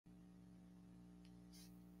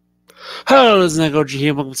Hello, this is Gojifan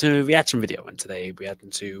here. Welcome to a reaction video. And today we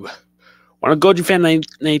reacting to one of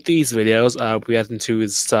Gojifan93's videos. We reacting to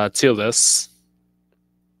his tier list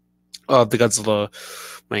of the Godzilla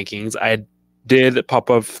rankings. I did pop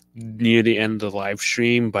up near the end of the live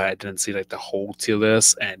stream, but I didn't see like the whole tier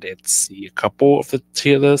list. And I did see a couple of the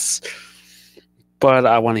tier lists. But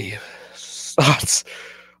I want to hear thoughts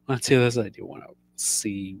on the tier list. I do want to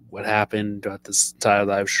see what happened throughout this entire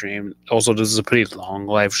live stream. Also, this is a pretty long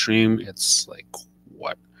live stream. It's like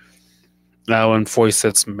what, now in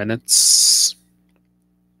 46 minutes.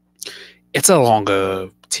 It's a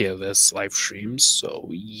longer tier list live stream, so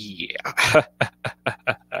yeah.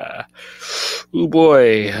 Oh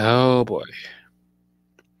boy, oh boy.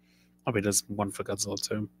 I mean, there's one for Godzilla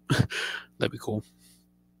too. That'd be cool.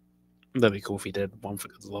 That'd be cool if he did one for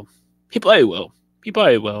Godzilla. He probably will. He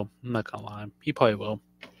probably will. I'm not gonna lie. He probably will.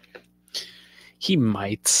 He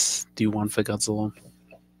might do one for Godzilla.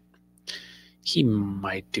 He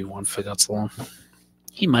might do one for Godzilla.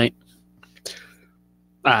 He might.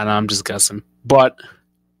 I don't know. I'm just guessing. But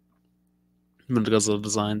the Godzilla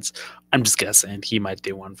designs, I'm just guessing. He might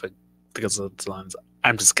do one for the Godzilla designs.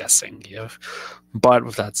 I'm just guessing. Yeah. But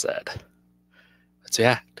with that said, let's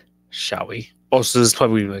react, shall we? Also, this is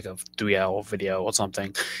probably like a 3-hour video or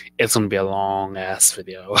something. It's gonna be a long ass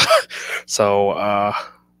video. So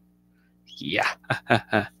yeah.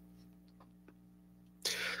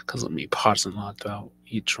 Cause let me pause and not throughout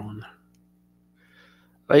each one.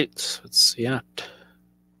 Right, let's react.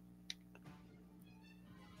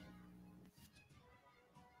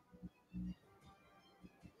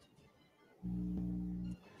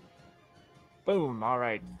 Boom. All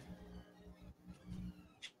right.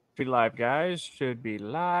 Should be live, guys. Should be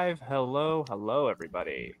live. Hello, hello,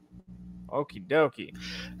 everybody. Okie dokie.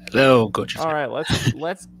 Hello, Gojifan. All right,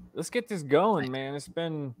 let's get this going, man. It's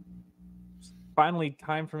been finally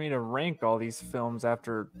time for me to rank all these films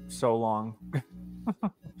after so long.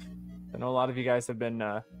 I know a lot of you guys have been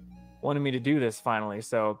wanting me to do this finally,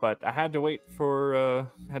 but I had to wait for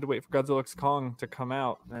Godzilla x Kong to come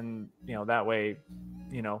out, and that way,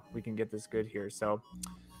 we can get this good here. So,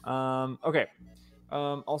 okay.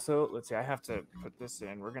 Also, let's see. I have to put this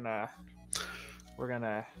in.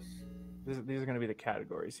 These are gonna be the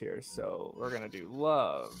categories here. So we're gonna do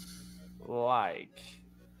love, like,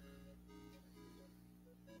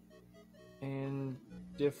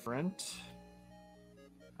 indifferent.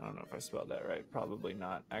 I don't know if I spelled that right. Probably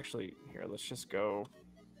not. Actually, here, let's just go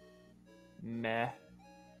meh.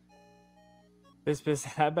 Bis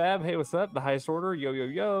Habab. Hey, what's up? The highest order. Yo, yo,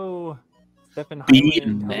 yo. Stephen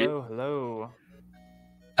Highland. Hello, hello.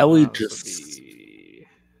 I would just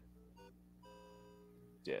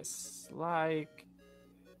dislike.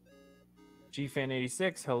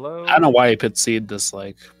 Gfan86. Hello. I don't know why I put seed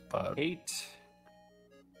dislike, but hate.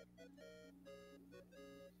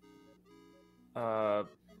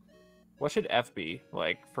 What should F be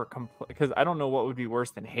like for because I don't know what would be worse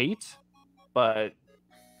than hate, but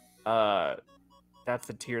that's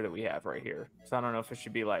the tier that we have right here. So I don't know if it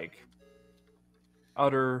should be like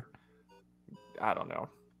utter, I don't know,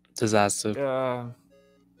 disaster.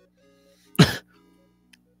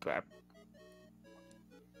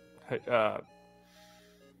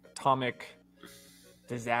 Atomic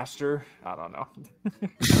disaster. I don't know.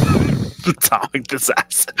 Atomic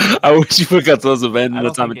disaster. I wish you forgot those events in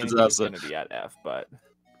atomic disaster. It's going to be at F, but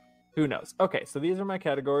who knows? Okay, so these are my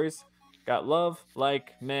categories. Got love,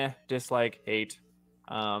 like, meh, dislike, hate.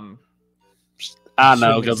 I don't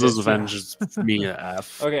know, because those events just me at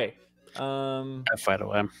F. Okay. F right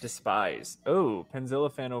away. Despise. Oh,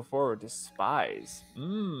 Penzilla Fan 04. Despise.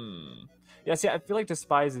 Yeah, see, I feel like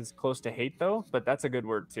despise is close to hate though, but that's a good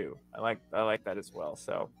word too. I like that as well.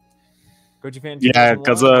 So Gojifan. Yeah,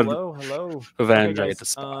 because hello. Revenge, okay, I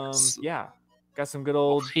despise. Yeah, got some good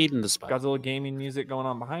old hating despise. Godzilla gaming music going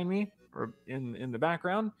on behind me or in the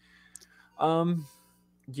background.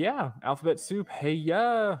 Yeah, Alphabet Soup. Hey,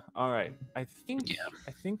 yeah. All right. I think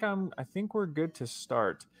we're good to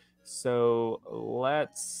start. So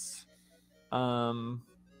let's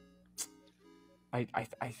I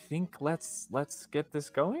think let's get this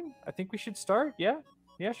going. I think we should start. Yeah,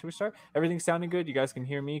 should we start? Everything's sounding good. You guys can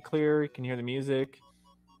hear me clear. You can hear the music.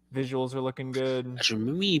 Visuals are looking good. Actually,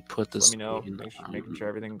 let me put this. Let me know. Making sure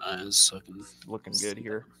everything is looking good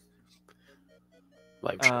here.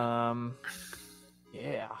 Live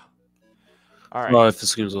yeah. All right. Well, if the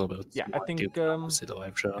screen's a little bit. Yeah, I think see the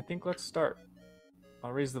live show. I think let's start.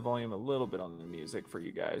 I'll raise the volume a little bit on the music for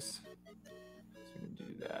you guys. So we can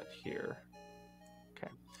do that here. Okay.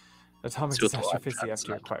 Atomic Disaster fits the F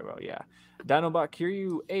tier quite well, yeah. Dinobot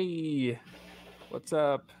Kiryu, hey, what's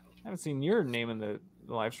up? I haven't seen your name in the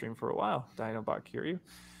live stream for a while. Dinobot Kiryu.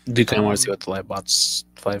 Do you kind of want to see what the live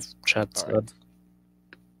chat said? Right.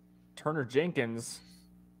 Turner Jenkins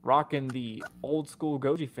rocking the old school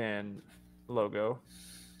Gojifan logo.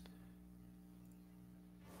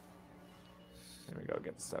 There we go.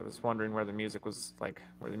 I was wondering where the music was, like,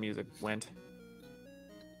 where the music went.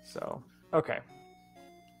 So, okay.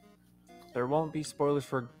 There won't be spoilers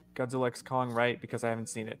for Godzilla X Kong, right? Because I haven't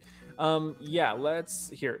seen it. Yeah,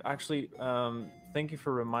 actually, thank you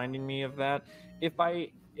for reminding me of that. If I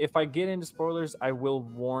get into spoilers, I will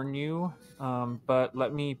warn you. But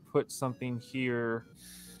let me put something here.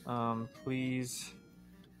 Please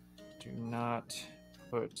do not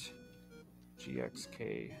put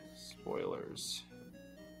GXK spoilers.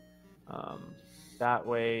 That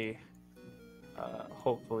way,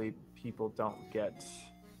 hopefully people don't get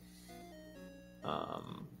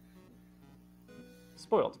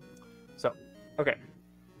spoiled. So, okay.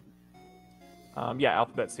 Yeah,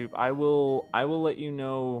 Alphabet Soup. I will let you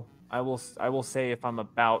know. I will say if I'm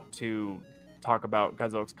about to talk about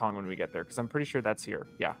Godzilla X Kong when we get there, because I'm pretty sure that's here.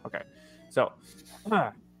 Yeah. Okay. So,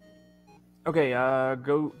 okay.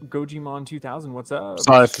 Gojimon93's. What's up?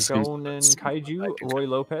 Stone and Kaiju. Roy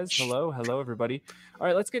Lopez. Hello, everybody. All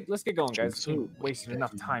right, let's get going, guys. We wasted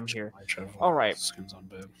enough time here. All right.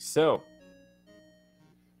 So,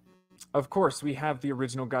 of course, we have the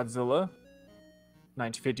original Godzilla,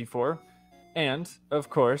 1954, and of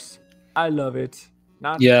course, I love it.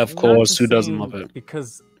 Of course. Who doesn't love it?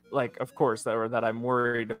 Because, like, of course, that I'm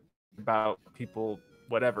worried about people,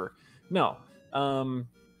 whatever. No,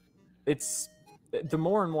 it's the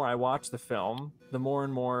more and more I watch the film, the more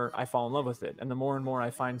and more I fall in love with it, and the more I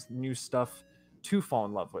find new stuff to fall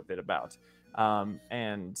in love with it about.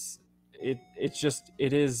 And it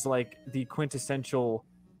is like the quintessential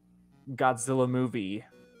Godzilla movie,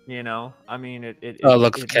 you know. I mean, it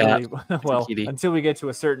really, well, until we get to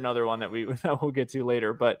a certain other one that we'll get to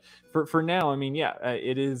later. But for now, I mean, yeah,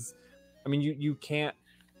 it is. I mean, you can't.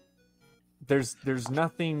 There's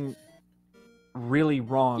nothing really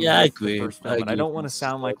wrong with the first film, and I don't want to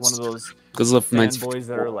sound like one of those fanboys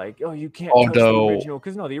that are like, "Oh, you can't touch the original,"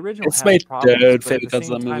 because no, the original it's my third favorite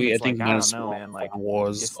Godzilla movie. I think I don't know, man. Like,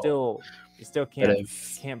 you still can't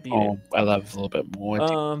beat it. I love a little bit more.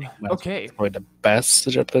 Okay. Probably the best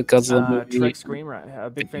Godzilla movie. Trek Screamer, a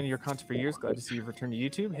big fan of your content for years. Glad to see you've returned to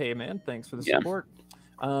YouTube. Hey, man, thanks for the support.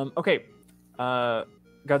 Okay.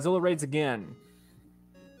 Godzilla raids again.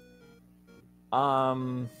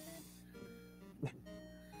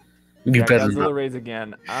 You better Godzilla not. raids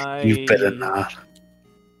again. You better not.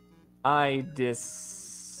 I dislike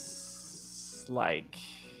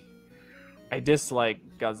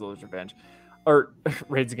Godzilla's Revenge, or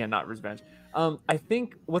raids again, not Revenge. I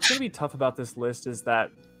think what's going to be tough about this list is that,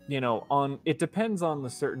 you know, it depends on the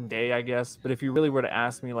certain day, I guess. But if you really were to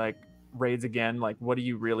ask me, like, raids again, like, what do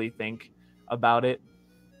you really think about it?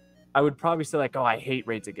 I would probably say, like, oh, I hate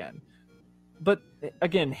raids again. But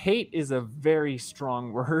again, hate is a very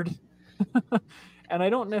strong word. And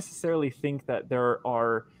I don't necessarily think that there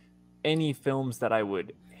are any films that I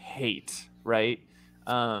would hate, right?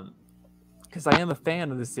 Because I am a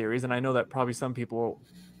fan of the series, and I know that probably some people,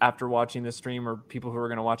 after watching this stream, or people who are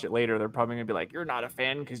going to watch it later, they're probably going to be like, "You're not a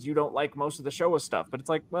fan because you don't like most of the Showa stuff." But it's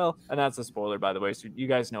like, well, and that's a spoiler, by the way, so you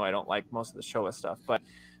guys know I don't like most of the Showa stuff. But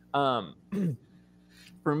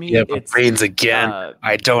for me, it's raids again.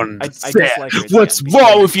 I don't understand. What's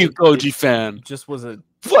wrong with you, Goji fan? Just was a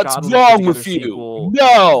what's wrong with you? Sequel.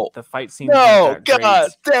 No, the fight scene. No,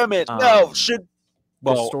 God damn it! No,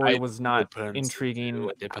 the story was not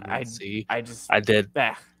intriguing. I did. I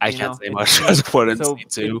can't say much. I couldn't see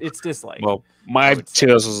too. It's dislike. Well, my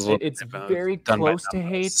tears was. It's very close to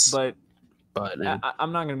hate, but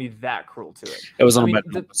I'm not going to be that cruel to it. It was on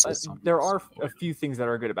there are a few things that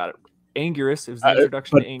are good about it. Anguirus, it was the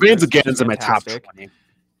introduction to Anguirus. Raids again is in my top 20.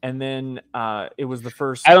 And then it was the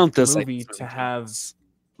first movie to have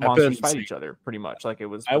monsters fight each other, pretty much. Like, it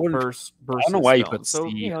was the first versus I don't know why film. So,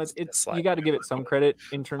 you know, it's you got to give it some credit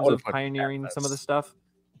in terms of pioneering some of the stuff.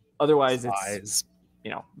 Otherwise, it's,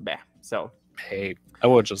 you know, bah. So, hey, I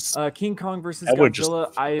would just King Kong versus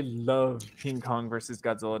Godzilla. I love King Kong versus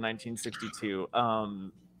Godzilla 1962.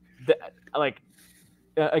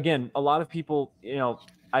 Again, a lot of people, you know,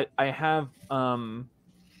 I have a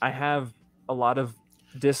lot of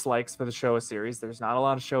dislikes for the Showa series. There's not a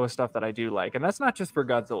lot of Showa stuff that I do like, and that's not just for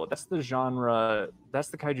Godzilla. That's the genre. That's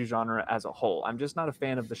the kaiju genre as a whole. I'm just not a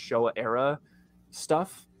fan of the Showa era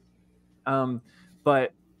stuff.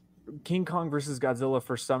 But King Kong versus Godzilla,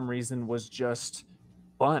 for some reason, was just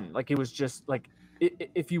fun. Like, it was just like,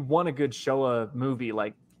 if you want a good Showa movie,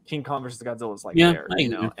 like, King Kong versus Godzilla is like Yeah, there, I you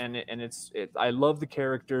know, agree. and it's I love the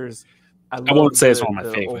characters. I I won't love say it's one of my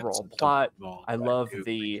the favorites. overall Don't get plot. me wrong, I but love do rate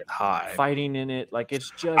the it high. fighting in it. Like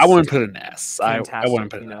it's I just wouldn't put it an S. I wouldn't fantastic,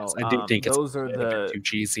 put it you an S. know. I do think it's Those are a bit the too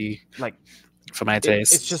cheesy like for my it's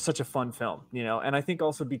taste. just such a fun film, you know. And I think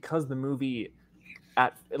also because the movie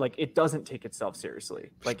at like it doesn't take itself seriously.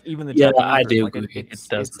 Like even the Yeah, Japanese I version, do like agree. It it's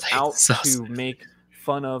doesn't take out itself to make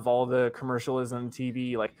fun of all the commercialism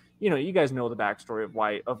TV. Like, you know, you guys know the backstory of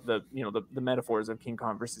why of the, you know, the metaphors of King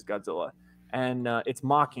Kong versus Godzilla, and it's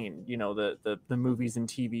mocking, you know, the movies and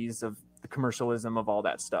TVs of the commercialism of all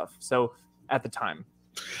that stuff. So at the time,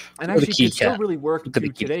 and Look at the actually kitty could still cat. really work Look at the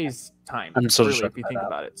to kitty cat. today's time, I'm so really, distracted if you by think that.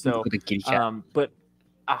 about it. Look So at the kitty cat. but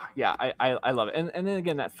yeah, I love it. And then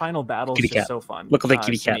again, that final battle is Kitty just cat. so fun. Look at the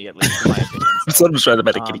kitty to cat. me, at least, in my opinion. I'm So so distracted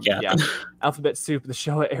by the kitty cat. yeah, Alphabet Soup, the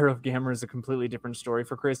Showa era of Gamera is a completely different story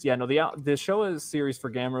for Chris. Yeah, no, the Showa series for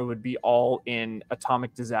Gamera would be all in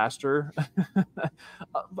Atomic Disaster.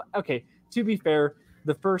 Okay, to be fair,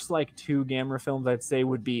 the first like 2 Gamera films I'd say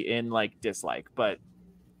would be in like Dislike, but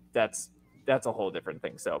that's a whole different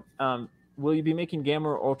thing. So will you be making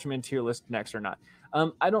Gamera or Ultraman tier list next or not?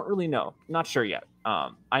 I don't really know. Not sure yet.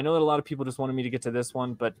 I know that a lot of people just wanted me to get to this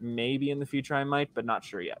one, but maybe in the future I might, but not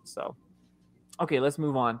sure yet. So, okay, let's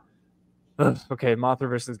move on. Ugh, okay, Mothra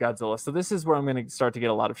versus Godzilla. So this is where I'm going to start to get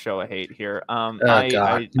a lot of Showa hate here. Oh I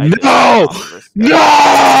God! dislike No! Mothra versus Godzilla.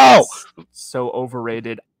 No! It's so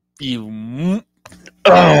overrated. You.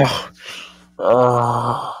 Oh.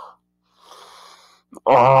 Oh.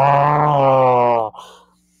 Oh.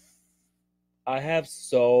 I have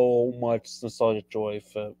so much nostalgic joy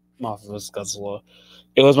for Mothra vs. Godzilla.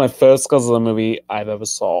 It was my first Godzilla movie I've ever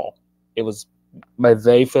saw. It was my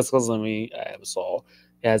very first Godzilla movie I ever saw.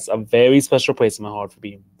 It has a very special place in my heart for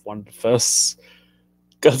being one of the first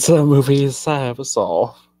Godzilla movies I ever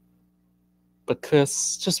saw. But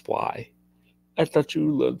Chris, just why? I thought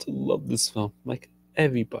you learned to love this film like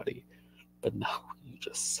everybody. But no, you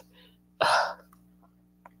just...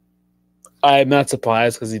 I'm not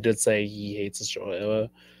surprised because he did say he hates the show era,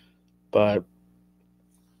 but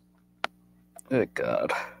dear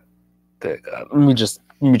God, let me just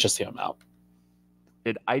hear him out.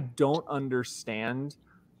 I don't understand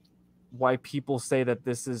why people say that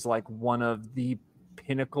this is like one of the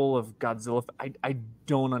pinnacle of Godzilla. I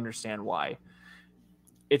don't understand why.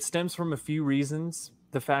 It stems from a few reasons.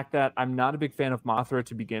 The fact that I'm not a big fan of Mothra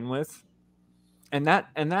to begin with. And that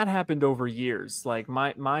happened over years. Like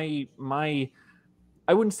my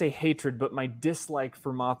I wouldn't say hatred, but my dislike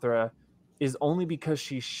for Mothra is only because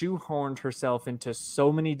she shoehorned herself into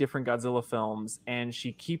so many different Godzilla films and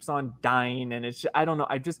she keeps on dying, and it's I don't know,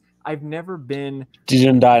 I've never been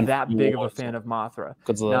that big of a fan of Mothra.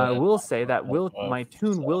 Godzilla. Now I will say that my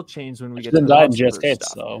tune will change when we get to didn't the die in Monsterverse GSK,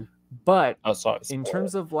 stuff. so. But Oh, sorry. in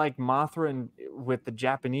terms of like Mothra and with the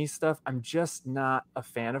Japanese stuff, I'm just not a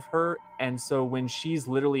fan of her. And so when she's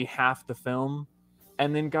literally half the film,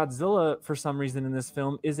 and then Godzilla, for some reason in this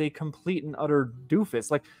film, is a complete and utter doofus.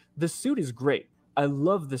 Like the suit is great. I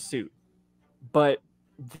love the suit, but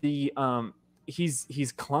the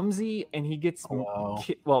he's clumsy and he gets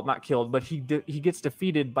well, not killed, but he gets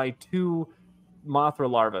defeated by 2 Mothra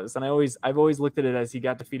larvas, and I've always looked at it as he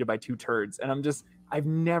got defeated by 2 turds, and I've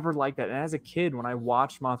never liked that. And as a kid, when I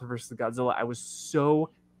watched Mothra vs. Godzilla, I was so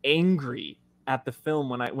angry at the film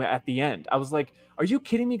when at the end. I was like, "Are you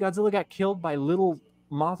kidding me? Godzilla got killed by little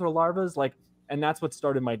Mothra larvas!" Like, and that's what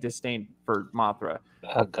started my disdain for Mothra.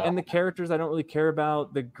 Oh, God. And the characters I don't really care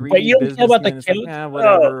about. The greedy businessman, it's like,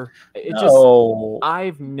 whatever.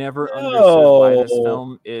 I've never understood why this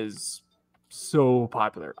film is so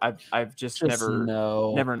popular. I've just never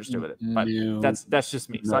understood with it. But that's just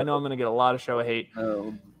me. So I know I'm gonna get a lot of Showa hate,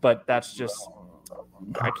 but that's just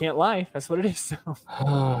I can't lie. That's what it is. So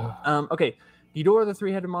okay, Ghidorah the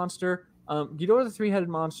Three-Headed Monster. Ghidorah the Three-Headed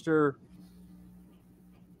Monster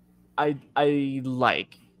I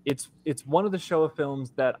like. It's one of the Showa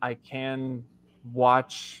films that I can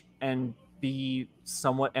watch and be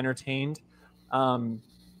somewhat entertained.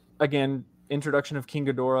 Again, introduction of King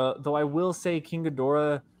Ghidorah, though I will say King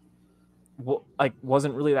Ghidorah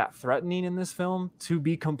wasn't really that threatening in this film. To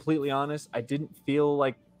be completely honest, I didn't feel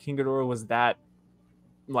like King Ghidorah was that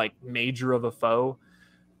like major of a foe.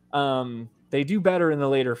 They do better in the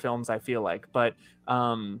later films, I feel like, but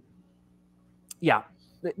yeah,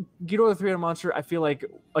 Ghidorah the Three-Headed Monster, I feel like,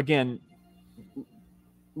 again,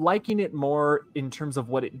 liking it more in terms of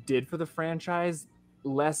what it did for the franchise,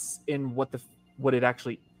 less in what it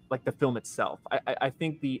actually, like the film itself. I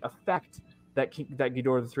think the effect that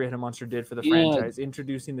Ghidorah the Three-Headed Monster did for the franchise,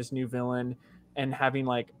 introducing this new villain and having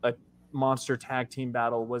like a monster tag team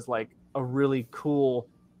battle, was like a really cool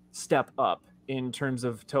step up in terms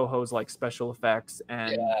of Toho's like special effects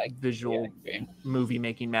and visual movie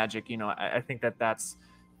making magic. You know, I think that's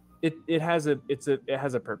it has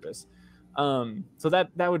a purpose. So that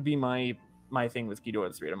would be my thing with Ghidorah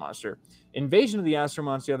the Three-Headed Monster. Invasion of the Astro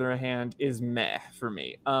Monster, on the other hand, is meh for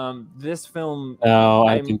me. This film, no,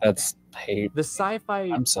 I think that's hate. The sci-fi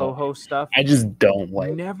Toho stuff, I just don't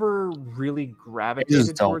like. Never really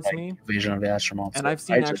gravitated towards like me. Invasion of the Astro Monster. And I've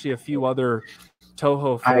seen actually a few other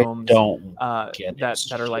Toho films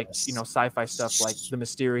that are like, you know, sci-fi stuff like the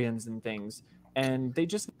Mysterians and things, and they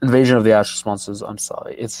just Invasion of the Astro Monsters. I'm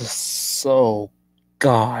sorry, it's just so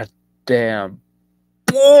goddamn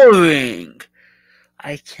boring.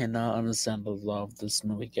 I cannot understand the love this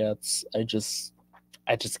movie gets. I just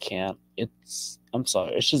can't. I'm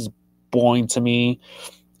sorry. It's just boring to me.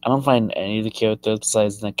 I don't find any of the characters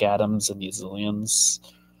besides Nick Adams and these aliens.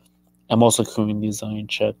 I'm also including these alien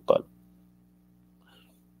shit, but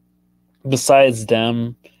besides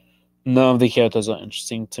them, none of the characters are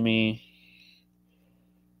interesting to me.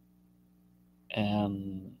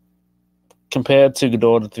 And compared to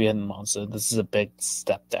Ghidorah the Three-Headed Monster, this is a big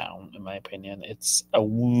step down, in my opinion. It's a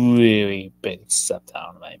really big step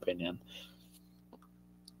down, in my opinion.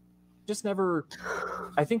 Just never.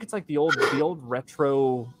 I think it's like the old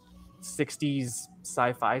retro 60s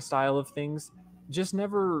sci-fi style of things. Just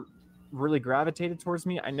never really gravitated towards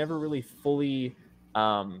me. I never really fully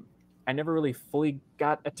got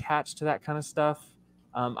attached to that kind of stuff.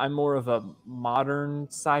 I'm more of a modern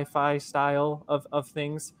sci-fi style of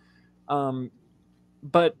things.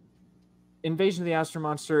 But Invasion of the Astro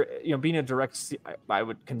Monster, you know, being I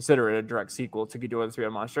would consider it a direct sequel to Ghidorah the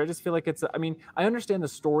Three-Headed Monster. I just feel like I mean, I understand the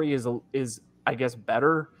story is I guess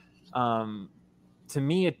better. To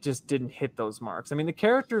me, it just didn't hit those marks. I mean, the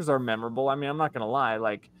characters are memorable. I mean, I'm not gonna lie.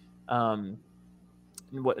 Like,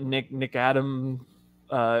 what Nick Adam,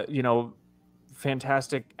 you know,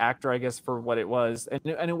 fantastic actor, I guess, for what it was, and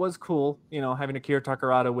it was cool. You know, having Akira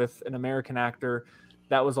Takarada with an American actor,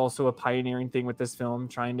 that was also a pioneering thing with this film,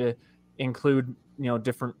 trying to include, you know,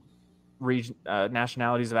 different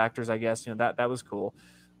nationalities of actors, I guess. You know, that was cool.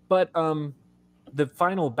 But the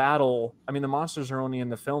final battle, I mean, the monsters are only in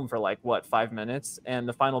the film for like 5 minutes, and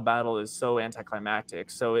the final battle is so anticlimactic.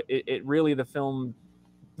 So it really, the film,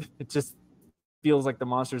 it just feels like the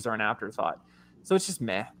monsters are an afterthought. So it's just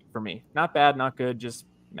meh for me. Not bad, not good, just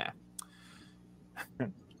meh.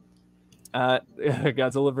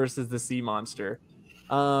 Godzilla versus the Sea Monster.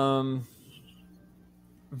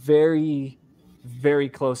 Very, very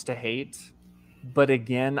close to hate. But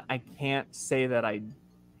again, I can't say that I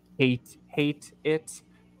hate it,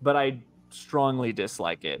 but I strongly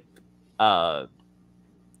dislike it. God,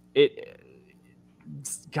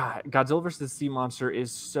 Godzilla vs. the Sea Monster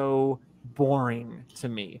is so boring to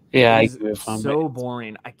me. Yeah, it is so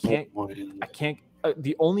boring. I can't.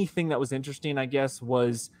 The only thing that was interesting, I guess,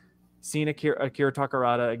 was seeing Akira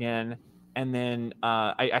Takarada again, and then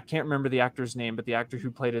I can't remember the actor's name, but the actor who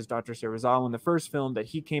played as Dr. Serizawa in the first film, that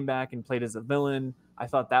he came back and played as a villain. I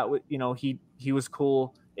thought that would, you know, he was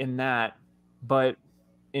cool in that, but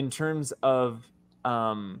in terms of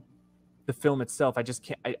the film itself, I just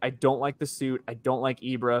can't. I don't like the suit. I don't like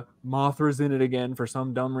Ibra. Mothra's in it again for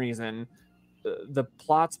some dumb reason. The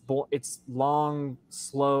plot's it's long,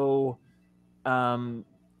 slow.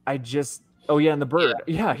 I just. Oh yeah, and the bird.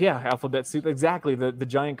 Yeah, alphabet soup. Exactly. The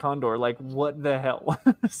giant condor. Like, what the hell?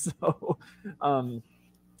 So,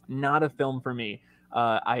 not a film for me.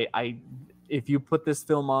 I if you put this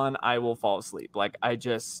film on, I will fall asleep. Like, I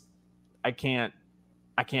can't do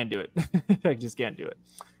it. I just can't do it.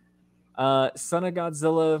 Son of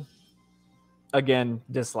Godzilla, again,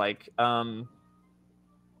 dislike. You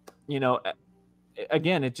know,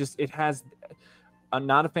 again, it has. I'm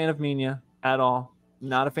not a fan of Minya at all.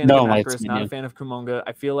 Not a fan of the actress. Not a fan of Kumonga.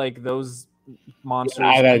 I feel like those monsters. Yeah,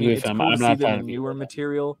 I agree with him. Cool I'm not a fan of newer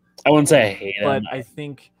material. I wouldn't say I hate but them, I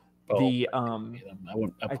think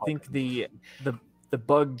the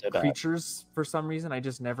bug creatures, for some reason, I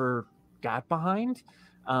just never got behind,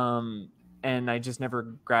 and I just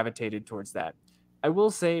never gravitated towards that. I will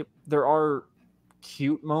say there are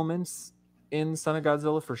cute moments in Son of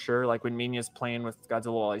Godzilla for sure, like when Minya's playing with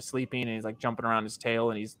Godzilla while he's sleeping and he's like jumping around his tail,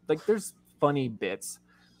 and he's like, there's funny bits.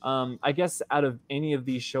 I guess out of any of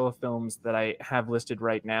these Showa films that I have listed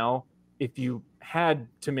right now, if you had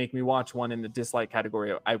to make me watch one in the dislike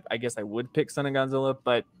category, I guess I would pick Son of Godzilla,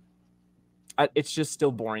 but it's just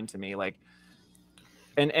still boring to me. Like,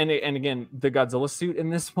 and again, the Godzilla suit in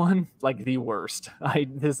this one, like, the worst.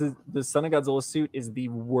 The Son of Godzilla suit is the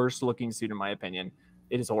worst looking suit in my opinion.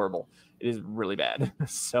 It is horrible. It is really bad.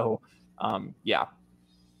 So, yeah.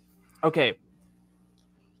 Okay.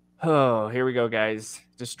 Oh, here we go, guys.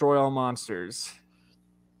 Destroy All Monsters.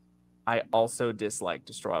 I also dislike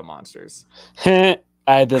Destroy All Monsters.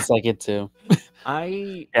 I dislike it too.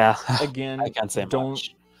 Yeah, again, I can't say don't.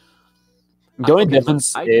 much. The only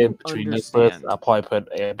difference I can between this both, understand I'll probably put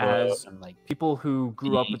Ebba as and like people who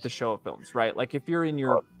grew up with the Showa films, right? Like if you're in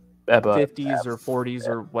your Ebba 50s or 40s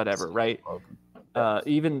or whatever, right?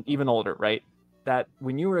 Even older, right? That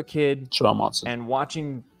when you were a kid Destroy Monsters. and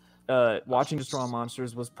watching Destroy All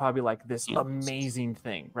Monsters was probably like this amazing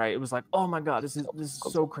thing, right? It was like, oh my god, this is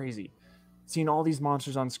so crazy, seeing all these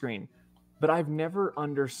monsters on screen. But I've never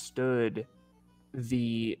understood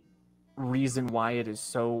the reason why it is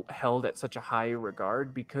so held at such a high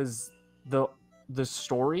regard, because the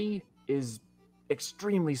story is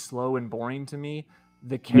extremely slow and boring to me.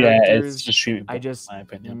 The characters I just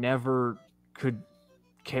never could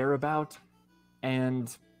care about,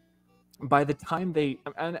 and by the time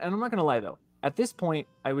and I'm not gonna lie though, at this point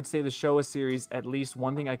I would say the Showa series, at least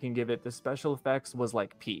one thing I can give it, the special effects was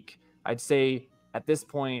like peak. I'd say at this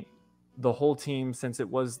point the whole team, since it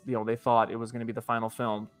was, they thought it was going to be the final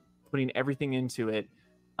film, putting everything into it,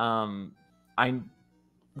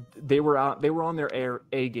 they were on their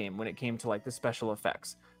A game when it came to like the special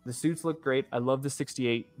effects. The suits look great. I love the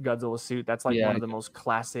 68 Godzilla suit. That's like one of the most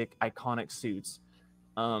classic, iconic suits.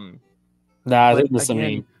 I think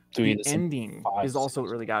again, the ending is also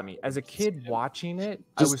what really got me. As a kid watching it,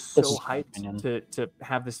 I was so hyped to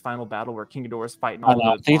have this final battle where King Ghidorah's fighting all the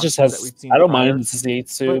monsters that we've seen. I don't mind the 68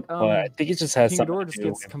 suit, but I think it just has King Ghidorah just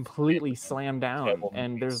gets completely slammed down,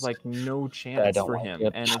 and there's like no chance for him,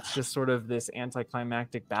 and it's just sort of this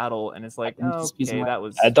anticlimactic battle, and it's like, okay, that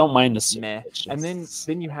was, I don't mind the suit. Meh. And then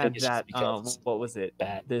you had that what was it?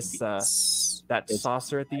 That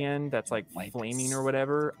saucer at the end that's like flaming or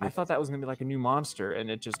whatever. I thought that was gonna be like a new monster,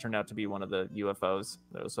 and it just turned out to be one of the UFOs.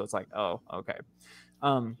 So it's like, oh, okay.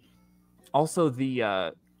 Also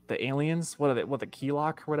the aliens, what are they? What, the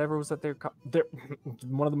Keylok or whatever was that? They're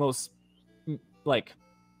one of the most like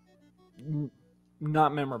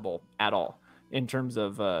not memorable at all in terms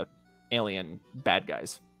of alien bad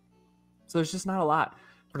guys. So there's just not a lot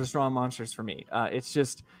for Destroy All Monsters for me. It's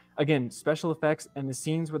just, again, special effects and the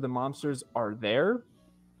scenes where the monsters are there,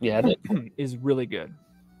 is really good.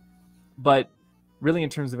 But really, in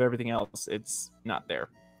terms of everything else, it's not there.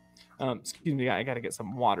 Excuse me, I got to get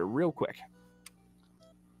some water real quick.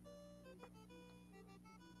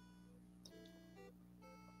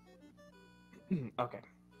 Okay.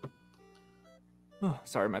 Oh,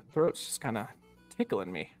 sorry, my throat's just kind of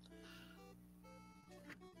tickling me.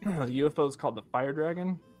 The UFO is called the Fire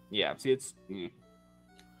Dragon. Yeah, see, it's...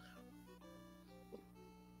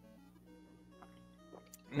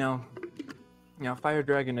 No, Fire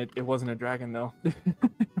Dragon, it wasn't a dragon, though. It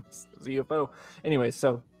was a UFO. Anyway,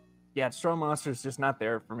 so, yeah, Destroy All Monsters just not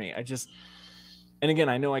there for me. And again,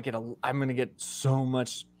 I know I'm going to get so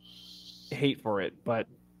much hate for it, but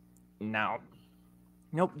no.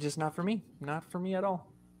 Nope, just not for me. Not for me at all.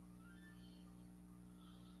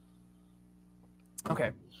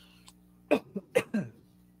 Okay.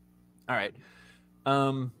 All right.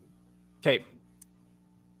 Okay.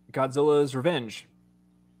 Godzilla's Revenge.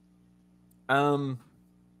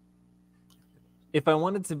 If I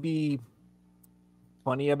wanted to be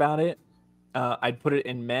funny about it, I'd put it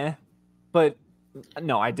in meh. But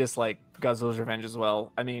no, I dislike Godzilla's Revenge as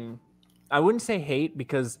well. I mean, I wouldn't say hate,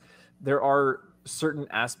 because there are certain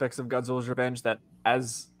aspects of Godzilla's Revenge that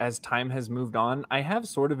as time has moved on, I have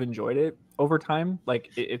sort of enjoyed it over time. Like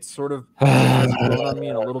it's sort of has grown on me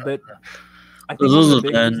in a little bit. I think one of the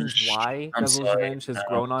big reasons why Godzilla's Revenge has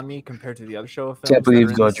grown on me compared to the other Showa films can't believe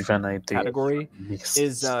Gojifan93's category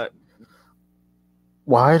is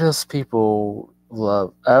why does people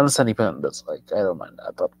love, I understand you put this, like, I don't mind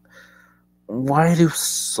that, but why do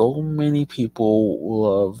so many people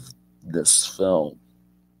love this film?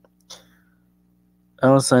 I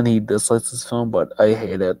understand he dislikes this film, but I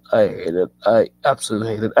hate it. I hate it. I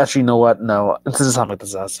absolutely hate it. Actually, you know what? No, it's an atomic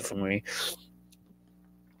disaster for me.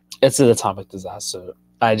 It's an atomic disaster.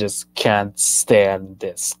 I just can't stand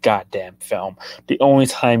this goddamn film. The only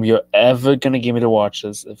time you're ever going to get me to watch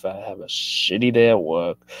this if I have a shitty day at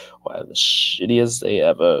work or I have the shittiest day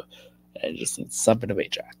ever and I just need something to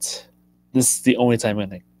rage at. This is the only time you're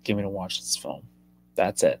going to get me to watch this film.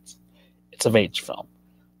 That's it. It's a rage film.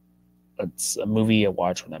 It's a movie I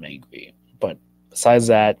watch when I'm angry. But besides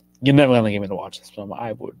that, you're never going to get me to watch this film.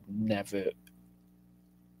 I would never,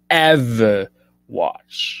 ever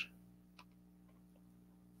watch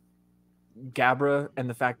Gabra, and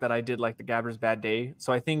the fact that I did like the Gabra's Bad Day.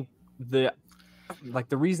 So I think the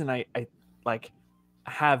reason I like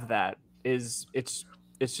have that is it's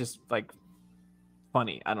just like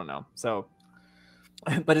funny. I don't know. So,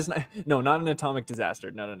 but it's not an atomic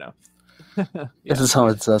disaster. No. This is how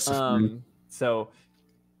it's us. So,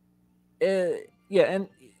 yeah, and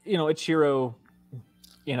Ichiro,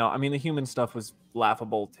 I mean, the human stuff was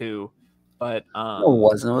laughable too, but it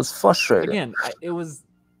wasn't. It was frustrating. Again,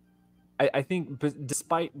 I think,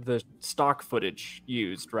 despite the stock footage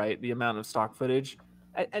used, right, the amount of stock footage,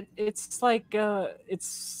 it's like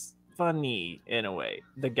it's funny in a way.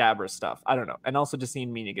 The Gabra stuff, I don't know, and also just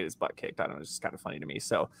seeing Mina get his butt kicked, I don't know, it's just kind of funny to me.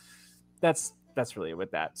 So that's really it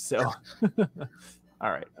with that. So,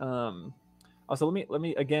 all right. Also, let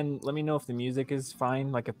me know if the music is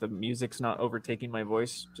fine. Like if the music's not overtaking my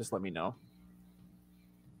voice, just let me know.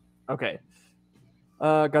 Okay.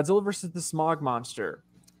 Godzilla versus the Smog Monster.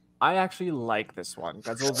 I actually like this one.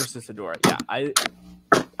 Godzilla versus Hedorah. Yeah,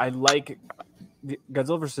 I like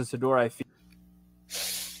Godzilla versus Hedorah. I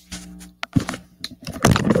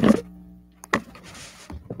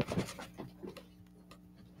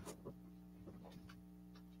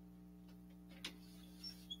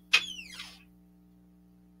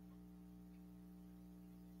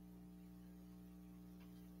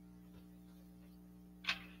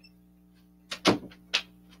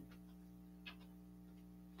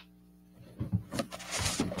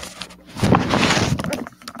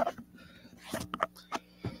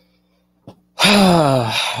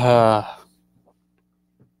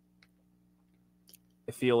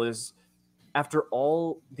feel is, after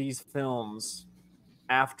all these films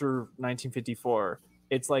after 1954,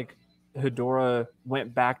 it's like Hedorah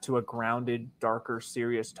went back to a grounded, darker,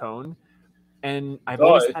 serious tone. And I've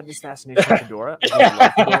always had this fascination with Hedorah. I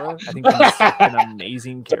love Hedorah. I think he's an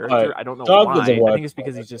amazing character. I don't know why. I think it's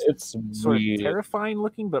because he's just sort of terrifying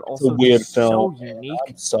looking, but also weird just so unique.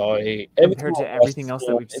 I'm sorry. Compared to everything else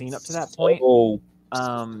that we've seen up to that point.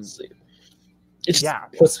 So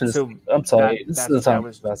I'm sorry. That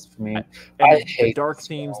was best for me. I hate the dark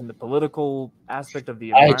themes and the political aspect of the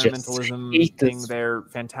environmentalism thing. They're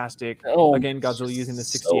fantastic. Again, Godzilla using the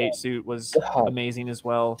 68 suit was amazing as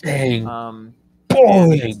well. Boring.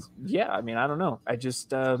 Yeah, I mean, I don't know. I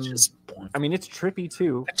just I mean, it's trippy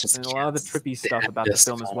too, and a lot of the trippy stuff about the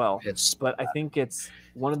film as well. But I think it's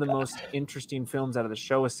one of the most interesting films out of the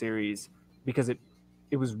Showa series because it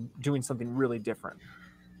was doing something really different.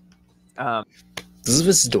 This is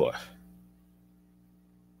this door.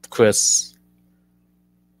 Chris.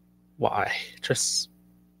 Why? Just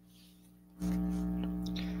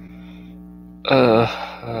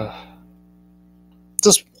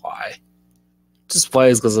why? Just why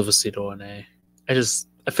is Godzilla Sidor in A? I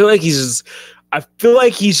feel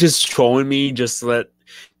like he's just trolling me just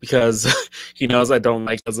because he knows I don't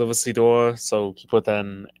like Godzilla Sidor, so he put that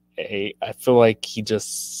in A. I feel like he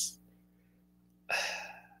just.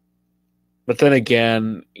 But then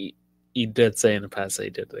again, he did say in the past that he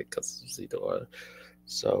did like Godzilla Sidor,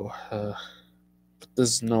 so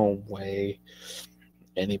there's no way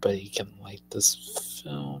anybody can like this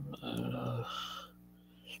film.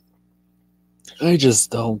 I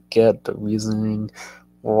just don't get the reasoning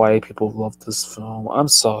why people love this film. I'm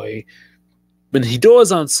sorry. When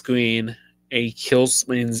Hedorah's on screen and he kills,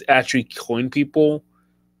 when he's actually killing people,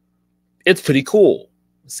 it's pretty cool.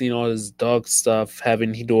 Seeing all this dark stuff,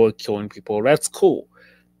 having Hedorah killing people, that's cool.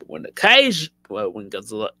 But when when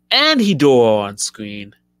Godzilla and Hedorah are on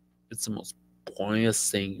screen, it's the most boringest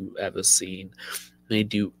thing you've ever seen. They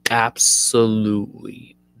do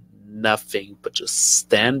absolutely nothing but just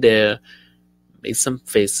stand there, make some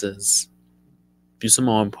faces, do some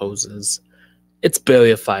arm poses. It's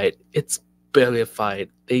barely a fight.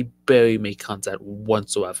 They barely make contact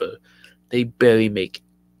whatsoever. They barely make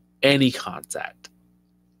any contact.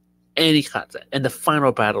 And the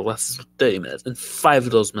final battle lasts for 30 minutes, and 5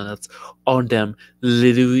 of those minutes are them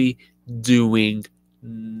literally doing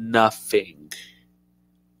nothing.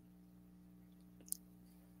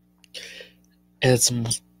 And it's the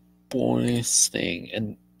most boring thing.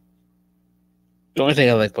 And the only thing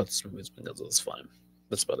I like about this movie is because it's fun.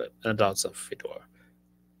 That's about it. And a dog stuff for Hedorah,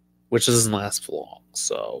 which doesn't last for long.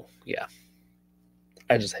 So yeah,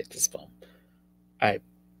 I just hate this film.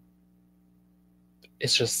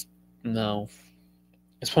 It's just. No.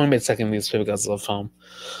 It's probably my second least favorite Godzilla film.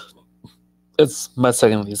 It's my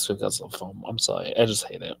second least favorite Godzilla film. I'm sorry. I just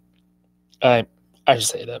hate it. I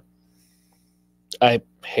just hate it. I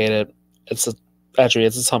hate it. It's a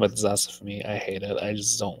atomic disaster for me. I hate it. I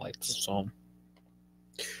just don't like this film.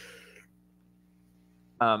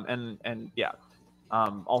 And yeah.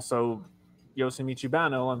 Also Yoshimichi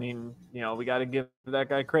Banno, I mean, we got to give that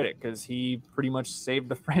guy credit because he pretty much saved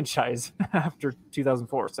the franchise after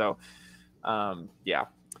 2004. So, yeah.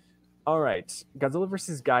 All right, Godzilla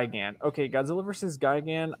versus Gigan. Okay, Godzilla versus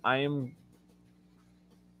Gigan. I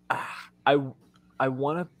I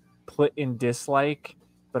want to put in dislike,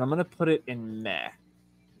 but I'm gonna put it in meh.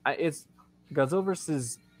 It's Godzilla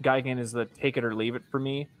versus Gigan is the take it or leave it for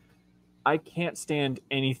me. I can't stand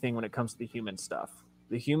anything when it comes to the human stuff,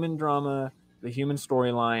 the human drama, the human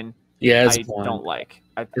storyline. Yeah, it's I boring. don't like.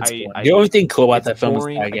 It's boring. The only thing cool about that film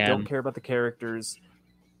boring. is I don't Gigan. care about the characters.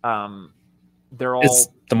 They're all It's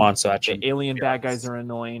the monster action. The alien bad guys are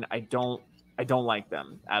annoying. I don't like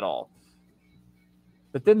them at all.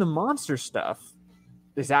 But then the monster stuff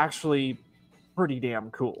is actually pretty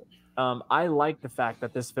damn cool. I like the fact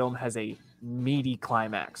that this film has a meaty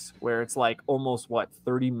climax where it's like almost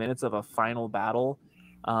 30 minutes of a final battle.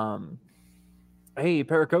 Hey,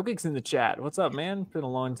 Parakokik's in the chat. What's up, man? Been a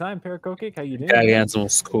long time, Parakokik. How you doing? Gigan's the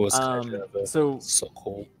most coolest character ever. So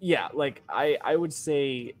cool. Yeah, like I would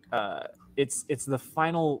say it's the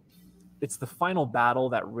final battle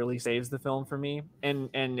that really saves the film for me, and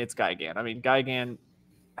it's Gigan. I mean, Gigan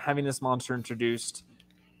having this monster introduced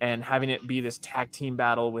and having it be this tag team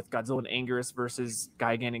battle with Godzilla and Anguirus versus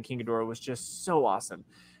Gigan and King Ghidorah was just so awesome.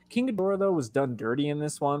 King Ghidorah, though, was done dirty in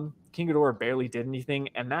this one. King Ghidorah barely did anything,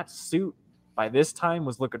 and that suit by this time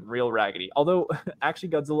was looking real raggedy. Although, actually,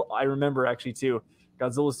 Godzilla, I remember actually too,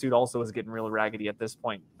 Godzilla's suit also was getting real raggedy at this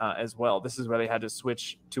point as well. This is where they had to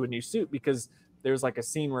switch to a new suit because there's like a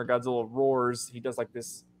scene where Godzilla roars. He does like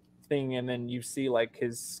this thing, and then you see like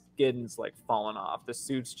his skin's like falling off. The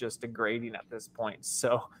suit's just degrading at this point.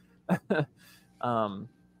 So,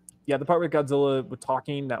 yeah, the part with Godzilla with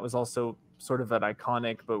talking, that was also sort of an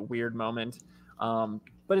iconic but weird moment.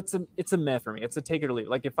 But it's a meh for me. It's a take it or leave.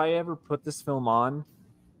 Like if I ever put this film on,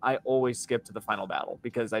 I always skip to the final battle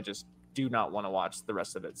because I just do not want to watch the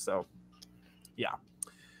rest of it. So, yeah.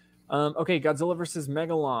 Okay, Godzilla versus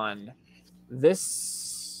Megalon.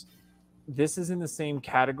 This is in the same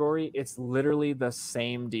category. It's literally the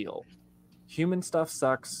same deal. Human stuff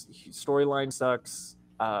sucks. Storyline sucks.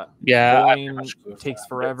 Boring, takes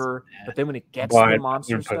forever. But then when it gets to the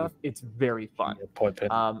monster stuff, it's very fun.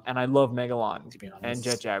 And I love Megalon and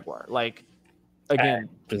Jet Jaguar. Like, again,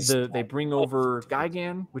 they bring over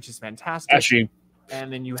Gigan, which is fantastic. Actually,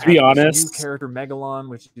 and then you have this new character Megalon,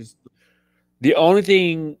 which is the only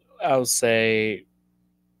thing I would say.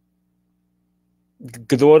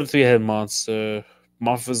 Ghidorah the three-headed monster,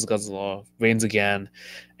 Mothra vs. Godzilla, reigns again,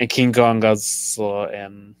 and King Kong Godzilla,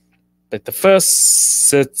 and like the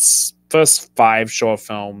first 5 short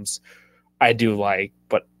films, I do like,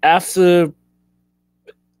 but after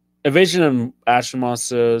Invasion of Action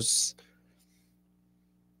Monsters,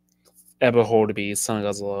 Ever Hold to Be, Son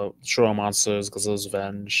of Godzilla, Short Monsters, Godzilla's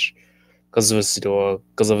Revenge, Godzilla vs. Ghidorah,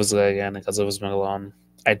 Godzilla vs. Gigan, and Godzilla vs. Megalon,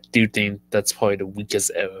 I do think that's probably the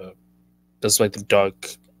weakest ever. That's like the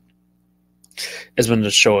dark. It's when the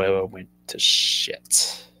show ever went to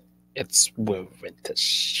shit. It's where it went to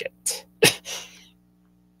shit.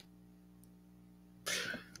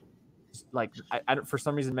 Like I for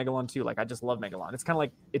some reason Megalon too. Like I just love Megalon. It's kind of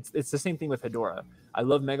like it's the same thing with Hedorah. I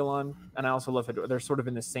love Megalon and I also love Hedorah. They're sort of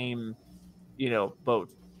in the same, boat.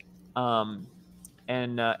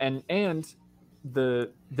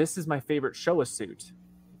 This is my favorite Showa suit.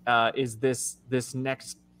 Is this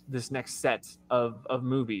next set of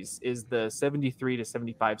movies is the 73 to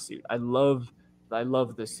 75 suit. I love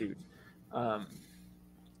the suit.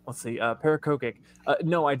 Let's see, Parakokik.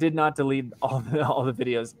 No, I did not delete all the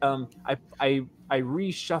videos. I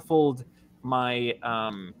reshuffled my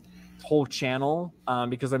whole channel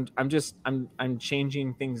because I'm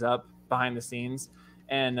changing things up behind the scenes,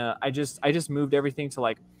 and I just moved everything to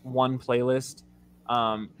like one playlist,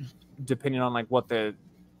 depending on like what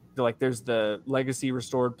there's the Legacy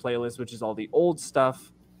Restored playlist, which is all the old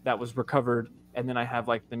stuff that was recovered, and then I have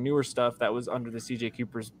like the newer stuff that was under the CJ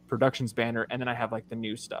Cooper's Productions banner, and then I have like the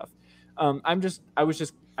new stuff. I'm just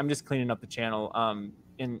cleaning up the channel.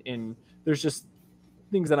 In there's just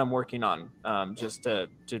things that I'm working on, just to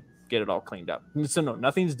get it all cleaned up. So no,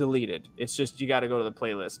 nothing's deleted. It's just you got to go to the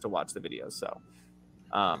playlist to watch the videos. So,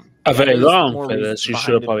 a very long playlist. You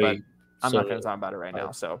should probably. I'm not going to talk about it right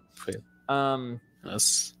now. So,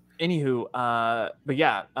 yes. Anywho, but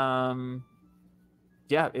yeah,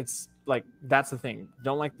 it's like that's the thing.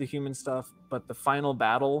 Don't like the human stuff, but the final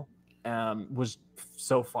battle was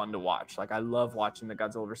so fun to watch. Like I love watching the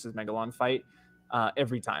Godzilla versus Megalon fight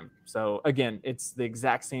every time. So again, it's the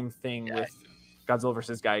exact same thing with Godzilla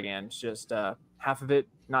versus Gigan. It's just half of it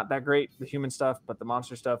not that great, the human stuff, but the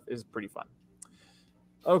monster stuff is pretty fun.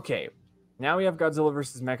 Okay. Now we have Godzilla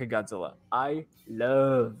versus Mechagodzilla. I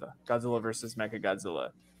love Godzilla versus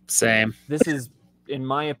Mechagodzilla. Same. This is, in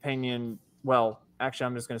my opinion, well, Actually,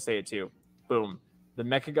 I'm just gonna say it too. Boom. The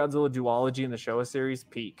Mechagodzilla duology in the Showa series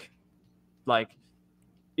peak. Like,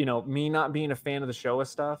 you know, me not being a fan of the Showa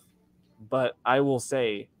stuff, but I will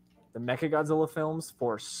say the Mechagodzilla films,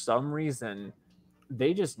 for some reason,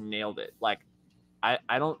 they just nailed it. Like, I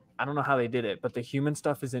don't know how they did it, but the human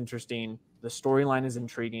stuff is interesting. The storyline is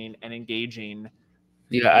intriguing and engaging.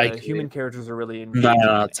 Yeah, The human characters are really 9 engaging,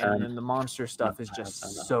 out of 10. and then the monster stuff is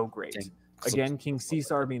just so great. Again, King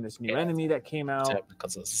Caesar being this new enemy that came out,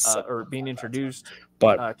 or being introduced.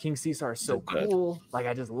 But King Caesar is so good. cool. Like,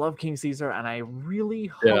 I just love King Caesar, and I really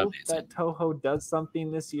hope that Toho does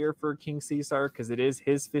something this year for King Caesar, because it is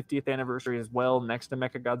his 50th anniversary as well, next to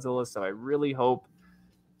Mechagodzilla. So I really hope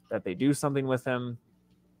that they do something with him.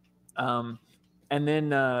 And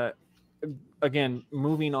then again,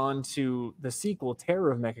 moving on to the sequel,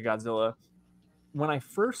 Terror of Mechagodzilla. When I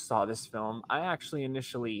first saw this film, I actually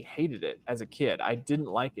initially hated it as a kid. I didn't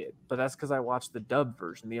like it, but that's because I watched the dub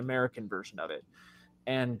version, the American version of it.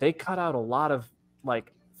 And they cut out a lot of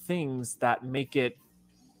like things that make it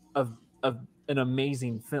an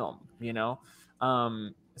amazing film, you know?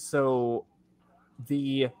 So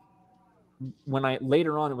when I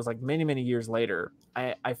later on, it was like many years later,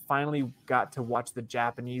 I finally got to watch the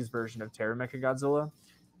Japanese version of Terror Mechagodzilla,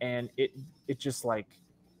 and it just like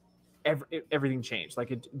everything changed.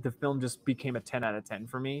 Like the film just became a 10 out of 10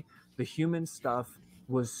 for me. The human stuff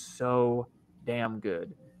was so damn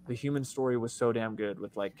good. The human story was so damn good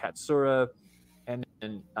with like Katsura and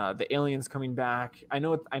the aliens coming back. I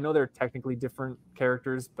know they're technically different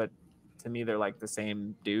characters, but to me they're like the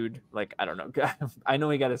same dude. Like, I don't know. I know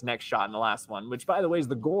he got his neck shot in the last one, which by the way is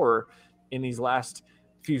the gore in these last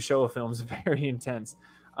few Showa films very intense.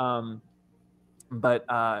 But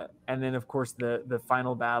and then of course the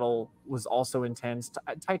final battle was also intense.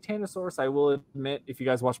 Titanosaurus, I will admit, if you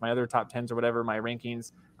guys watch my other top 10s or whatever, my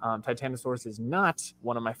rankings, Titanosaurus is not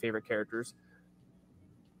one of my favorite characters,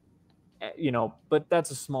 you know, but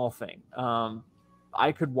that's a small thing.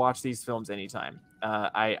 I could watch these films anytime.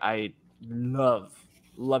 I love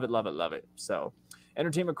it. So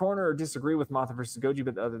Entertainment Corner, disagree with Mothra versus Goji,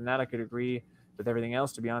 but other than that, I could agree with everything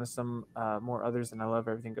else. To be honest, some more others, and I love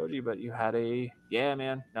everything Goji, but you had yeah,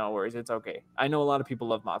 man, no worries, it's okay. I know a lot of people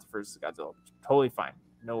love Mothra versus Godzilla, totally fine,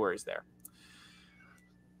 no worries there.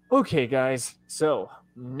 Okay, guys, so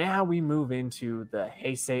now we move into the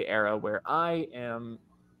Heisei era, where I am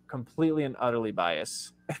completely and utterly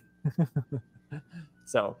biased.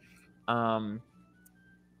 So,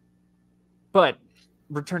 but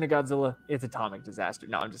Return to Godzilla, it's atomic disaster.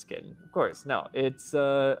 No, I'm just kidding. Of course, no. It's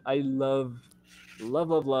I love.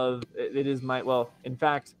 It is my, well, in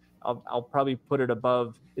fact, I'll probably put it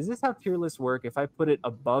above. Is this how tier lists work? If I put it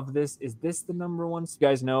above this, is this the number one? So you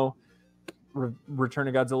guys know Return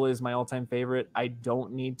to Godzilla is my all-time favorite. I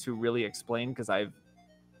don't need to really explain, because I've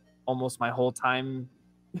almost my whole time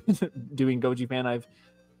doing Gojifan, I've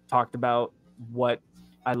talked about what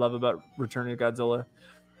I love about Return to Godzilla.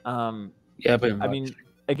 Yeah, pretty much. I mean,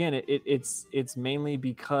 again, it's mainly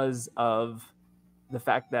because of the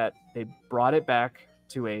fact that they brought it back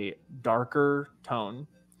to a darker tone.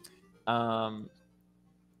 Oh,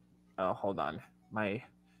 hold on,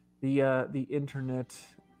 the internet,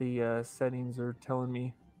 the settings are telling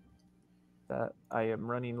me that I am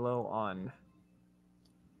running low on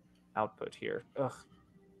output here. Ugh.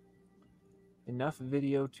 Enough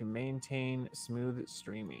video to maintain smooth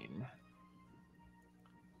streaming.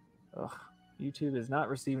 Ugh. YouTube is not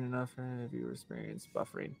receiving enough viewer experience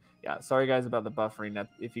buffering. Yeah, sorry guys about the buffering,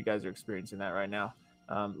 if you guys are experiencing that right now.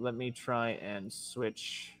 Let me try and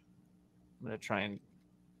switch. I'm going to try and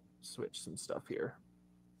switch some stuff here.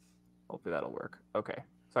 Hopefully that'll work. Okay,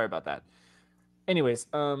 sorry about that. Anyways,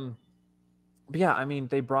 but yeah, I mean,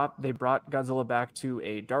 they brought Godzilla back to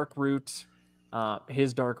a dark root,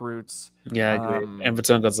 his dark roots. Yeah, I agree. And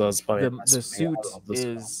Return Godzilla is probably the suit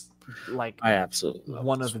is like I absolutely love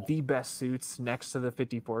one of the best suits next to the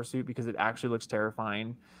 54 suit, because it actually looks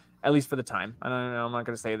terrifying, at least for the time. I don't know, I'm not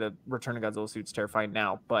going to say the Return to Godzilla suit's terrifying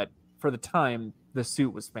now, but for the time, the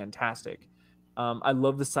suit was fantastic. I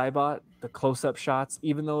love the Cybot, the close-up shots,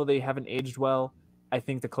 even though they haven't aged well. I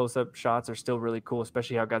think the close-up shots are still really cool,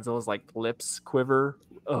 especially how Godzilla's like lips quiver.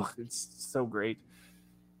 Oh, it's so great.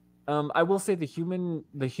 I will say the human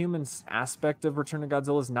aspect of Return to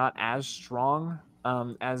Godzilla is not as strong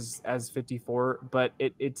as 54, but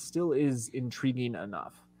it still is intriguing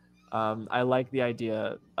enough. I like the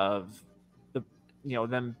idea of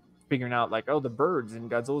them figuring out like, oh, the birds, and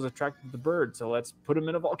Godzilla's attracted to the birds, so let's put him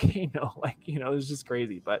in a volcano. Like, it's just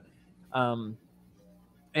crazy. But and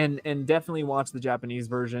definitely watch the Japanese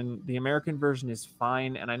version. The American version is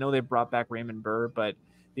fine, and I know they brought back Raymond Burr, but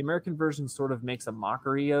The American version sort of makes a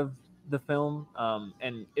mockery of the film,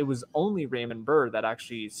 and it was only Raymond Burr that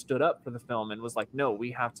actually stood up for the film and was like, no,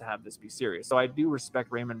 we have to have this be serious. So I do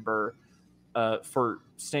respect Raymond Burr for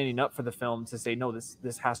standing up for the film to say, no,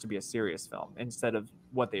 this has to be a serious film, instead of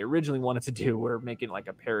what they originally wanted to do, where making like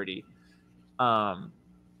a parody. But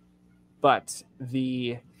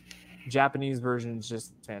the Japanese version is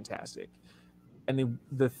just fantastic. And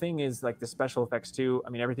the thing is, like, the special effects too. I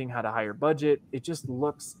mean, everything had a higher budget. It just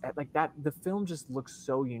looks like that. The film just looks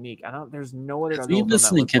so unique. There's no other Godzilla film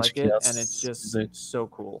that looks like it, and it's just so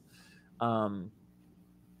cool.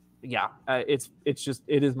 Yeah, it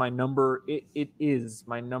is my number. It is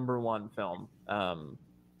my number one film,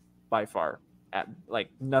 by far. At like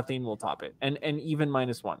nothing will top it, and even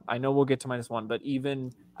 -1. I know we'll get to -1, but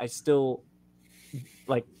even I still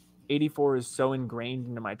like 84 is so ingrained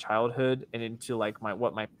into my childhood and into like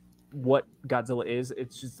what Godzilla is.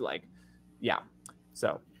 It's just like, yeah.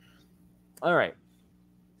 So, all right,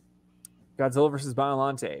 Godzilla versus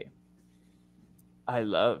Biollante. I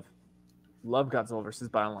love Godzilla versus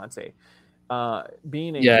Biollante.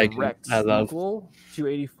 Being a direct sequel to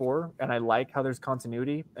 84, and I like how there's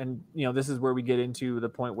continuity. And this is where we get into the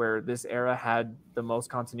point where this era had the most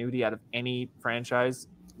continuity out of any franchise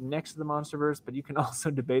next to the MonsterVerse, but you can also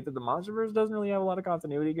debate that the MonsterVerse doesn't really have a lot of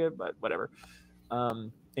continuity good, but whatever.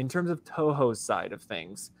 In terms of Toho's side of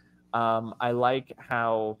things, I like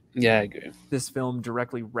how I agree. This film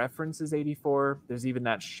directly references 84. There's even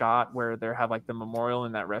that shot where they have like the memorial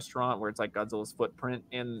in that restaurant where it's like Godzilla's footprint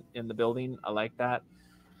in the building. I like that.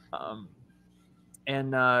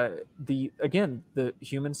 And the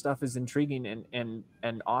human stuff is intriguing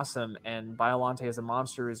and awesome, and Biollante as a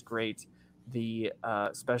monster is great. The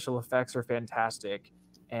special effects are fantastic,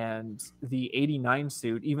 and the 89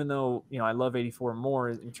 suit, even though I love 84 more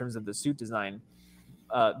in terms of the suit design,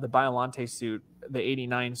 the Biollante suit, the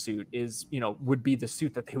 89 suit is would be the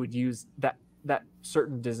suit that they would use, that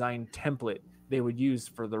certain design template they would use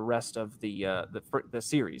for the rest of the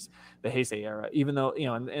series, the Heisei era, even though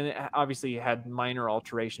and it obviously had minor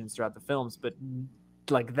alterations throughout the films, but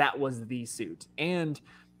like that was the suit. And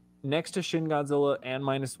next to Shin Godzilla and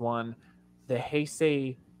 -1, the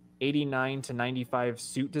Heisei 89 to 95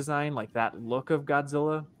 suit design, like that look of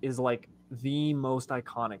Godzilla, is like the most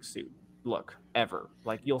iconic suit look ever.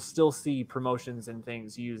 Like you'll still see promotions and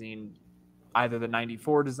things using either the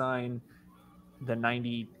 94 design, the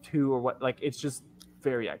 92, or what. Like it's just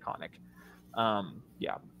very iconic.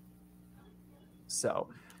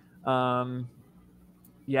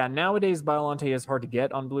 Nowadays Biollante is hard to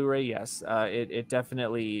get on Blu-ray. Yes, it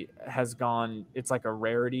definitely has gone. It's like a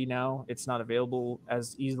rarity now. It's not available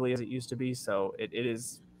as easily as it used to be, so it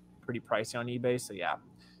is pretty pricey on eBay. So yeah,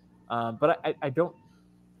 but I don't.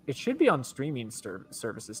 It should be on streaming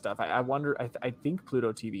services stuff. I wonder. I think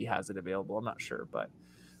Pluto TV has it available. I'm not sure, but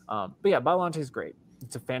yeah, Biollante is great.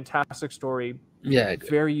 It's a fantastic story. Yeah,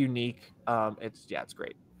 very unique. It's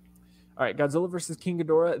great. All right, Godzilla versus King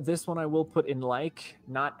Ghidorah. This one I will put in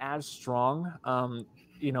not as strong.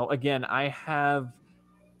 Again, I have,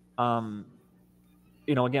 again,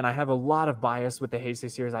 I have a lot of bias with the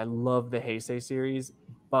Heisei series. I love the Heisei series,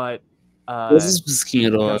 but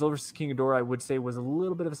Godzilla versus King Ghidorah, I would say, was a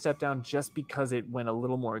little bit of a step down just because it went a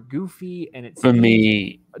little more goofy, and to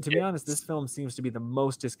be honest, this film seems to be the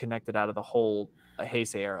most disconnected out of the whole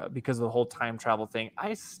Heisei era because of the whole time travel thing.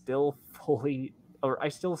 I still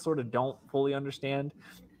sort of don't fully understand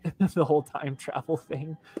the whole time travel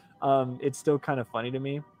thing. It's still kind of funny to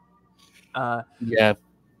me. But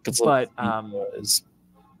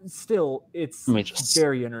still, it's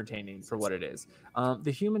very entertaining for what it is.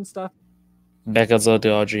 The human stuff. Godzilla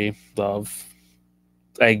theology, love.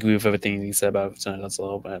 I agree with everything you said about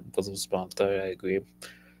Godzilla and Godzilla's response. I agree.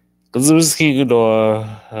 Godzilla's King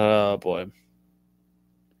Ghidorah, oh boy.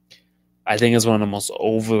 I think it's one of the most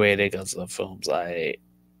overrated Godzilla films. I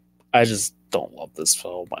just don't love this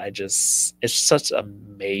film. It's such a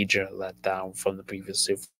major letdown from the previous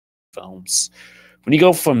two films. When you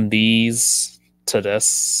go from these to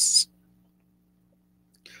this,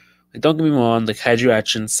 don't get me wrong, the kaiju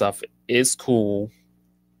action stuff is cool.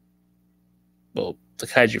 Well, the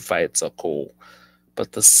kaiju fights are cool.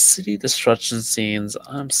 But the city destruction scenes,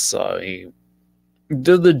 I'm sorry.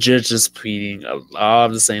 They're legit just repeating a lot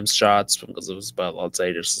of the same shots because it was about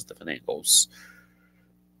Biollante, just different angles.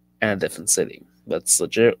 And a different city. That's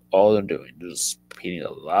legit all they're doing. They're just repeating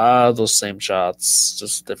a lot of those same shots,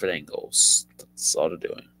 just different angles. That's all they're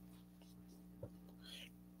doing.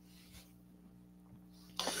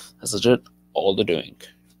 That's legit all they're doing.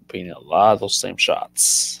 Repeating a lot of those same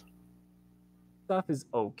shots. Stuff is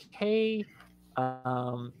okay.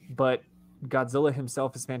 But Godzilla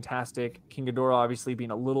himself is fantastic. King Ghidorah obviously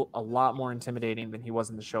being a lot more intimidating than he was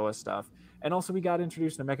in the Showa stuff. And also we got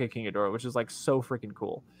introduced to Mecha King Ghidorah, which is like so freaking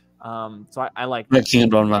cool. So I like that.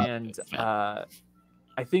 And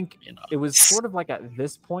I think it was sort of like at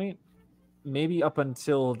this point, maybe up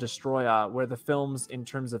until Destroya, where the films in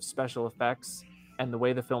terms of special effects and the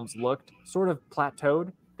way the films looked sort of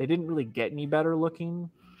plateaued. They didn't really get any better looking,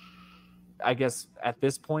 I guess, at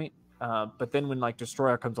this point. But then when like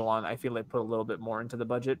Destroyer comes along, I feel they put a little bit more into the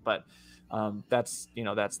budget. But that's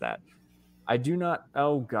that. I do not.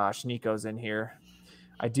 Oh gosh, Nico's in here.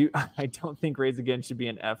 I don't think Raids Again should be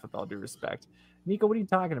an F with all due respect. Nico, what are you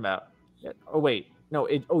talking about? Oh wait, no.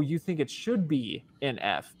 You think it should be an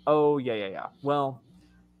F? Oh yeah. Well,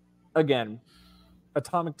 again,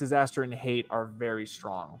 Atomic Disaster and Hate are very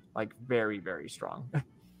strong, like very, very strong.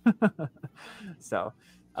 So,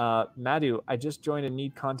 Madhu, I just joined and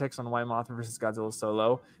need context on why Mothra versus Godzilla is so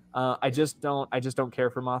low. I just don't care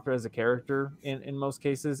for Mothra as a character in most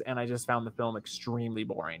cases, and I just found the film extremely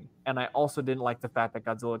boring. And I also didn't like the fact that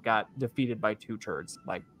Godzilla got defeated by two turds,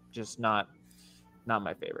 like just not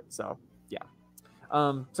my favorite. So yeah.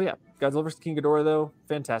 Godzilla vs. King Ghidorah though,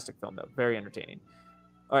 fantastic film though, very entertaining.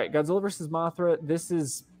 All right, Godzilla vs. Mothra. This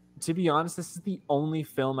is, to be honest, this is the only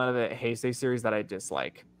film out of the Heisei series that I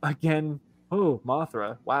dislike. Again, oh,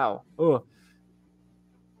 Mothra, wow. Oh.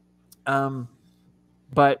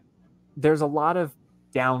 But there's a lot of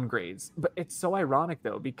downgrades. But it's so ironic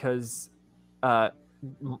though, because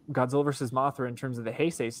Godzilla vs. Mothra, in terms of the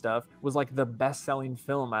Heisei stuff, was like the best-selling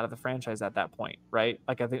film out of the franchise at that point, right?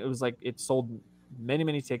 Like I think it was like it sold many,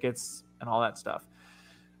 many tickets and all that stuff.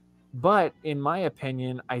 But in my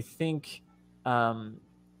opinion, I think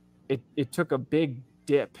it took a big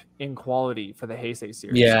dip in quality for the Heisei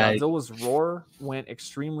series. Yeah. Godzilla's roar went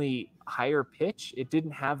extremely higher pitch. It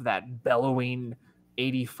didn't have that bellowing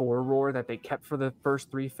 84 roar that they kept for the first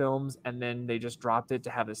three films, and then they just dropped it to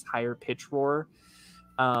have this higher pitch roar.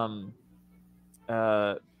 Madhu,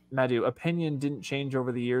 opinion didn't change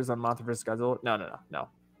over the years on Mothra vs. Godzilla. No,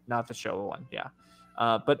 not the Showa one. Yeah.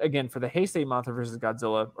 But again, for the Heisei Mothra versus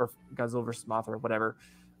Godzilla, or Godzilla versus Mothra, whatever,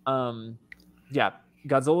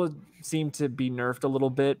 Godzilla seemed to be nerfed a little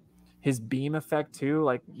bit. His beam effect too,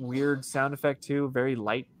 like weird sound effect too, very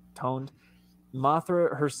light toned.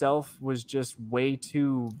 Mothra herself was just way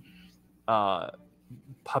too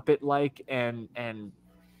puppet like and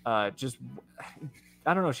just,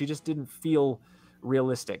 I don't know, she just didn't feel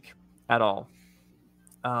realistic at all.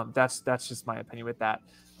 That's just my opinion with that.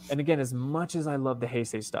 And again, as much as I love the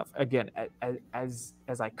Heisei stuff, again, as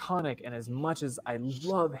iconic and as much as I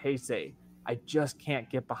love Heisei, I just can't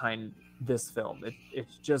get behind this film.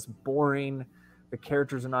 It's just boring. The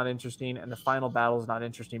characters are not interesting, and the final battle is not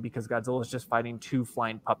interesting because Godzilla is just fighting two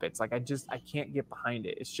flying puppets. Like I can't get behind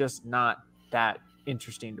it. It's just not that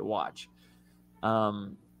interesting to watch.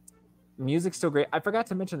 Music's still great. I forgot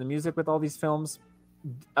to mention the music with all these films.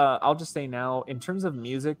 I'll just say now, in terms of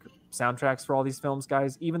music soundtracks for all these films,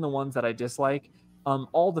 guys, even the ones that I dislike,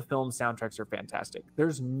 all the film soundtracks are fantastic.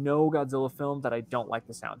 There's no Godzilla film that I don't like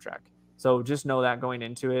the soundtrack. So just know that going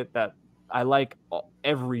into it, that I like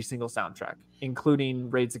every single soundtrack,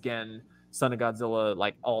 including Raids Again, Son of Godzilla,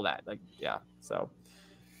 like all that. Like, yeah. So,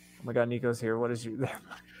 oh my God, Nico's here. What is you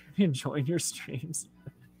enjoying your streams?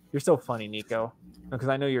 You're so funny, Nico. Because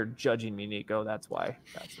I know you're judging me, Nico. That's why.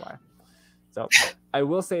 So I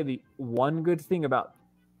will say the one good thing about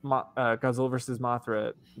Godzilla vs.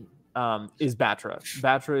 Mothra is Batra.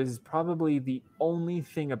 Batra is probably the only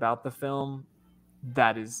thing about the film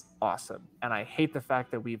that is awesome. And I hate the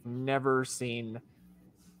fact that we've never seen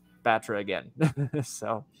Batra again.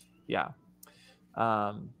 So, yeah.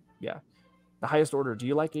 Yeah. The highest order. Do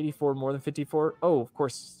you like 84 more than 54? Oh, of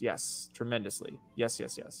course. Yes. Tremendously. Yes.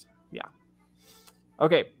 Yeah.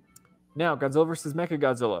 Okay. Now, Godzilla versus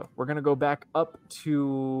Mechagodzilla. We're going to go back up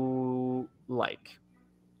to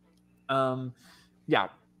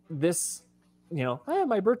this,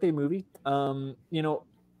 my birthday movie.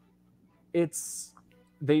 It's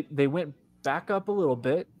they went back up a little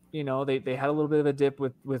bit. They had a little bit of a dip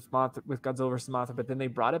with Godzilla versus Mothra, but then they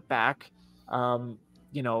brought it back.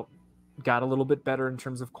 Got a little bit better in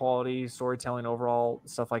terms of quality, storytelling, overall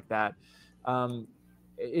stuff like that.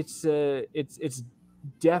 It's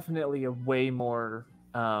definitely a way more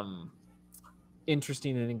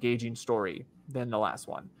interesting and engaging story than the last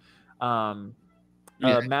one.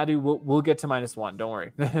 Madhu, we'll get to -1. Don't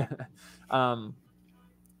worry.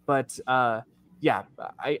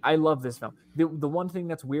 I love this film. The one thing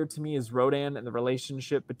that's weird to me is Rodan and the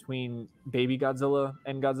relationship between baby Godzilla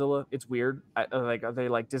and Godzilla. It's weird. Are they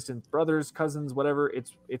like distant brothers, cousins, whatever?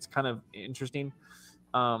 It's kind of interesting.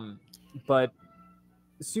 But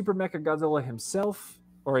Super Mechagodzilla himself,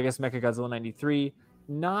 or I guess Mechagodzilla 93,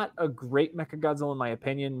 not a great Mechagodzilla in my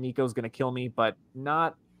opinion. Nico's gonna kill me, but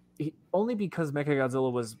only because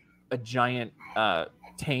Mechagodzilla was a giant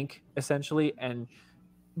tank essentially, and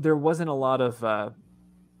there wasn't a lot of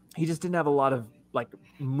he just didn't have a lot of like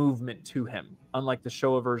movement to him, unlike the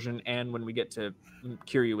Showa version and when we get to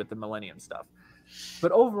Kiryu with the Millennium stuff.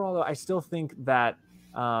 But overall, though, I still think that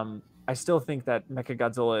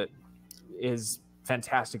Mechagodzilla is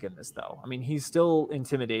fantastic in this, though. I mean, he's still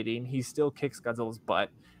intimidating. He still kicks Godzilla's butt.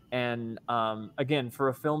 And again, for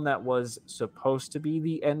a film that was supposed to be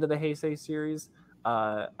the end of the Heisei series,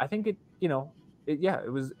 I think it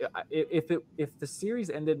was. If the series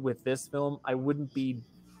ended with this film, I wouldn't be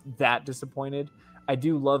that disappointed. I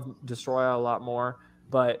do love Destroya a lot more,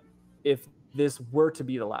 but if this were to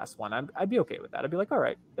be the last one, I'd be okay with that. I'd be like, all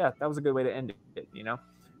right, yeah, that was a good way to end it, you know?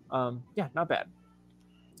 Yeah, not bad.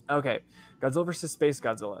 Okay, Godzilla versus Space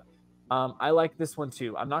Godzilla. I like this one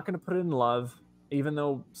too. I'm not going to put it in love, even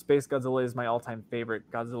though Space Godzilla is my all-time favorite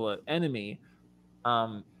Godzilla enemy,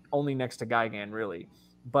 only next to Gigan, really.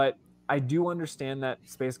 But I do understand that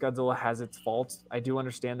Space Godzilla has its faults. I do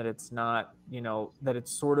understand that it's not, that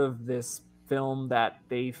it's sort of this film that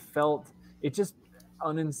they felt it just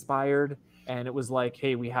uninspired, and it was like,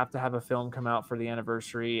 hey, we have to have a film come out for the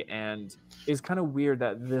anniversary, and it's kind of weird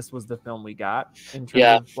that this was the film we got in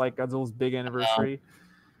terms of like Godzilla's big anniversary.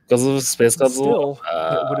 Godzilla Space Godzilla. Still,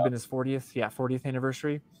 it would have been his 40th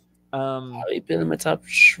anniversary. Probably been in my top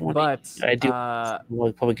 20. But I do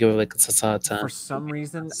probably give it like a 10. For some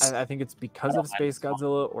reason, I think it's because of Space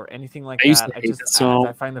Godzilla or anything like that.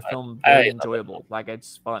 I find the film very enjoyable. Like,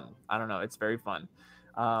 it's fun. I don't know. It's very fun.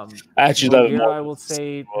 Actually, Mulgera, I will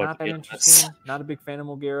say, not that interesting. Not a big fan of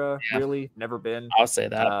Mulgera. Yeah. Really, never been. I'll say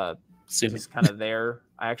that. Just kind of there.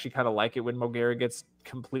 I actually kind of like it when Mulgera gets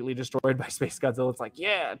completely destroyed by Space Godzilla. It's like,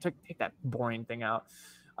 yeah, take that boring thing out.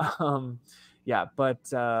 Yeah, but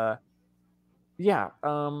the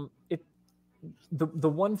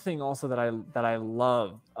one thing also that I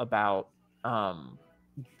love about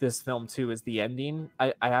this film too is the ending.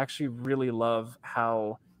 I actually really love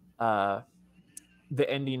how the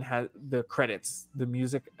ending has the credits, the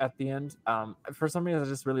music at the end. For some reason, I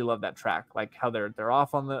just really love that track, like how they're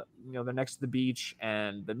off on the, they're next to the beach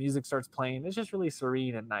and the music starts playing. It's just really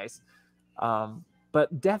serene and nice.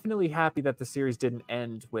 But definitely happy that the series didn't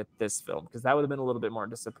end with this film, because that would have been a little bit more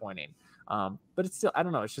disappointing. But it's still, I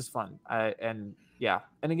don't know, it's just fun. And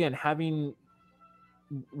again, having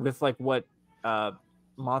with like what Mothra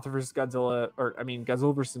versus Godzilla,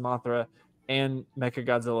 Godzilla versus Mothra and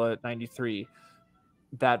Mechagodzilla 93,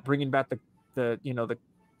 that bringing back the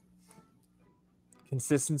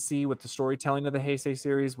consistency with the storytelling of the Heisei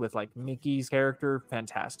series with like Mickey's character,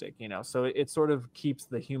 fantastic, so it sort of keeps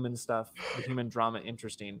the human stuff, the human drama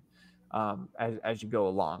interesting as you go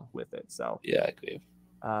along with it. So yeah, I agree.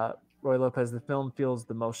 Roy Lopez, the film feels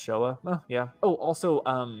the most Showa. Oh yeah. Oh, also,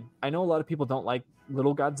 I know a lot of people don't like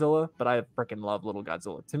Little Godzilla, but I freaking love Little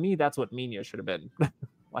Godzilla. To me, that's what Minya should have been.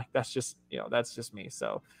 Like, that's just me.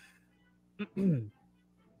 So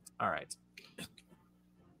all right.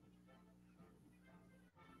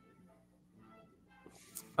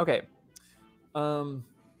 Okay.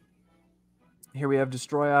 Here we have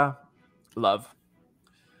Destroya. Love.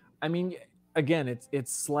 I mean, again,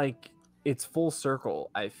 it's like it's full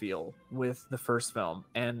circle, I feel, with the first film,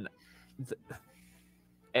 and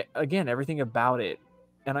again, everything about it.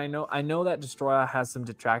 And I know that Destroya has some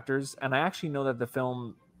detractors, and I actually know that the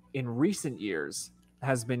film in recent years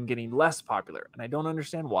has been getting less popular, and I don't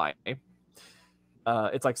understand why.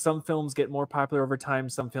 It's like some films get more popular over time.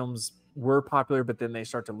 Some films were popular, but then they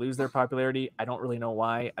start to lose their popularity. I don't really know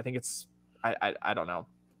why. I think it's I don't know.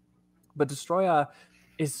 But Destroya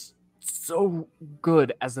is so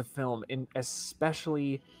good as a film,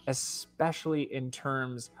 especially in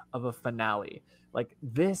terms of a finale. Like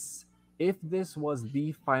this, if this was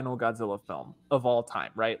the final Godzilla film of all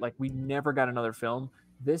time, right? Like we never got another film,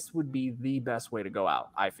 this would be the best way to go out,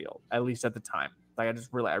 I feel, at least at the time. Like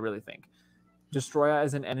I really think Destroya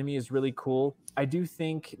as an enemy is really cool. I do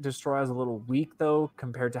think Destroya is a little weak though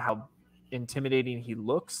compared to how intimidating he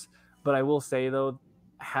looks. But I will say though,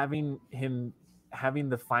 having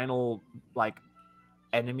the final like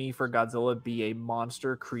enemy for Godzilla be a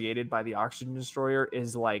monster created by the Oxygen Destroyer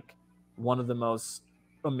is like one of the most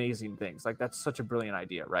amazing things. Like that's such a brilliant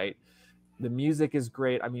idea, right? The music is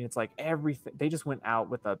great. I mean, it's like everything. They just went out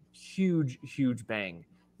with a huge bang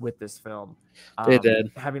with this film. They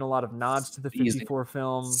did. Having a lot of nods to the 54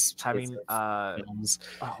 film, having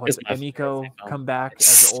Emiko come back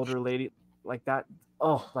as an older lady, like that.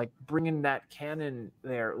 like bringing that canon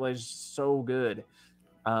there was so good.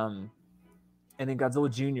 And then Godzilla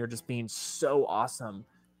Jr. just being so awesome.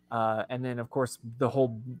 And then of course the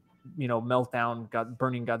whole, meltdown,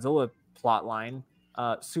 burning Godzilla plot line,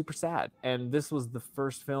 super sad. And this was the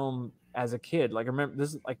first film as a kid. Like I remember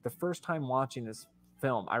this is like the first time watching this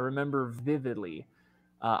film. I remember vividly.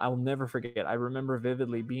 I will never forget. I remember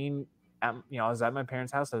vividly being at, I was at my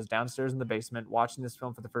parents' house. I was downstairs in the basement watching this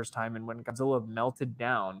film for the first time. And when Godzilla melted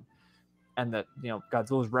down and that,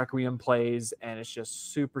 Godzilla's Requiem plays and it's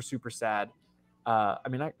just super, super sad. I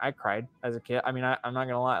mean, I cried as a kid. I mean, I'm not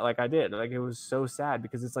gonna lie, like I did. Like it was so sad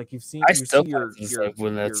because it's like you see your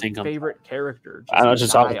favorite character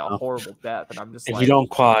just die a horrible death, and I'm just if like, you don't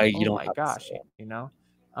cry, you oh don't. my gosh,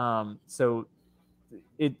 So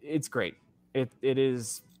it's great. It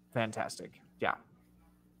is fantastic. Yeah,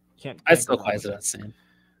 can't I still go cry wrong to with that scene.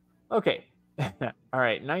 Okay, all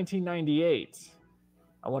right, 1998.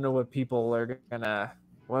 I wonder what people are gonna.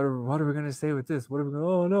 What are we gonna say with this? What are we gonna?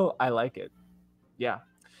 Oh no, I like it. Yeah,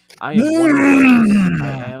 I am one of those.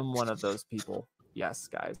 I am one of those people. Yes,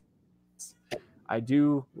 guys, I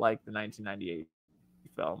do like the 1998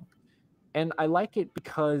 film, and I like it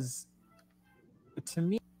because, to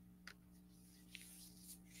me,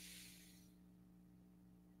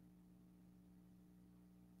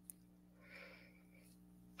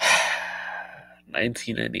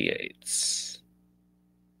 1998.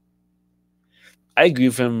 I agree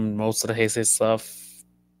with him most of the Heisei stuff,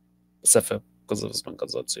 except for because it was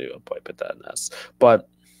Godzilla 2. I'll probably put that in S. But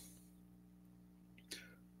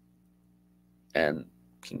and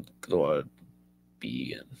King Ghidorah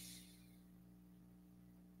B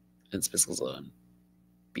and Space Godzilla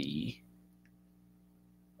B,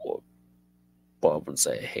 or I wouldn't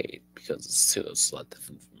say I hate because it's two that's a lot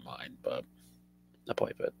different from mine. But I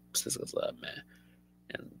probably put Space Godzilla meh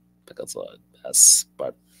and Godzilla S.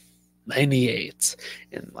 But 98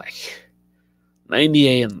 and like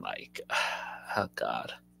 98 and like oh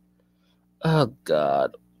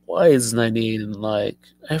god, why is 98 and like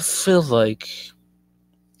I feel like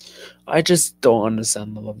I just don't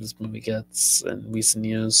understand the love this movie gets in recent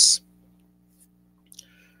years.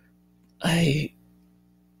 I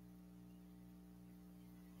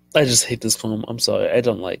just hate this film. I'm sorry, I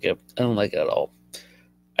don't like it. I don't like it at all.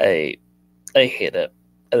 I hate it.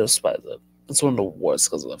 I despise it. It's one of the worst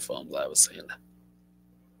Godzilla films I've ever seen.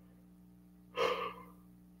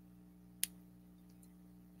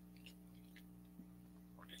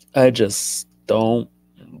 I just don't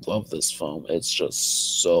love this film. It's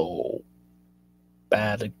just so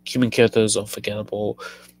bad. The human characters are forgettable.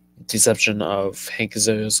 The exception of Hank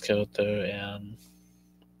Azaria's character and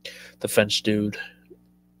the French dude.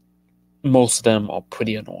 Most of them are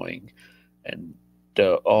pretty annoying. And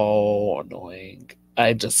they're all annoying.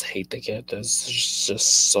 I just hate the characters. It's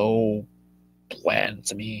just so bland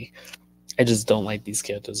to me. I just don't like these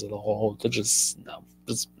characters at all. They're just no.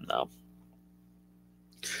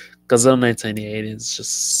 Godzilla 1998 is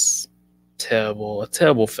just terrible. A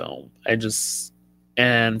terrible film.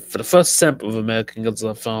 And for the first attempt of American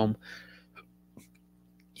Godzilla film,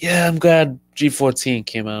 yeah, I'm glad G14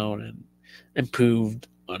 came out and improved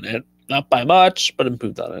on it. Not by much, but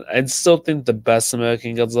improved on it. I still think the best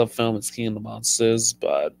American Godzilla film is King of the Monsters,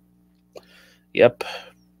 but yep.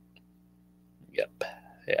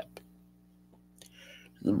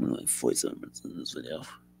 I'm like 47 minutes in this video.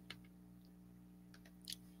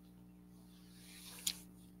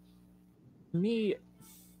 Me,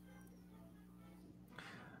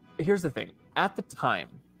 here's the thing. At the time,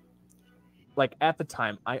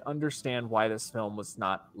 I understand why this film was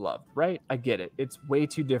not loved, right? I get it. It's way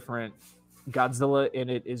too different. Godzilla in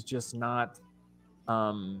it is just not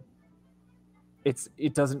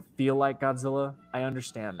it doesn't feel like Godzilla. I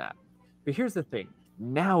understand that. But here's the thing.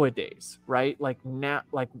 Nowadays, right?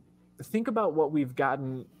 Think about what we've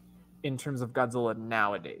gotten in terms of Godzilla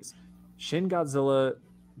nowadays. Shin Godzilla,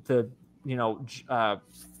 the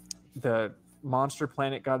Monster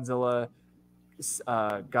Planet Godzilla,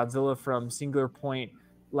 Godzilla from Singular Point,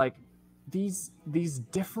 like these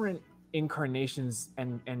different incarnations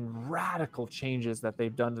and radical changes that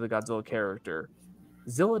they've done to the Godzilla character.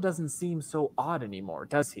 Zilla doesn't seem so odd anymore,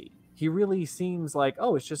 does he? He really seems like,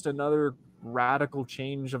 oh, it's just another radical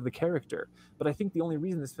change of the character. But I think the only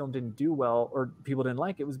reason this film didn't do well or people didn't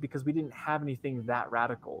like it was because we didn't have anything that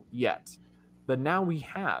radical yet. But now we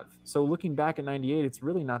have. So looking back at 98, it's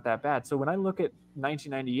really not that bad. So when I look at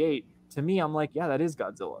 1998, to me, I'm like, yeah, that is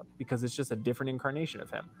Godzilla because it's just a different incarnation of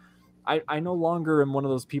him. I no longer am one of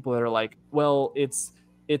those people that are like, well, it's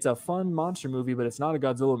a fun monster movie, but it's not a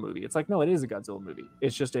Godzilla movie. It's like, no, it is a Godzilla movie.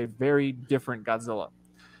 It's just a very different Godzilla.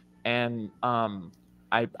 And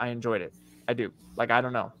I enjoyed it. I do. Like, I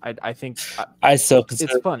don't know. I think I still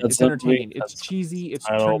consider it's fun. It's Godzilla movie entertaining. It's that's cheesy. It's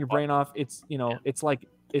title, turn your but brain off. It's, you know, it's like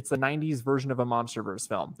it's the 90s version of a MonsterVerse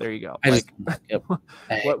film. There you go. I just Like, yep.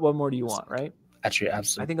 what more do you want, right? Actually, I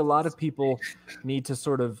absolutely. think a lot of people need to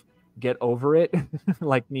sort of get over it,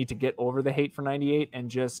 like need to get over the hate for 98 and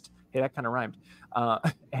just, hey, that kind of rhymed,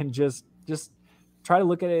 and just try to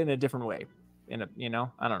look at it in a different way. In a, you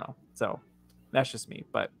know, I don't know. So that's just me,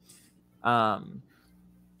 but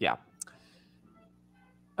yeah.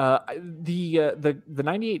 The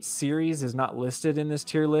 98 series is not listed in this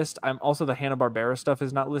tier list. I'm also, the Hanna-Barbera stuff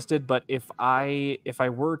is not listed, but if I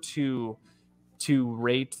were to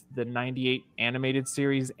rate the 98 animated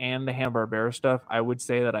series and the Hanna-Barbera stuff, I would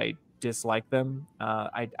say that I dislike them.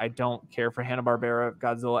 I don't care for Hanna-Barbera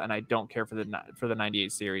Godzilla, and I don't care for the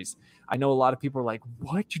 98 series. I know a lot of people are like,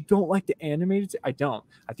 what, you don't like the animated? I don't.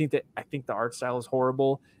 I think the art style is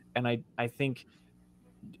horrible, and I think,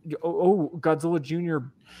 oh, Godzilla Jr.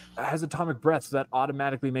 has atomic breath, so that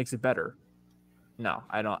automatically makes it better. No,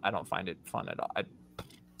 I don't find it fun at all.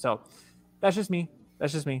 So that's just me.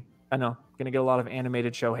 That's just me. I know, gonna get a lot of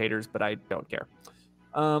animated show haters, but I don't care.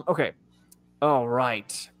 Okay. All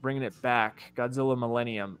right. Bringing it back. Godzilla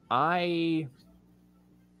Millennium. I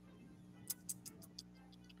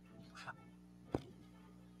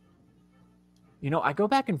go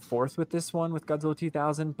back and forth with this one with Godzilla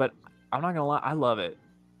 2000, but I'm not gonna lie, I love it.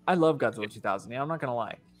 I love Godzilla 2000. Yeah, I'm not gonna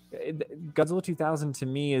lie. Godzilla 2000 to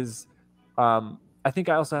me is, I think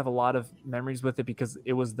I also have a lot of memories with it because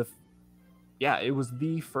it was the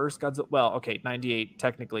first Godzilla. Well, okay, 98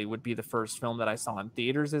 technically would be the first film that I saw in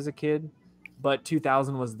theaters as a kid, but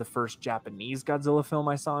 2000 was the first Japanese Godzilla film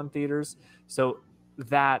I saw in theaters. So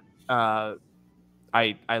that I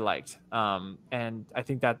liked, and I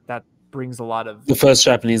think that brings a lot of The first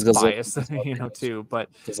Japanese Godzilla bias, too. But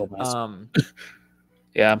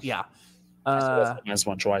yeah, yeah. Nice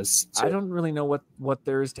one twice. I don't really know what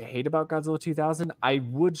there is to hate about Godzilla 2000. I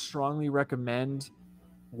would strongly recommend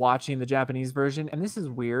watching the Japanese version. And this is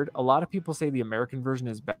weird. A lot of people say the American version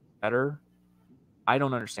is better. I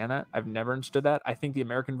don't understand that. I've never understood that. I think the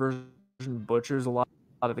American version butchers a lot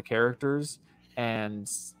of the characters and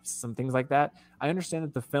some things like that. I understand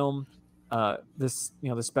that the film, the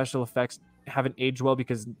special effects haven't aged well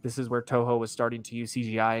because this is where Toho was starting to use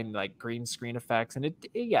CGI and like green screen effects, and it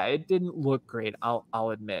didn't look great. I'll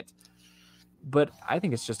admit, but I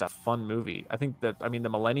think it's just a fun movie. I think the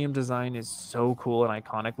Millennium design is so cool and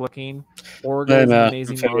iconic looking. Orga is an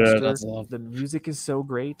amazing monster. The music is so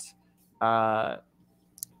great.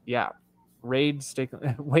 Yeah. Raid Stick.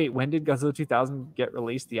 Wait, when did Godzilla 2000 get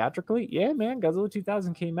released theatrically? Yeah, man, Godzilla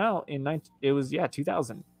 2000 came out in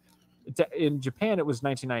 2000. In Japan, it was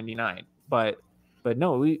 1999. But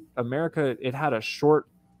no, America, it had a short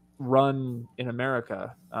run in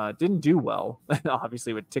America. Didn't do well,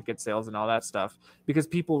 obviously, with ticket sales and all that stuff, because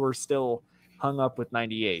people were still hung up with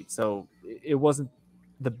 98. So it wasn't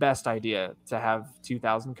the best idea to have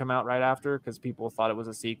 2000 come out right after, because people thought it was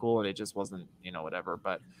a sequel and it just wasn't, whatever.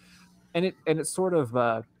 But it sort of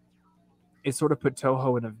put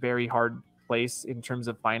Toho in a very hard place in terms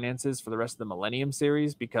of finances for the rest of the Millennium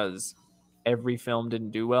series, because every film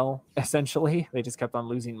didn't do well. Essentially, they just kept on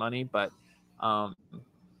losing money. But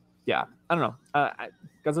yeah, I don't know.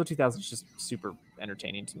 Godzilla 2000 is just super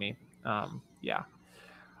entertaining to me. Yeah.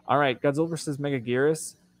 All right, Godzilla vs.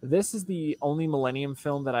 Megaguirus. This is the only Millennium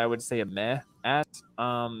film that I would say a meh at.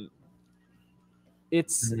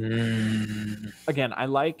 It's again, I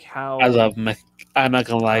like how I love I'm not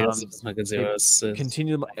gonna lie, Mechagodzilla.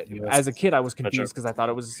 Continue as a kid, I was confused because I thought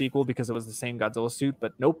it was a sequel because it was the same Godzilla suit,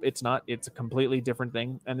 but nope, it's not. It's a completely different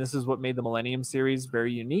thing, and this is what made the Millennium series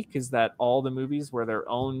very unique: is that all the movies were their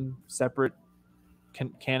own separate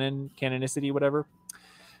canonicity, whatever.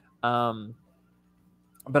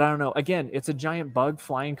 But I don't know. Again, it's a giant bug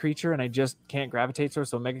flying creature, and I just can't gravitate to her.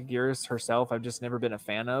 So Megaguirus herself, I've just never been a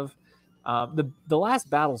fan of. The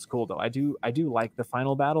last battle's cool though. I do like the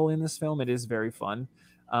final battle in this film. It is very fun,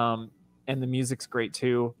 and the music's great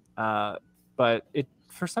too. But it,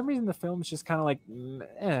 for some reason, the film is just kind of like,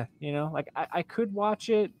 like I could watch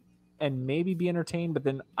it and maybe be entertained, but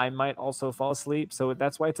then I might also fall asleep. So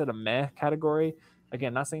that's why it's at a meh category.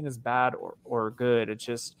 Again, not saying it's bad or good. It's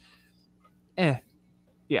just,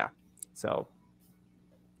 yeah. So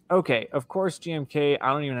okay, of course, GMK.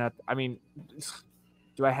 I don't even have.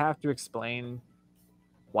 Do I have to explain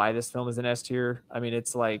why this film is an S tier?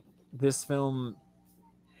 It's like this film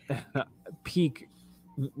peak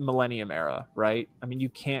Millennium era, right? You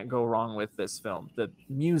can't go wrong with this film. The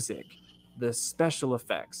music, the special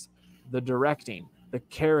effects, the directing, the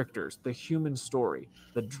characters, the human story,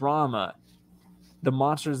 the drama. the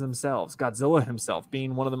monsters themselves, Godzilla himself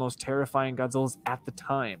being one of the most terrifying Godzillas at the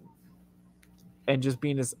time, and just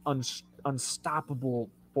being this unstoppable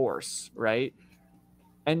force, right?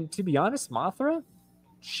 And to be honest, Mothra,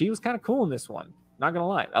 she was kind of cool in this one. Not gonna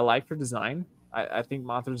lie, I liked her design. I think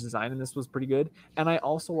Mothra's design in this was pretty good, and I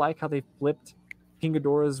also like how they flipped King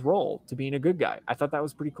Ghidorah's role to being a good guy. I thought that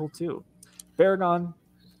was pretty cool too. Baragon,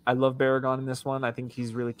 I love Baragon in this one. I think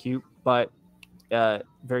he's really cute, but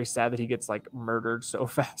very sad that he gets like murdered so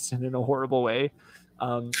fast and in a horrible way.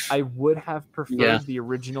 I would have preferred the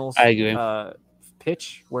original I agree.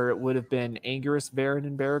 pitch where it would have been Anguirus, Baron,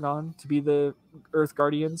 and Baragon to be the Earth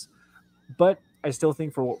Guardians, but I still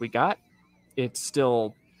think for what we got, it's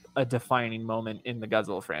still a defining moment in the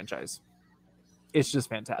Godzilla franchise. It's just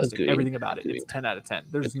fantastic. Agreed. Everything about it. It's 10 out of 10.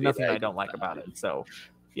 There's nothing I don't like about it. So,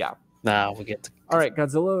 yeah. Now we get to... All right,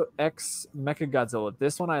 Godzilla X Mechagodzilla.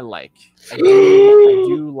 This one I like. I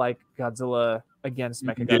do like Godzilla against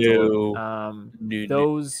Mechagodzilla.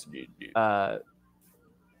 Those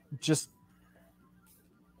just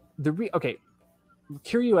the okay.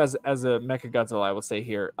 Kiryu as a Mechagodzilla, I will say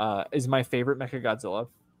here, is my favorite Mechagodzilla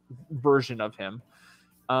version of him.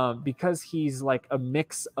 Because he's like a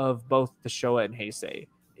mix of both the Showa and Heisei.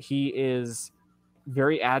 He is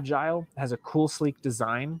very agile, has a cool, sleek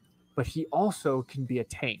design, but he also can be a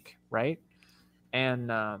tank, right?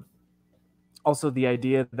 And also the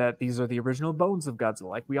idea that these are the original bones of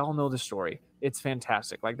Godzilla. Like, we all know the story. It's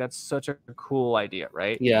fantastic. Like, that's such a cool idea,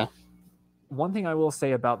 right? Yeah. One thing I will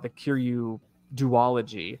say about the Kiryu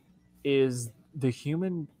duology is the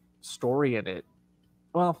human story in it.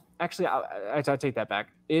 Well, actually, I take that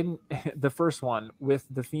back. In the first one with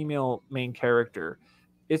the female main character,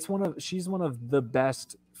 she's one of the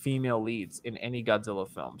best female leads in any Godzilla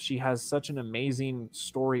film. She has such an amazing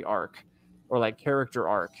story arc, or like character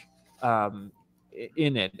arc,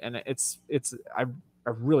 in it, and I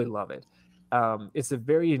really love it. It's a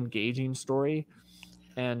very engaging story,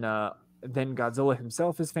 and then Godzilla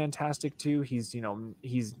himself is fantastic too. He's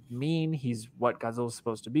mean. He's what Godzilla's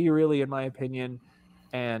supposed to be, really, in my opinion.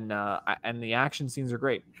 And the action scenes are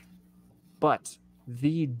great. But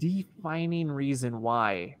the defining reason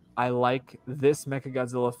why I like this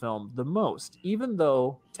Mechagodzilla film the most, even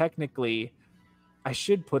though technically I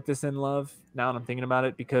should put this in love now that I'm thinking about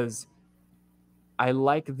it, because I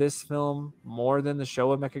like this film more than the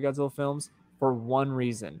Showa Mechagodzilla films for one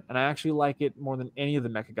reason, and I actually like it more than any of the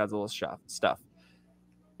Mechagodzilla stuff,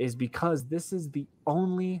 is because this is the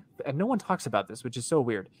only, and no one talks about this, which is so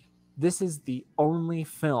weird, this is the only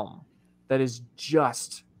film that is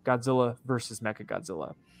just Godzilla versus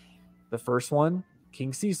Mechagodzilla. The first one,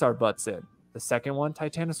 King Caesar butts in. The second one,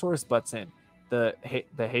 Titanosaurus butts in. The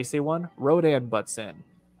Heisei one, Rodan butts in.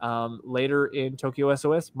 Later in Tokyo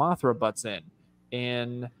SOS, Mothra butts in.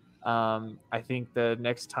 In I think the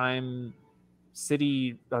next time,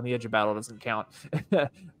 City on the Edge of Battle doesn't count.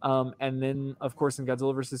 And then, of course, in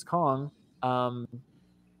Godzilla versus Kong,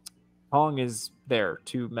 Kong is there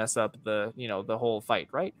to mess up the whole fight,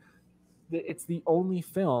 right? It's the only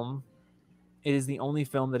film. It is the only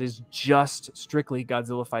film that is just strictly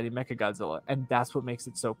Godzilla fighting Mechagodzilla, and that's what makes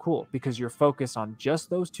it so cool, because you're focused on just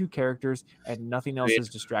those two characters and nothing else is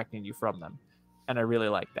distracting you from them, and I really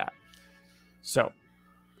like that. So,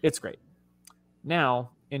 it's great.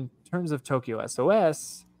 Now, in terms of Tokyo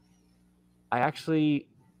SOS, I actually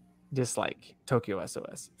dislike Tokyo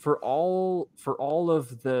SOS for all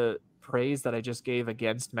of the praise that I just gave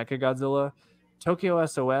against Mechagodzilla. Tokyo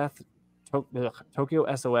SOS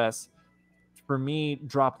for me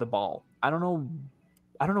dropped the ball. I don't know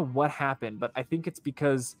what happened, but I think it's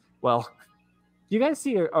because, well, you guys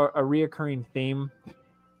see a reoccurring theme?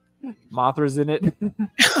 Mothra's in it.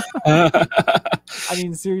 I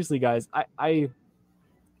mean, seriously, guys, I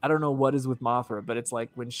don't know what is with Mothra, but it's like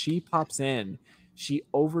when she pops in, she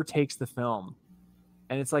overtakes the film.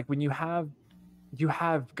 And it's like when you have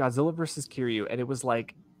Godzilla versus Kiryu, and it was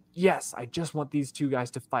like, yes, I just want these two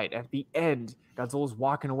guys to fight. At the end, Godzilla's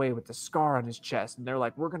walking away with the scar on his chest, and they're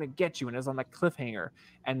like, we're going to get you. And it's on that cliffhanger.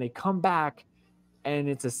 And they come back, and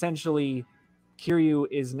it's essentially Kiryu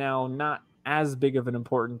is now not as big of an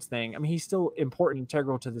important thing. I mean, he's still important,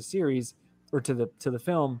 integral to the series, or to the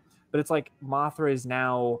film, but it's like Mothra is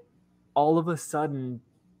now all of a sudden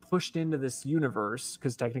pushed into this universe,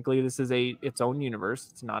 because technically this is its own universe.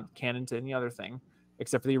 It's not canon to any other thing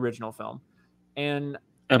except for the original film. And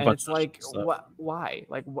it's like, why?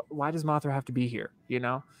 Like, why does Mothra have to be here?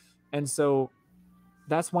 And so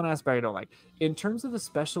that's one aspect I don't like. In terms of the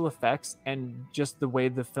special effects and just the way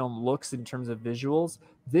the film looks in terms of visuals,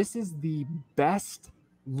 this is the best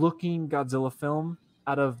looking Godzilla film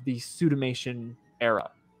out of the Suitimation era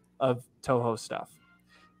of Toho stuff.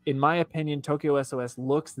 in my opinion, Tokyo SOS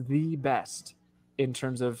looks the best in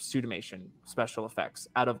terms of suitimation special effects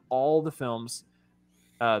out of all the films.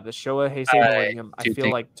 The Showa Heisei Millennium, I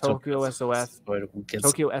feel like Tokyo SOS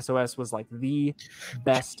was like the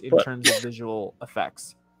best in terms of visual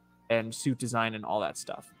effects and suit design and all that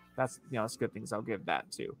stuff. That's, you know, it's good things. I'll give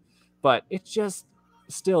that too. But it's just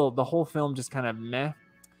still the whole film just kind of meh.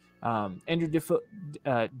 Andrew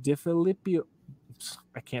DiFilippo,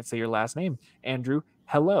 I can't say your last name, Andrew.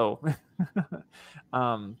 Hello.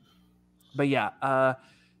 But yeah,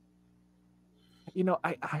 you know,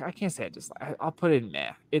 I can't say it. Just I'll put it in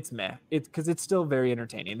meh. It's meh. It's because it's still very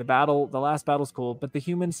entertaining. The last battle's cool, but the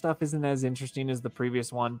human stuff isn't as interesting as the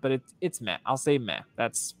previous one. But it's meh. I'll say meh.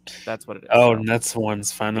 That's what it is. Oh, so. Next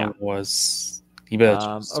one's final was. You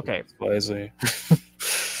better. Okay. Wisely.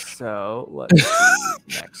 So let's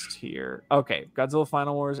see next here. Okay, Godzilla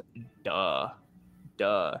Final Wars. Duh.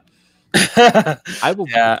 I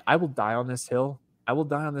will die on this hill.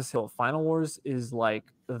 Final Wars is like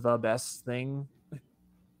the best thing.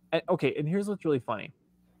 Okay, and here's what's really funny.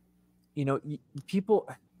 You know, people,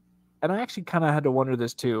 and I actually kind of had to wonder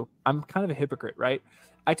this too. I'm kind of a hypocrite, right?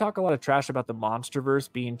 I talk a lot of trash about the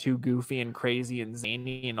MonsterVerse being too goofy and crazy and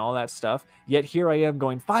zany and all that stuff. Yet here I am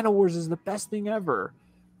going, Final Wars is the best thing ever.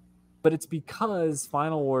 But it's because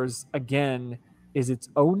Final Wars, again, is its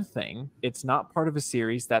own thing. It's not part of a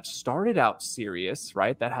series that started out serious,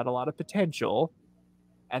 right? That had a lot of potential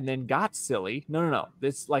and then got silly. No.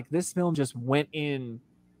 This film just went in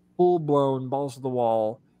full blown balls to the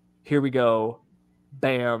wall. Here we go.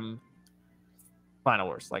 Bam. Final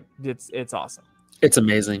Wars. Like it's awesome. It's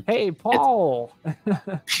amazing. Hey, Paul.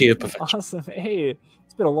 Pure perfection. Awesome. Hey,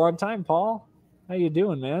 it's been a long time, Paul. How you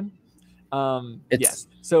doing, man? Yes.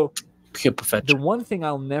 So pure perfection. The one thing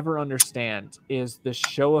I'll never understand is the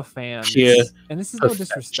Showa fans. Pure and this is no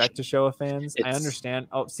disrespect to Showa fans. I understand.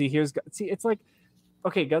 Oh, see, it's like,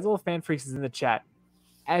 okay, Godzilla Fan Freaks is in the chat.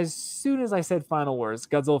 As soon as I said Final Wars,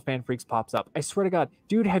 Godzilla Fan Freaks pops up. I swear to God,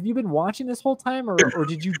 dude, have you been watching this whole time, or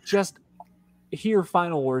did you just hear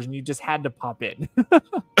Final Wars and you just had to pop in?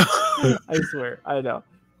 I swear, I know.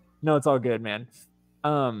 No, it's all good, man.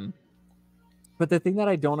 But the thing that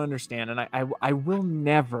I don't understand, and I will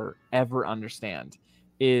never ever understand,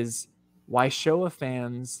 is why Showa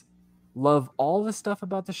fans love all the stuff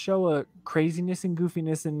about the Showa craziness and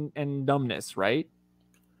goofiness and dumbness, right?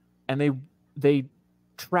 And they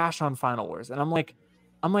trash on Final Wars, and I'm like,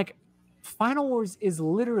 Final Wars is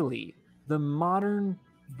literally the modern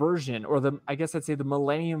version, or I guess I'd say the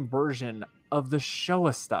Millennium version of the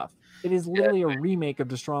Showa stuff. It is literally a remake of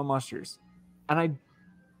Destroy All Monsters, and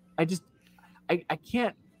I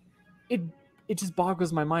can't. It just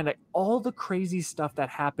boggles my mind. Like all the crazy stuff that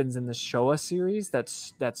happens in the Showa series,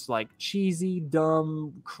 that's like cheesy,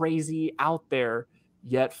 dumb, crazy, out there.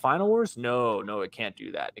 Yet Final Wars, no, it can't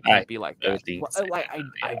do that. It can't be like that.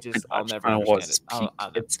 I'll never understand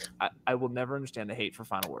it. I will never understand the hate for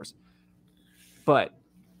Final Wars. But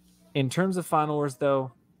in terms of Final Wars,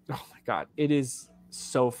 though, oh my God, it is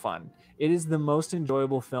so fun. It is the most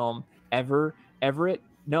enjoyable film ever.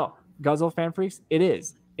 No, Godzilla Fan Freaks, it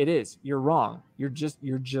is. You're wrong. You're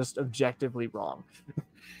just objectively wrong.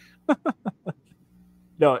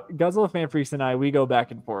 No, Godzilla Fan Freaks and we go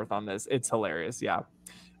back and forth on this. It's hilarious, yeah.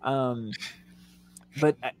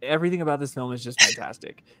 But everything about this film is just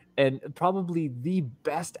fantastic. And probably the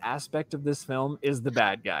best aspect of this film is the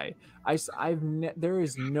bad guy. There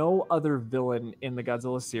is no other villain in the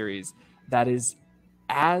Godzilla series that is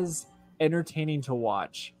as entertaining to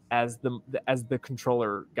watch as the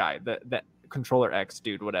controller guy, that controller X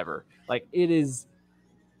dude, whatever. Like it is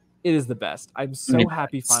the best. I'm so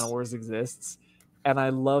happy Final Wars exists, and I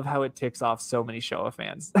love how it ticks off so many Showa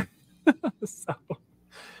fans. So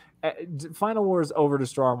Final Wars over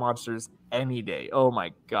Destroy All Monsters any day. Oh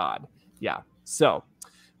my God. Yeah. So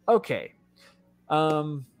okay.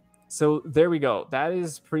 So there we go. That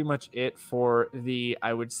is pretty much it for the,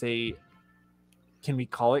 I would say, can we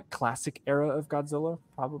call it classic era of Godzilla?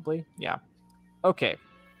 Probably. Yeah. Okay.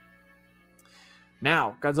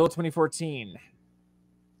 Now, Godzilla 2014.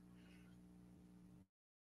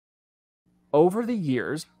 Over the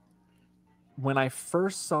years, when I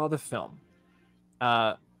first saw the film,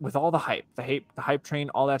 with all the hype train,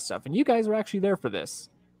 all that stuff, and you guys were actually there for this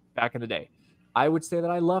back in the day, I would say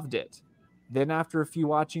that I loved it. Then after a few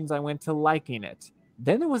watchings, I went to liking it.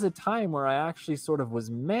 Then there was a time where I actually sort of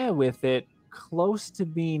was meh with it, close to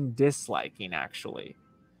being disliking, actually.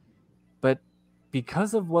 But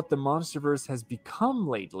because of what the MonsterVerse has become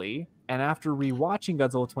lately, and after rewatching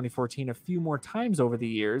Godzilla 2014 a few more times over the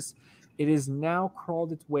years, it has now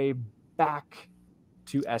crawled its way back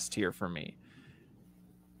to S tier for me.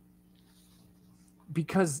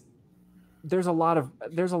 because there's a lot of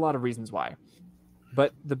reasons why.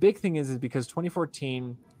 But the big thing is because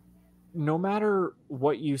 2014, no matter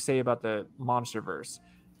what you say about the MonsterVerse,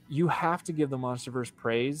 you have to give the MonsterVerse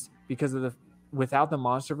praise because of without the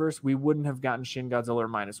MonsterVerse, we wouldn't have gotten Shin Godzilla or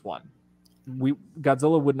 -1.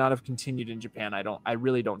 Godzilla would not have continued in Japan. I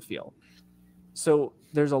really don't feel. So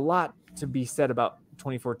there's a lot to be said about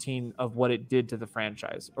 2014 of what it did to the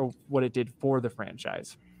franchise or what it did for the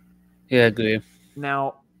franchise. Yeah, I agree.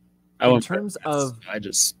 Now, in terms of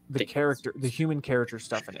the human character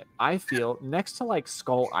stuff in it, I feel next to like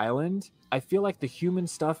Skull Island, I feel like the human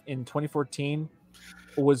stuff in 2014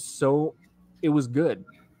 it was good.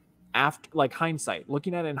 After like hindsight,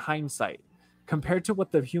 looking at it in hindsight, compared to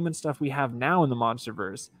what the human stuff we have now in the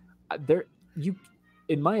MonsterVerse,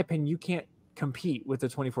 in my opinion, you can't compete with the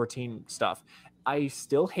 2014 stuff. I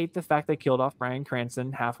still hate the fact they killed off Bryan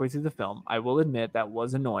Cranston halfway through the film. I will admit that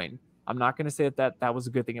was annoying. I'm not going to say that was a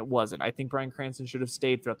good thing. It wasn't. I think Bryan Cranston should have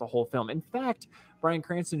stayed throughout the whole film. In fact, Bryan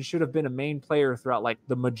Cranston should have been a main player throughout like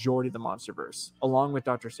the majority of the MonsterVerse, along with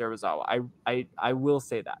Dr. Serizawa. I will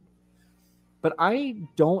say that. But I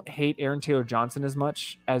don't hate Aaron Taylor Johnson as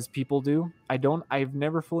much as people do. I've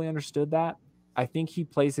never fully understood that. I think he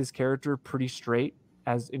plays his character pretty straight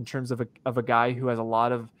as in terms of a guy who has a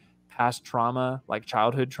lot of past trauma, like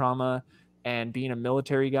childhood trauma, and being a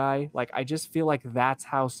military guy. Like, I just feel like that's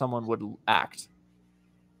how someone would act.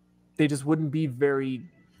 They just wouldn't be very,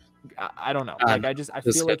 I don't know. Like, I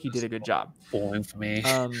feel like he did a good job. Boring for me.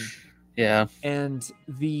 Yeah. And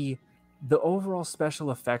the overall special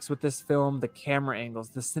effects with this film, the camera angles,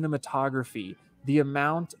 the cinematography, the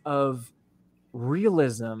amount of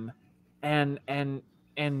realism and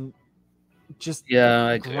just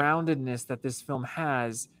groundedness that this film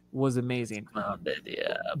has was amazing. Grounded,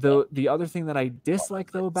 yeah. The other thing that I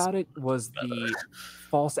dislike though about it was the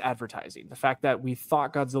false advertising. The fact that we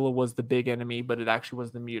thought Godzilla was the big enemy, but it actually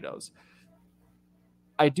was the Mutos.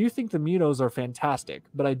 I do think the Mutos are fantastic,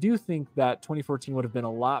 but I do think that 2014 would have been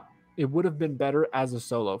it would have been better as a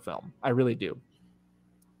solo film. I really do.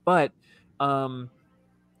 But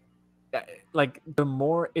like the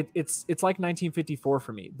more it's like 1954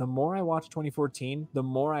 for me. The more I watch 2014, the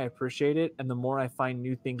more I appreciate it and the more I find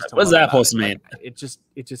new things to What's that supposed to mean? It just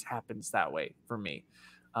happens that way for me.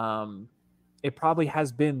 It probably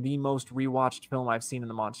has been the most rewatched film I've seen in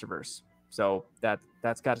the MonsterVerse. So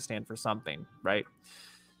that's got to stand for something, right?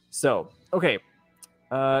 So, okay.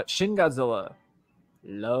 Shin Godzilla.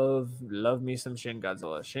 Love me some Shin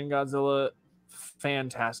Godzilla. Shin Godzilla,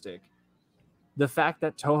 fantastic. The fact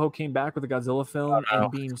that Toho came back with a Godzilla film and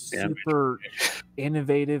being super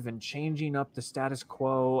innovative and changing up the status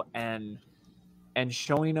quo and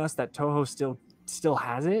showing us that Toho still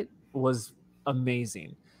has it was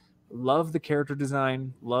amazing. Love the character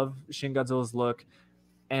design, love Shin Godzilla's look.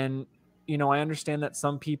 And I understand that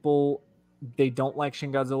some people, they don't like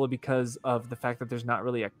Shin Godzilla because of the fact that there's not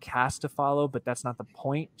really a cast to follow, but that's not the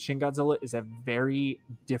point. Shin Godzilla is a very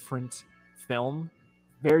different film.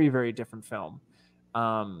 Very, very different film.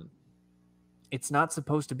 It's not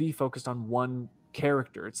supposed to be focused on one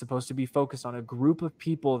character. It's supposed to be focused on a group of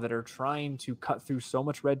people that are trying to cut through so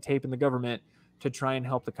much red tape in the government to try and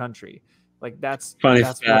help the country. Like that's what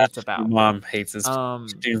it's about. Mom hates his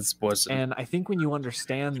sports, and I think when you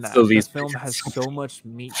understand that the film has so much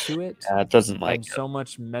meat to it, it doesn't like and so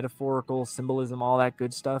much metaphorical symbolism, all that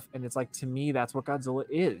good stuff, and it's like, to me, that's what Godzilla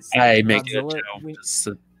is. I make a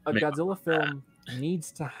Godzilla film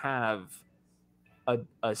needs to have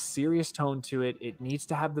a serious tone to it. It needs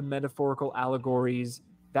to have the metaphorical allegories.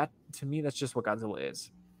 That, to me, that's just what Godzilla is.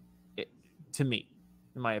 To me,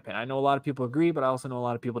 in my opinion. I know a lot of people agree, but I also know a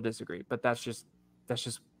lot of people disagree. But that's just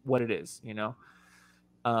what it is,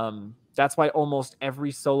 That's why almost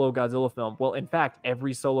every solo Godzilla film, well, in fact,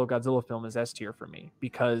 every solo Godzilla film is S tier for me,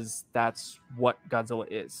 because that's what Godzilla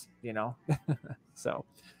is, So,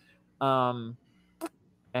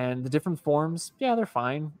 and the different forms, yeah, they're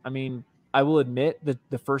fine. I mean, I will admit that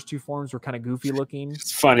the first two forms were kind of goofy looking.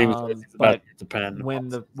 It's funny, but when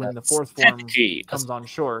the fourth form comes on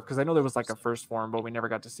shore, because I know there was like a first form, but we never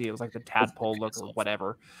got to see it. It was like the tadpole look or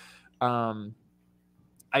whatever.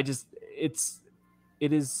 It's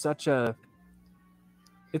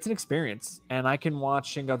an experience, and I can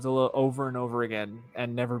watch Shin Godzilla over and over again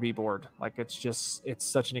and never be bored. Like, it's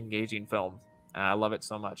such an engaging film. I love it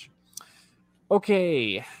so much.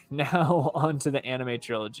 Okay, now on to the anime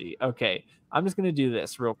trilogy. Okay, I'm just going to do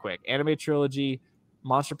this real quick. Anime trilogy,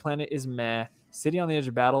 Monster Planet is meh. City on the Edge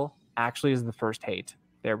of Battle actually is the first hate.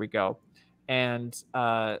 There we go. And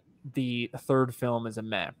the third film is a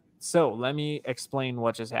meh. So let me explain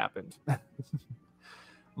what just happened.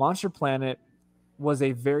 Monster Planet was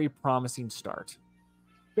a very promising start.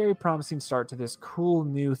 Very promising start to this cool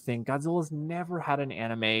new thing. Godzilla's never had an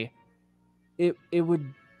anime. It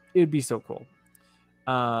would be so cool.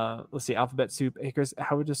 Let's see, Alphabet Soup. Hey Chris,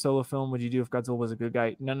 how would a solo film would you do if Godzilla was a good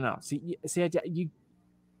guy? No. See,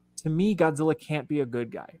 to me, Godzilla can't be a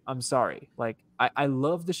good guy. I'm sorry. Like, I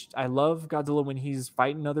love I love Godzilla when he's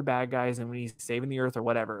fighting other bad guys and when he's saving the earth or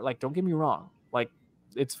whatever. Like, don't get me wrong. Like,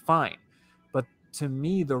 it's fine. But to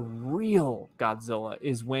me, the real Godzilla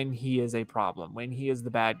is when he is a problem, when he is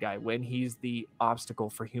the bad guy, when he's the obstacle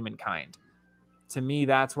for humankind. To me,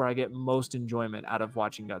 that's where I get most enjoyment out of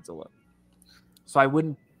watching Godzilla. So I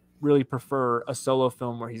wouldn't really prefer a solo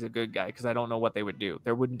film where he's a good guy because I don't know what they would do.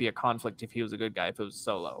 There wouldn't be a conflict if he was a good guy if it was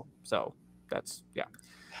solo. So that's, yeah.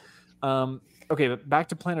 Okay, but back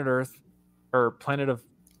to Planet Earth, or Planet of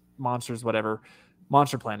Monsters, whatever.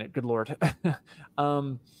 Monster Planet, good lord.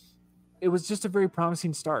 It was just a very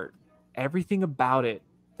promising start. Everything about it,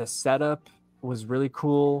 the setup was really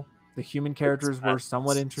cool. The human characters were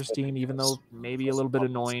somewhat interesting, even though maybe a little bit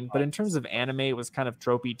annoying. But in terms of anime, it was kind of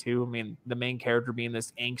tropey too. I mean, the main character being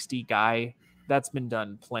this angsty guy, that's been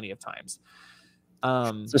done plenty of times.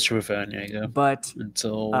 That's true for yeah, yeah. But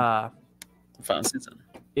until the final season,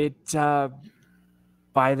 it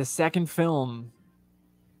by the second film,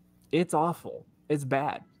 it's awful. It's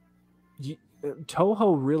bad.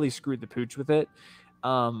 Toho really screwed the pooch with it,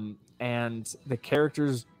 and the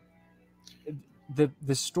characters.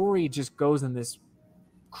 The story just goes in this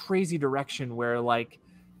crazy direction where, like,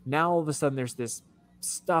 now all of a sudden there's this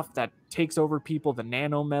stuff that takes over people, the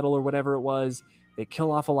nano metal or whatever it was. They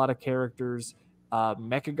kill off a lot of characters.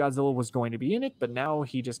 Mechagodzilla was going to be in it, but now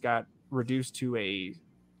he just got reduced to a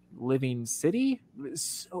living city.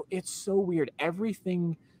 So it's so weird.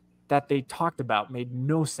 Everything that they talked about made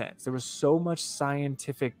no sense. There was so much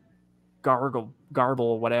scientific garble,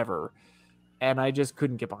 whatever. And I just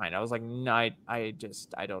couldn't get behind it. I was like, no, I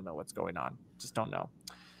don't know what's going on. Just don't know.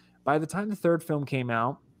 By the time the third film came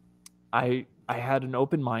out, I had an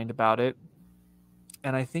open mind about it.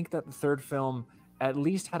 And I think that the third film at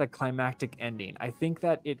least had a climactic ending. I think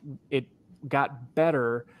that it got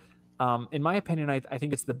better. In my opinion, I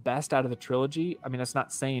think it's the best out of the trilogy. I mean, that's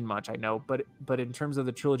not saying much, I know. But in terms of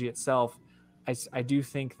the trilogy itself, I do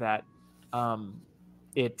think that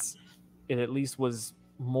it at least was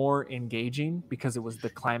more engaging because it was the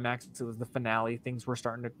climax, it was the finale, things were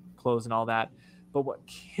starting to close and all that. But what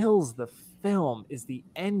kills the film is the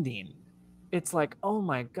ending. It's like, oh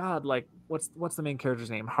my god, like what's the main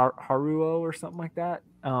character's name, Haruo or something like that.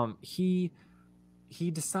 He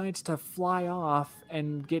decides to fly off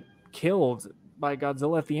and get killed by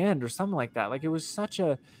Godzilla at the end or something like that. Like, it was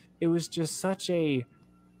just such a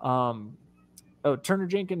oh, Turner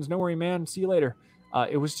Jenkins, no worry man, see you later.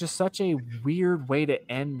 It was just such a weird way to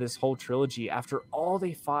end this whole trilogy after all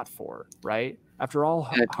they fought for, right? After all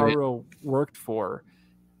Haruo worked for,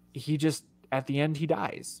 he just, at the end, he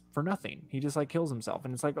dies for nothing. He just, like, kills himself.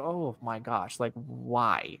 And it's like, oh my gosh, like,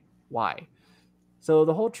 why? So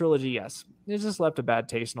the whole trilogy, yes, it just left a bad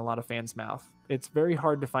taste in a lot of fans' mouth. It's very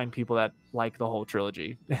hard to find people that like the whole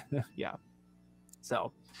trilogy. Yeah.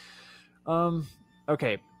 So,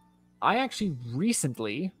 okay. I actually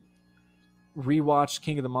recently rewatched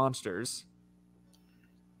King of the Monsters,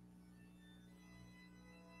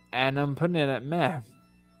 and I'm putting it at meh.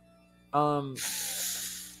 You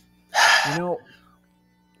know,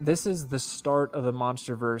 this is the start of the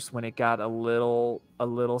MonsterVerse when it got a little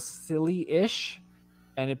silly-ish,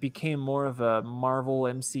 and it became more of a Marvel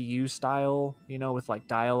MCU style, you know, with like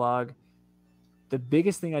dialogue. The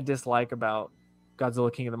biggest thing I dislike about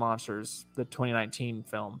Godzilla King of the Monsters, the 2019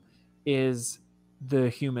 film, is the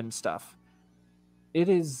human stuff. It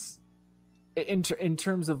is, in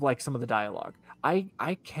terms of like some of the dialogue,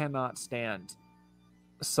 I cannot stand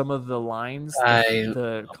some of the lines,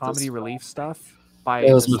 the comedy relief stuff by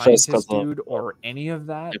the scientist dude or any of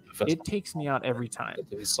that. It takes me out every time.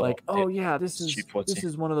 Like, oh yeah, this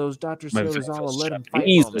is one of those Dr. Serizawa let him fight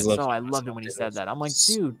moments. So I loved it when he said that. I'm like,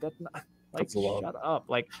 dude, that's not, like, shut up.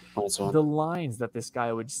 Like, the lines that this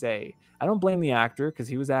guy would say. I don't blame the actor because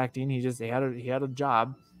he was acting. He had a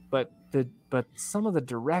job, but some of the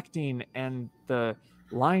directing and the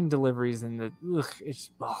line deliveries and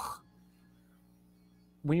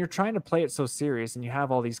when you're trying to play it so serious and you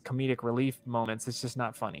have all these comedic relief moments, it's just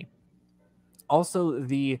not funny. Also,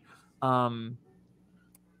 the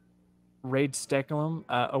Raid Steculum,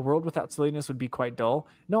 a world without silliness would be quite dull.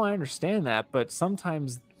 No, I understand that, but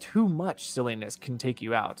sometimes too much silliness can take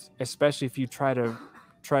you out, especially if you try to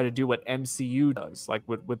do what MCU does, like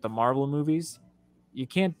with the Marvel movies. You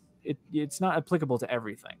can't. It's not applicable to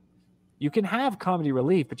everything. You can have comedy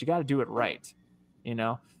relief, but you got to do it right. you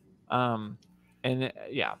know. And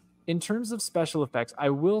yeah, in terms of special effects, I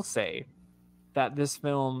will say that this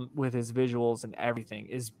film with his visuals and everything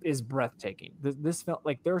is breathtaking. This film,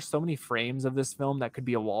 like, there are so many frames of this film that could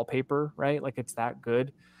be a wallpaper, right? Like, it's that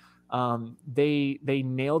good. They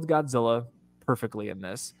nailed Godzilla perfectly in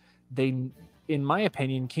this. In my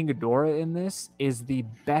opinion, King Ghidorah in this is the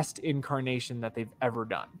best incarnation that they've ever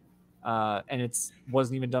done. And it's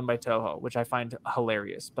wasn't even done by Toho, which I find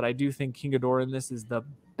hilarious. But I do think King Ghidorah in this is the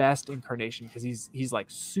best incarnation because he's like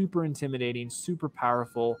super intimidating, super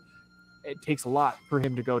powerful. It takes a lot for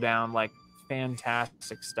him to go down. Like,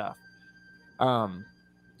 fantastic stuff.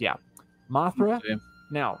 Yeah, Mothra. Okay.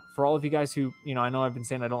 Now, for all of you guys who, I know I've been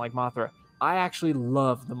saying I don't like Mothra. I actually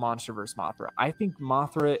love the MonsterVerse Mothra. I think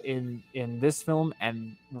Mothra in this film,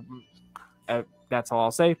 and that's all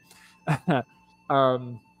I'll say,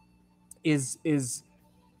 is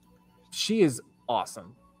she is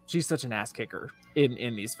awesome. She's such an ass kicker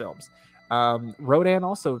in these films. Rodan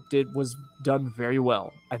also was done very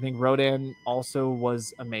well. I think Rodan also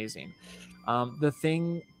was amazing. The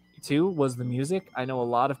thing too was the music. I know a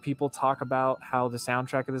lot of people talk about how the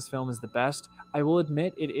soundtrack of this film is the best. I will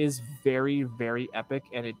admit it is very, very epic,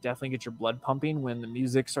 and it definitely gets your blood pumping when the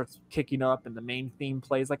music starts kicking up and the main theme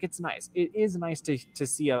plays. Like, it's nice. It is nice to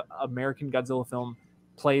see a American Godzilla film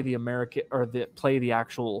play the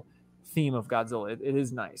actual theme of Godzilla. It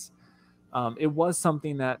is nice. It was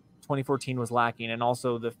something that 2014 was lacking, and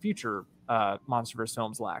also the future MonsterVerse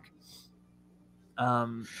films lack.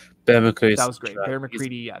 Bear McCready. That was great. Bear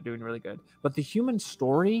McCready, yeah, doing really good. But the human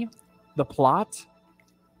story, the plot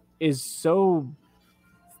is so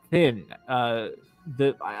thin.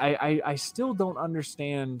 I still don't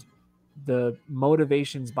understand the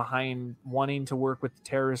motivations behind wanting to work with the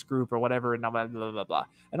terrorist group or whatever, and blah, blah, blah, blah, blah.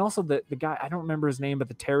 And also the guy, I don't remember his name, but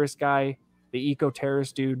the terrorist guy, the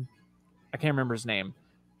eco-terrorist dude, I can't remember his name.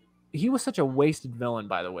 He was such a wasted villain,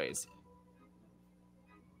 by the ways.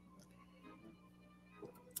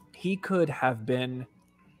 He could have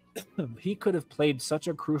played such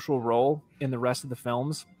a crucial role in the rest of the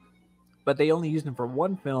films, but they only used him for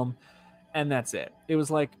one film, and that's it. It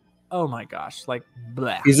was like, oh my gosh, like,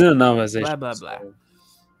 blah. He's in a novelization. Blah, blah, blah.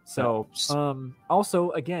 So,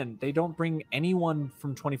 also, again, they don't bring anyone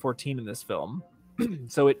from 2014 in this film,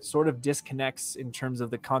 so it sort of disconnects in terms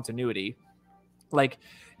of the continuity. Like,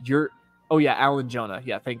 Alan Jonah.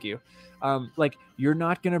 Yeah, thank you. Like, you're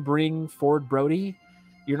not going to bring Ford Brody.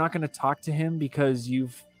 You're not going to talk to him because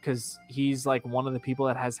he's like one of the people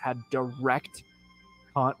that has had direct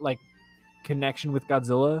connection with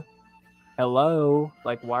Godzilla. Hello,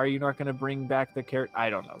 like, why are you not going to bring back the character? I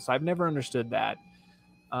don't know. So I've never understood that.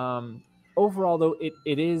 Overall, though,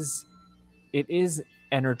 it is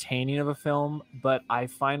entertaining of a film, but I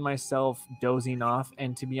find myself dozing off.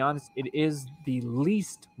 And to be honest, it is the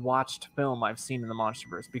least watched film I've seen in the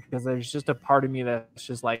MonsterVerse, because there's just a part of me that's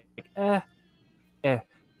just like, eh.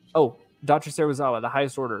 Oh, Dr. Serizawa, The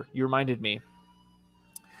Highest Order. You reminded me.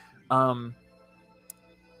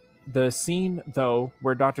 The scene, though,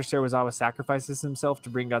 where Dr. Serizawa sacrifices himself to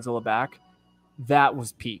bring Godzilla back, that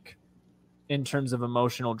was peak in terms of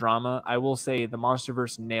emotional drama. I will say the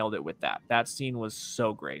MonsterVerse nailed it with that. That scene was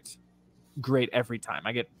so great. Great every time.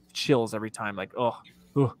 I get chills every time. Like,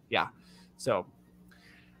 yeah. So,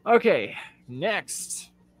 okay, next.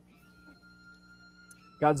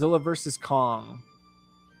 Godzilla versus Kong.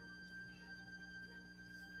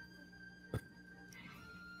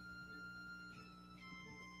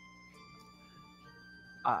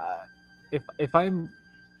 If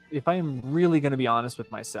I'm really going to be honest with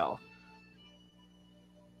myself,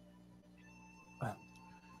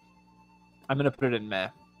 I'm going to put it in meh.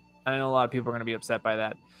 I know a lot of people are going to be upset by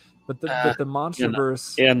that, but the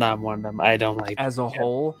MonsterVerse, I'm one of them. I don't like as a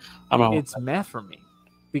whole. It's meh for me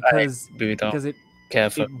because it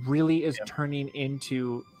really is turning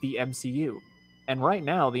into the MCU, and right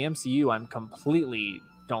now the MCU I'm completely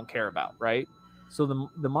don't care about, right? So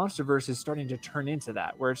the MonsterVerse is starting to turn into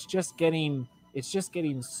that, where it's just getting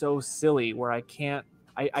so silly, where I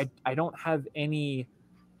don't have any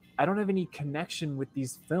connection with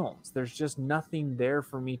these films. There's just nothing there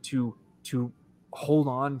for me to hold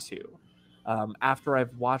on to after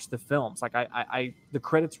I've watched the films. Like, I the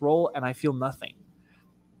credits roll and I feel nothing,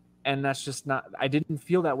 and that's just not. I didn't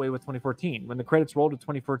feel that way with 2014. When the credits rolled with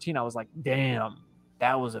 2014, I was like, damn,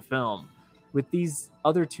 that was a film. With these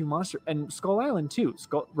other two and Skull Island too.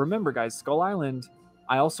 Remember, guys, Skull Island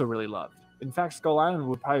I also really loved. In fact, Skull Island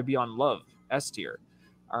would probably be on Love S tier.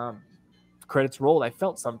 Credits rolled, I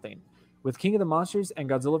felt something. With King of the Monsters and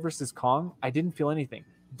Godzilla vs. Kong, I didn't feel anything.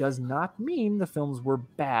 Does not mean the films were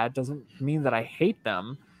bad. Doesn't mean that I hate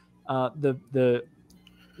them. The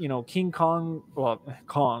King Kong,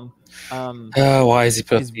 Kong, why is he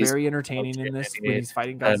put is very entertaining in this when he's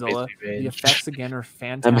fighting That Godzilla. makes me The rage. effects again are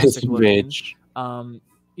That makes fantastic me looking. rage.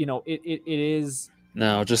 It is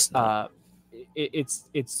No, just no. it's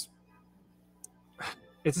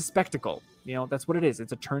a spectacle. That's what it is.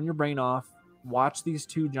 It's a turn your brain off, watch these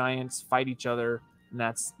two giants fight each other, and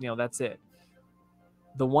that's it.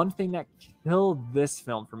 The one thing that killed this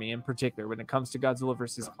film for me in particular when it comes to Godzilla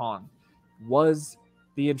versus Kong was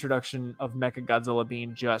the introduction of Mechagodzilla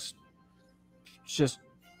being just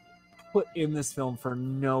put in this film for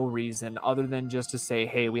no reason other than just to say,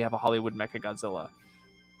 hey, we have a Hollywood Mechagodzilla.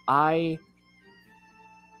 I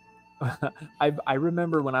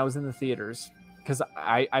remember when I was in the theaters, because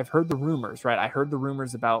I've heard the rumors, right? I heard the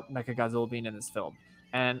rumors about Mechagodzilla being in this film,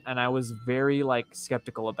 and I was very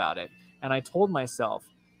skeptical about it. And I told myself,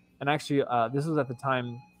 and actually this was at the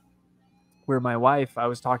time where my wife, I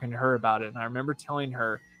was talking to her about it, and I remember telling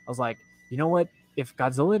her, I was like, you know what? If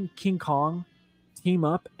Godzilla and King Kong team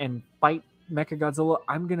up and fight Mechagodzilla,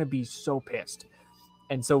 I'm gonna be so pissed.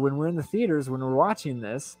 And so when we're in the theaters, when we're watching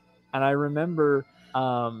this, and I remember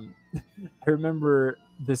the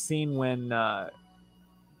scene when they're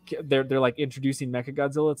like introducing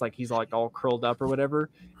Mechagodzilla. It's like he's like all curled up or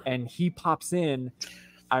whatever, and he pops in.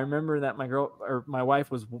 I remember that my wife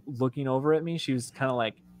was looking over at me. She was kind of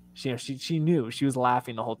like, she knew. She was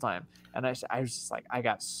laughing the whole time, and I was just like, I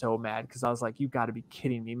got so mad because I was like, you got to be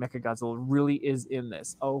kidding me! Mechagodzilla really is in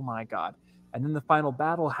this. Oh my god! And then the final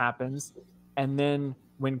battle happens, and then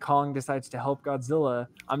when Kong decides to help Godzilla,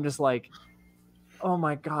 I'm just like, oh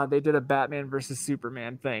my god, they did a Batman versus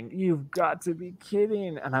Superman thing. You've got to be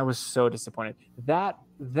kidding. And I was so disappointed. That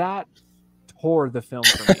tore the film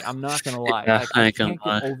for me. I'm not gonna lie. Yeah, I can't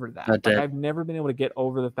get over that. That I've never been able to get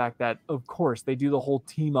over the fact that, of course, they do the whole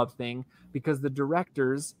team up thing because the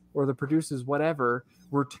directors or the producers, whatever,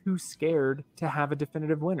 were too scared to have a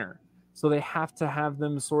definitive winner. So they have to have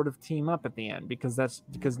them sort of team up at the end because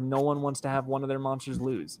no one wants to have one of their monsters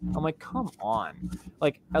lose. I'm like, come on.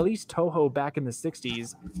 At least Toho back in the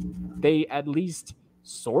 60s, they at least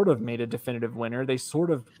sort of made a definitive winner.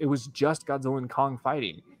 It was just Godzilla and Kong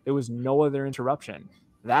fighting. There was no other interruption.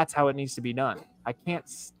 That's how it needs to be done. I can't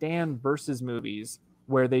stand versus movies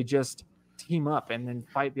where they just team up and then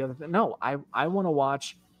fight the other thing. No, I want to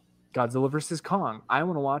watch Godzilla versus Kong. I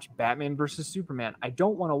want to watch Batman versus Superman. I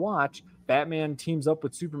don't want to watch Batman teams up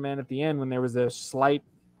with Superman at the end when there was a slight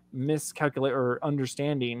miscalculate or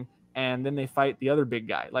understanding, and then they fight the other big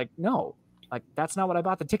guy. No, that's not what I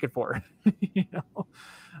bought the ticket for.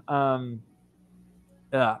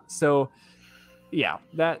 So yeah,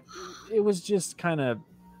 that it was just kind of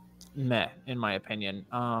meh in my opinion.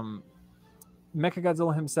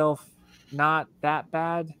 Mechagodzilla himself, not that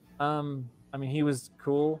bad. I mean, he was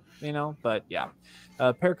cool, but yeah.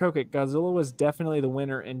 Paracoke, Godzilla was definitely the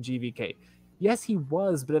winner in GVK. Yes, he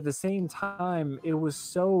was, but at the same time, it was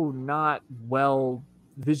so not well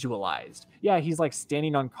visualized. Yeah, he's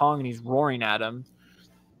standing on Kong and he's roaring at him,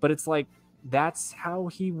 but it's that's how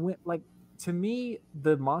he went. To me,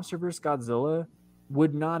 the MonsterVerse Godzilla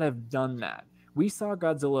would not have done that. We saw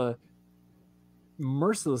Godzilla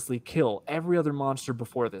mercilessly kill every other monster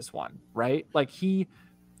before this one, right?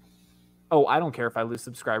 I don't care if I lose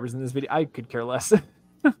subscribers in this video. I could care less. If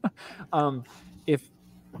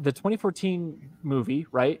the 2014 movie,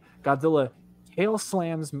 right, Godzilla tail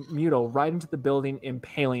slams Muto right into the building,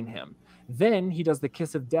 impaling him. Then he does the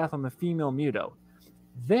kiss of death on the female Muto.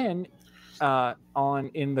 Then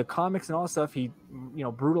in the comics and all stuff, he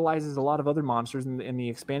brutalizes a lot of other monsters in the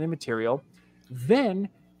expanded material. Then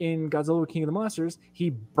in Godzilla King of the Monsters, he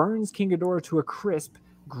burns King Ghidorah to a crisp,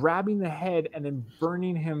 grabbing the head and then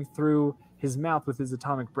burning him through his mouth with his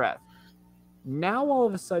atomic breath. Now all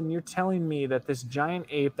of a sudden you're telling me that this giant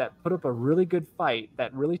ape that put up a really good fight,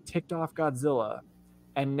 that really ticked off Godzilla,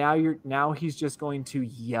 and now he's just going to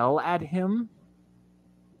yell at him?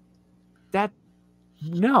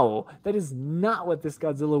 No, that is not what this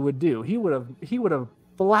Godzilla would do. He would have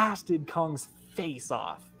blasted Kong's face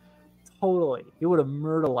off. Totally. He would have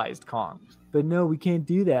myrtleized Kong. But no, we can't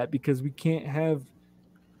do that because we can't have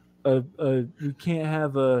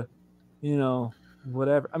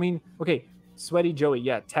whatever. I mean, okay, Sweaty Joey,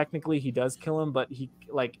 yeah, technically he does kill him, but he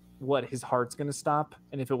his heart's gonna stop,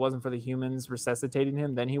 and if it wasn't for the humans resuscitating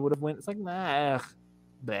him, then he would have went. It's nah,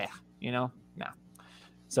 bleh, nah.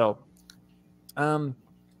 So,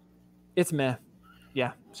 it's meh.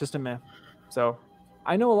 Yeah, it's just a meh. So,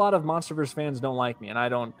 I know a lot of MonsterVerse fans don't like me, and I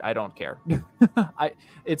don't care.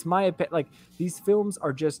 It's my opinion. These films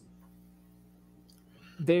are just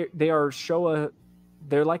they are Showa.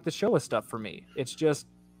 They're like the Showa stuff for me. It's just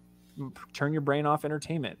turn your brain off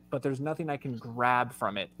entertainment, but there's nothing I can grab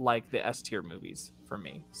from it like the S tier movies for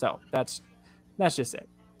me. So that's just it.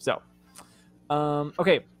 So,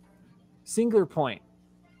 okay. Singular Point.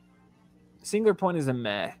 Singular Point is a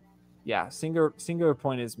meh. Yeah, Singular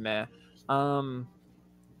Point is meh.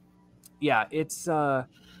 Yeah, it's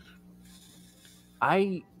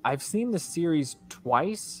I've seen the series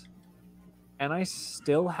twice, and I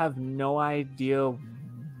still have no idea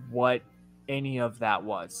what any of that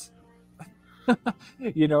was.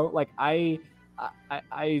 You know, like I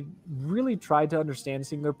really tried to understand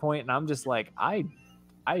Singular Point, and I'm just like, I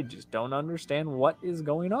just don't understand what is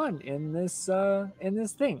going on in this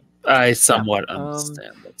thing. I somewhat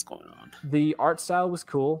understand what's going on. The art style was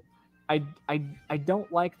cool. I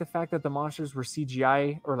don't like the fact that the monsters were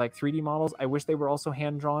CGI or like 3D models. I wish they were also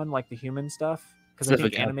hand drawn like the human stuff, because I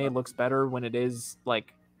think anime looks better when it is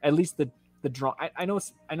like at least the draw. I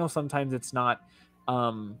know sometimes it's not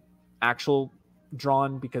actual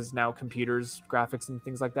drawn because now computers graphics and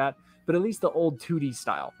things like that, but at least the old 2D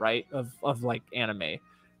style, right, of like anime.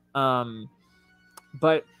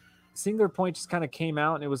 But Singular Point just kind of came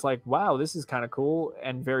out and it was like, wow, this is kind of cool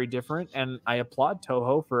and very different, and I applaud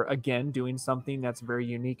Toho for again doing something that's very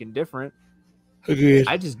unique and different. Agreed.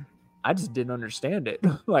 I just didn't understand it.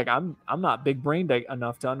 Like I'm not big brained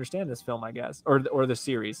enough to understand this film, I guess, or the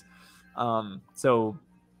series. So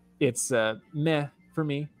it's meh for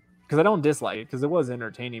me, because I don't dislike it, because it was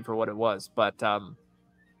entertaining for what it was. But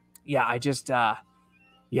yeah, I just don't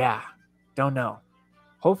know.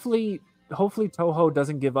 Hopefully Toho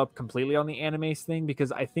doesn't give up completely on the anime thing,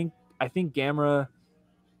 because I think Gamera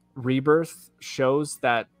Rebirth shows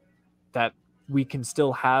that we can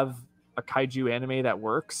still have a kaiju anime that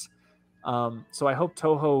works. So I hope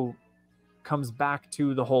Toho comes back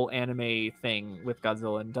to the whole anime thing with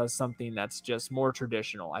Godzilla and does something that's just more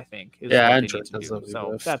traditional, I think. I enjoy Godzilla.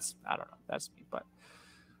 So that's, I don't know, that's me. But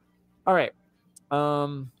all right.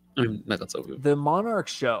 The Monarch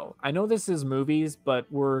show. I know this is movies, but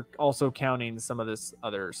we're also counting some of this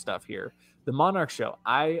other stuff here. The Monarch show.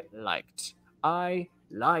 I liked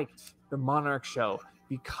the Monarch show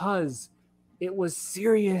because it was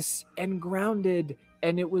serious and grounded,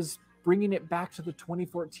 and it was bringing it back to the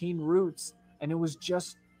 2014 roots, and it was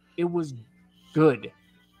good.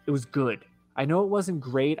 It was good. I know it wasn't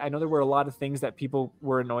great. I know there were a lot of things that people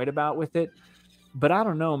were annoyed about with it, but I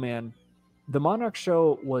don't know, man. The Monarch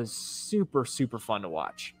show was super, super fun to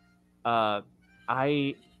watch. I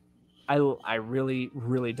really,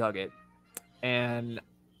 really dug it. And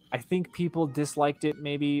I think people disliked it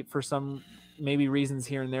maybe for some reasons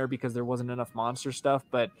here and there because there wasn't enough monster stuff,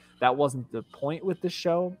 but that wasn't the point with the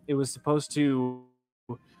show. It was supposed to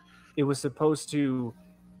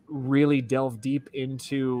really delve deep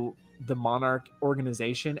into the Monarch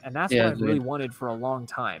organization, and that's what I really wanted for a long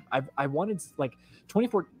time. I wanted, like,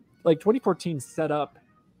 2014 set up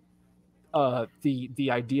the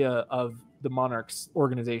idea of the Monarch's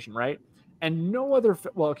organization, right? And no other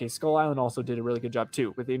Skull Island also did a really good job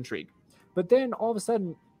too with intrigue. But then all of a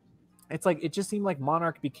sudden, it's like it just seemed like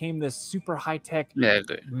Monarch became this super high-tech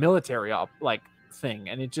military thing,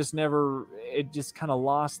 and it just kind of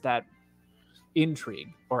lost that intrigue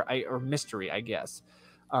or mystery, I guess.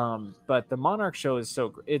 But the Monarch show is so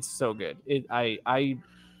good. I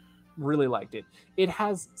really liked it. It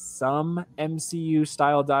has some MCU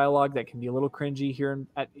style dialogue that can be a little cringy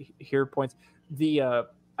here points.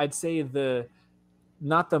 I'd say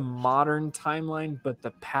not the modern timeline, but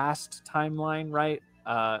the past timeline, right,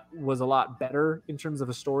 was a lot better in terms of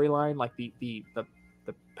a storyline. Like the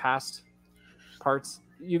past parts,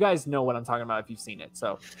 you guys know what I'm talking about if you've seen it.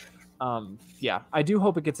 So yeah, I do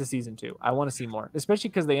hope it gets a season 2. I want to see more, especially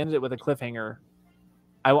because they ended it with a cliffhanger.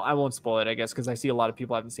 I won't spoil it, I guess, because I see a lot of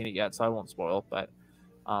people haven't seen it yet, so I won't spoil. But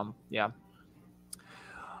yeah.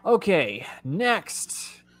 Okay,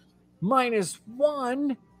 next,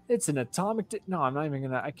 -1. It's an atomic. No, I'm not even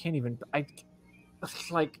gonna. I can't even.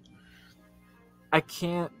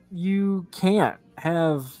 You can't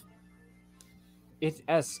have it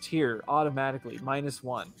S tier automatically.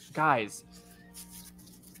 -1, guys.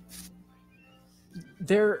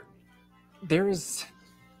 It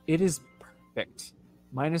is perfect.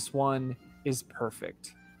 -1 is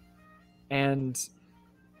perfect. And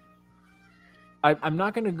I'm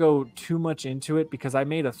not going to go too much into it because I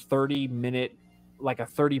made a 30-minute, like a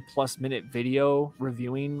 30+ minute video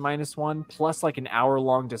reviewing -1, plus like an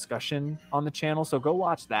hour-long discussion on the channel. So go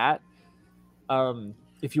watch that.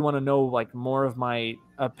 If you want to know like more of my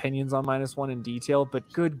opinions on -1 in detail.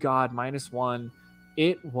 But good God, -1,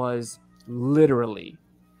 it was literally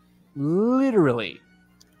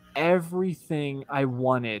everything I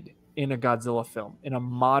wanted in a Godzilla film, in a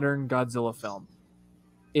modern Godzilla film.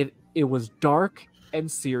 It was dark and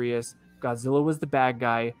serious. Godzilla was the bad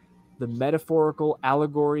guy. The metaphorical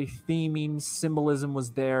allegory, theming, symbolism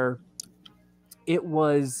was there. It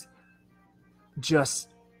was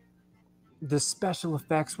just, the special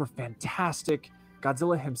effects were fantastic.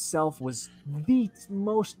 Godzilla himself was the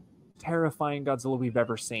most terrifying Godzilla we've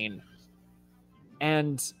ever seen.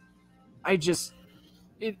 And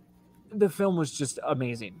the film was just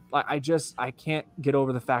amazing. I can't get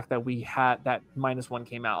over the fact that we had that -1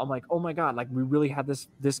 came out. I'm like, oh my God, like we really had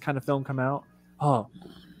this kind of film come out. Oh,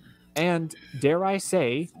 and dare I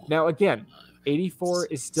say, now again, 84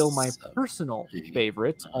 is still my personal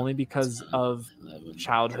favorite, only because of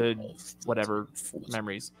childhood, whatever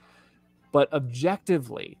memories. But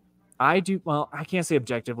objectively, I can't say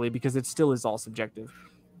objectively because it still is all subjective.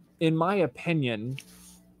 In my opinion,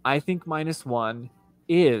 I think -1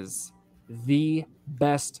 is the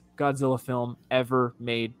best Godzilla film ever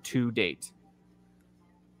made to date.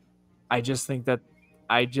 I just think that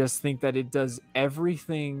it does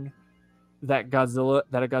everything that a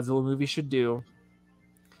Godzilla movie should do,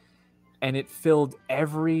 and it filled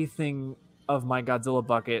everything of my Godzilla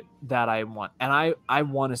bucket that I want. And I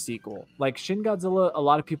want a sequel. Like Shin Godzilla, a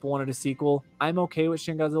lot of people wanted a sequel. I'm okay with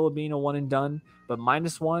Shin Godzilla being a one and done, but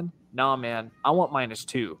 -1, nah, man, I want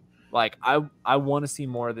 -2. Like I want to see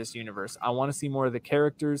more of this universe. I want to see more of the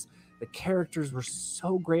characters. The characters were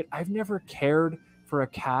so great. I've never cared for a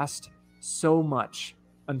cast so much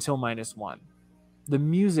until -1. The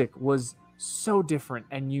music was so different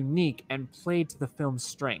and unique and played to the film's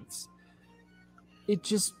strengths. It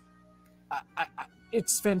just,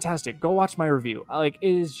 it's fantastic. Go watch my review. Like,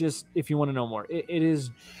 it is just, if you want to know more, it is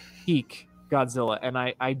peak Godzilla, and I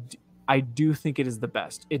do think it is the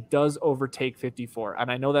best. It does overtake 54,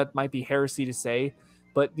 and I know that might be heresy to say,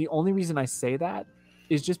 but the only reason I say that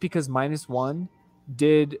is just because -1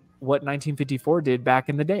 did what 1954 did back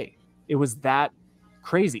in the day. It was that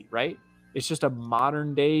crazy, right? It's just a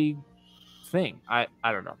modern day thing. I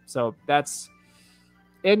don't know. So that's,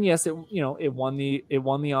 and yes, it won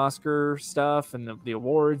the Oscar stuff and the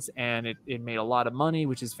awards, and it made a lot of money,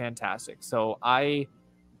 which is fantastic. So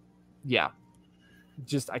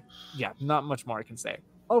not much more I can say.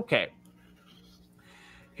 Okay.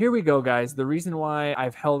 Here we go, guys. The reason why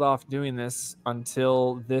I've held off doing this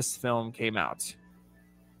until this film came out.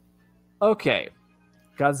 Okay.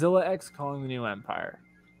 Godzilla X Kong: The New Empire.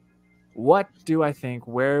 What do I think?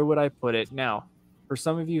 Where would I put it? Now, for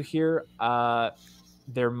some of you here,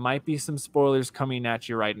 there might be some spoilers coming at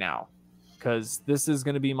you right now, because this is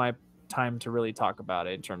going to be my time to really talk about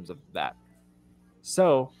it in terms of that.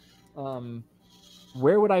 So,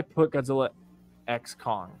 where would I put Godzilla X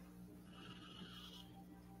Kong?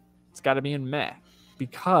 It's got to be in meh,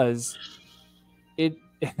 because it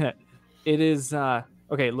is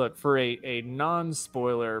okay. Look, for a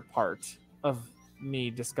non-spoiler part of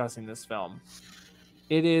me discussing this film,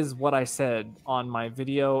 it is what I said on my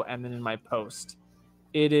video and then in my post.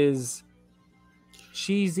 It is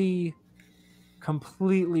cheesy,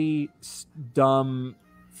 completely dumb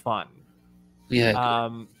fun. Yeah.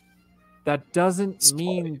 That doesn't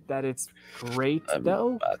mean that it's great,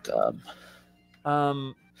 though.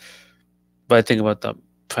 But I think about the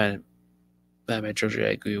Batman trilogy, I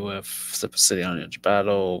agree with Super City on Ninja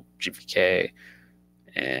Battle, GVK,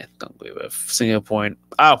 and don't agree with Single Point.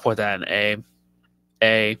 I'll put that in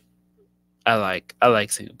A. I like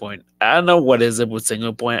Single Point. I don't know what is it with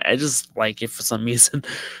Single Point. I just like it for some reason.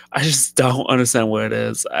 I just don't understand what it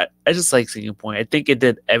is. I just like Single Point. I think it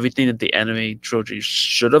did everything that the anime trilogy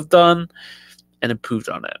should have done and improved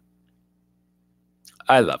on it.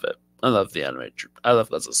 I love it. I love the anime. I love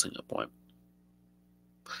Godzilla Single Point.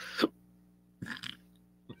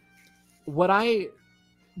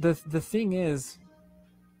 The thing is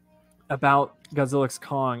about Godzilla X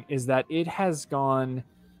Kong is that it has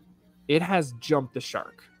jumped the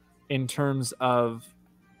shark in terms of,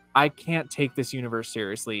 I can't take this universe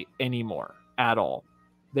seriously anymore at all.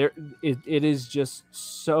 It is just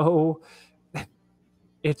so,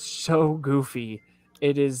 it's so goofy.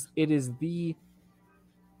 It is the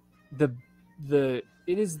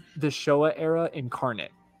Showa era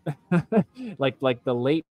incarnate. like the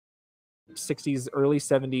late 60s, early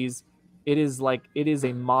 70s. It is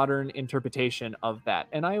a modern interpretation of that,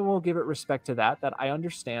 and I will give it respect to that I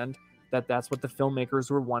understand that that's what the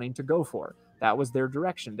filmmakers were wanting to go for. That was their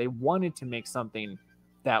direction. They wanted to make something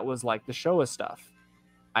that was like the Showa stuff.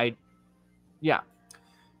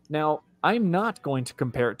 Now, I'm not going to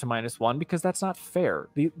compare it to -1 because that's not fair.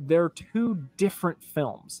 They're two different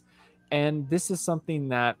films, and this is something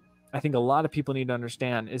that I think a lot of people need to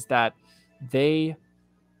understand, is that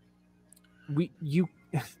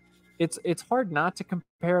it's hard not to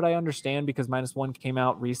compare it. I understand, because -1 came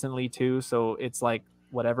out recently too, so it's like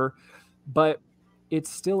whatever, but it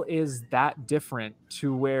still is that different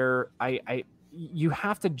to where you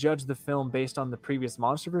have to judge the film based on the previous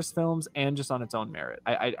MonsterVerse films and just on its own merit.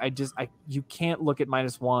 You can't look at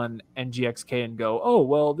 -1 and GXK and go, oh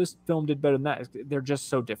well, this film did better than that. They're just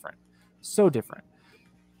so different, so different.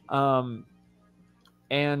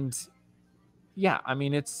 And yeah, I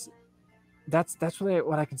mean, that's really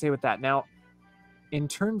what I can say with that. Now, in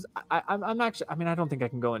terms, I'm actually, I mean, I don't think I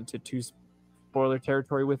can go into too spoiler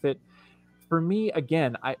territory with it. For me,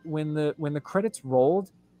 again, when the credits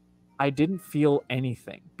rolled, I didn't feel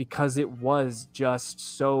anything because it was just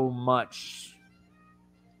so much.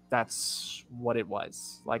 That's what it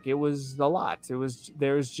was. Like, it was a lot.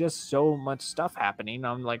 There's just so much stuff happening.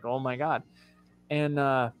 I'm like, oh my god. And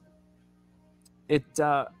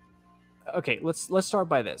okay, let's start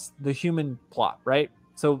by this. The human plot, right?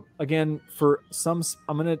 So again,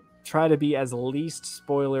 I'm going to try to be as least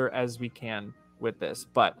spoiler as we can with this,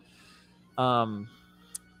 but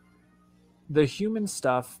the human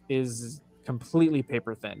stuff is completely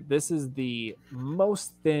paper thin. This is the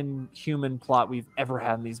most thin human plot we've ever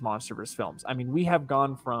had in these MonsterVerse films. I mean, we have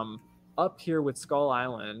gone from up here with Skull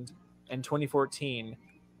Island in 2014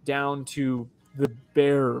 down to the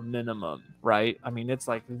bare minimum, right? I mean, it's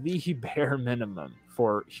like the bare minimum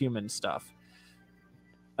for human stuff.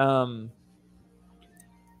 I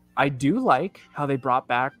do like how they brought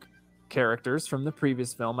back characters from the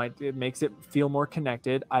previous film. It makes it feel more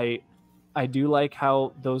connected. I do like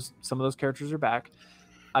how some of those characters are back.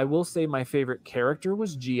 I will say my favorite character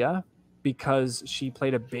was Gia, because she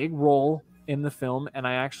played a big role in the film, and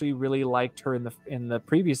I actually really liked her in the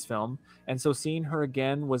previous film. And so seeing her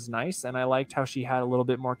again was nice, and I liked how she had a little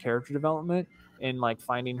bit more character development and like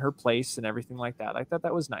finding her place and everything like that. I thought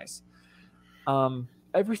that was nice.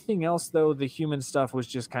 Everything else, though, the human stuff was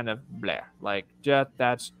just kind of bleh. Like,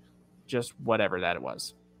 that's just whatever that it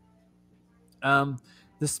was.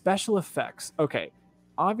 The special effects. Okay,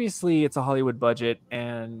 obviously it's a Hollywood budget,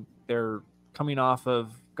 and they're coming off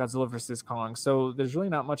of Godzilla vs. Kong, so there's really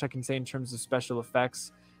not much I can say in terms of special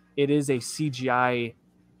effects. It is a CGI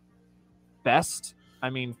fest. I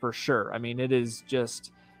mean, for sure. I mean, it is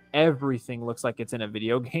just everything looks like it's in a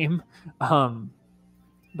video game.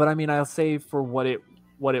 But I mean, I'll say for what it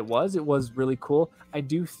was really cool. I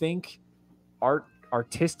do think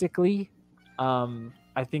artistically,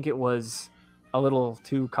 I think it was a little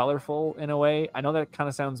too colorful in a way. I know that kind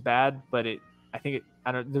of sounds bad, but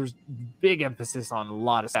there's big emphasis on a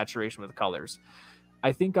lot of saturation with colors.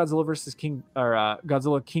 I think Godzilla vs. King, or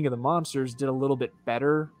Godzilla King of the Monsters, did a little bit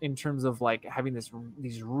better in terms of like having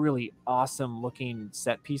these really awesome looking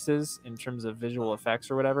set pieces in terms of visual effects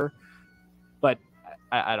or whatever. But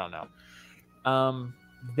I don't know.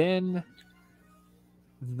 Then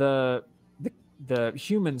the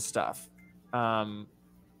human stuff.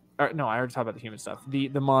 No, I already talked about the human stuff. The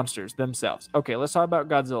monsters themselves. Okay, let's talk about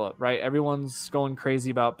Godzilla, right? Everyone's going crazy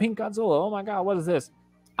about Pink Godzilla. Oh my god, what is this?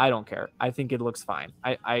 I don't care. I think it looks fine.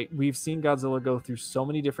 We've seen Godzilla go through so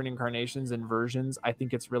many different incarnations and versions. I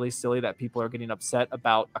think it's really silly that people are getting upset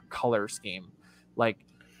about a color scheme. Like,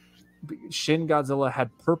 Shin Godzilla had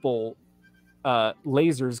purple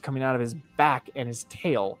lasers coming out of his back and his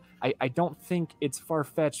tail. I don't think it's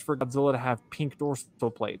far-fetched for Godzilla to have pink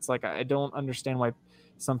dorsal plates. Like, I don't understand why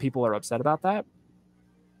some people are upset about that.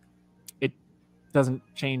 It doesn't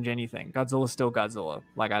change anything. Godzilla's still Godzilla.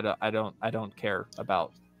 Like, I don't care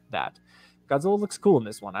about that. Godzilla looks cool in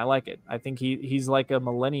this one. I like it. I think he's like a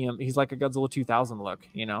millennium. He's like a Godzilla 2000 look.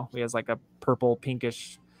 You know, he has like a purple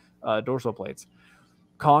pinkish dorsal plates.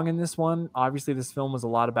 Kong in this one, obviously this film was a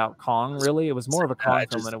lot about Kong. Really, it was more of a Kong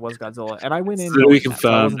film than it was Godzilla. And I went in really that,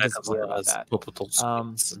 so I wasn't disappointed about that.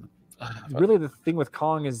 Really, the thing with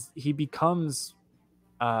Kong is he becomes.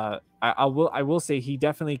 I will say he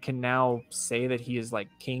definitely can now say that he is like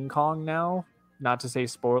King Kong now. Not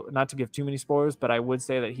to give too many spoilers, but I would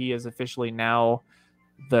say that he is officially now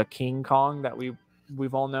the King Kong that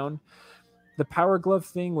we've all known. The Power Glove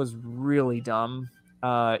thing was really dumb.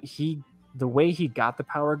 The way he got the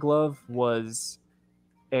Power Glove was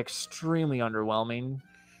extremely underwhelming.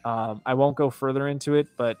 I won't go further into it,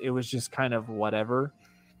 but it was just kind of whatever.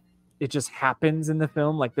 It just happens in the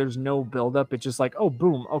film. Like, there's no buildup. It's just like, oh,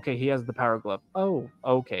 boom. Okay, he has the Power Glove. Oh,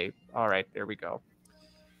 okay. All right, there we go.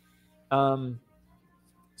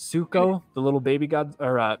 Suko, the little baby god,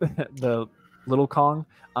 or the little Kong.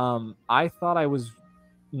 I thought I was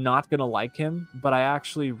not gonna like him, but I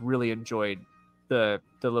actually really enjoyed the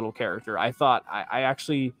little character. I thought I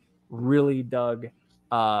actually really dug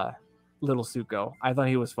Little Suko. I thought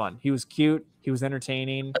he was fun. He was cute. He was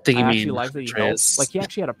entertaining. I think I you actually mean liked that he helped. Atreus. Like he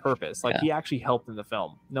actually had a purpose. Like Yeah. he actually helped in the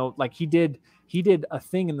film. No, like he did a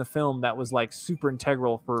thing in the film that was like super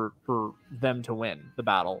integral for them to win the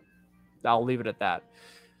battle. I'll leave it at that.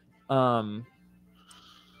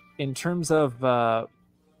 In terms of the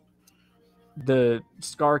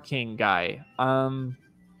Scar King guy,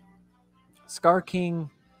 Scar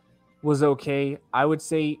King was okay. I would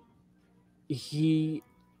say he's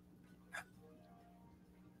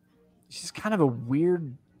kind of a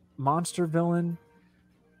weird monster villain.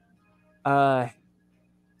 A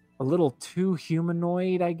little too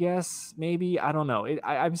humanoid, I guess. Maybe, I don't know.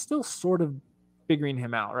 I'm still sort of figuring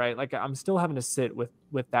him out, right? Like I'm still having to sit with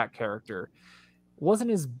that character.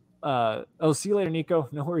 Wasn't as oh, see you later, Nico.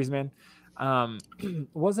 No worries, man.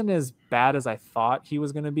 Wasn't as bad as I thought he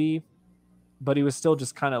was going to be, but he was still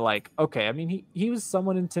just kind of like, okay. I mean, he was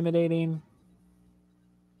somewhat intimidating.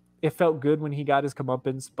 It felt good when he got his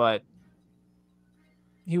comeuppance, but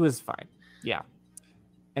he was fine. Yeah.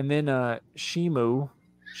 And then Shimo,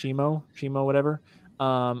 whatever.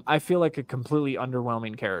 I feel like a completely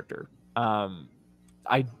underwhelming character.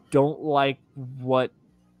 I don't like what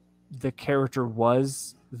the character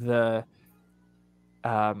was. Again,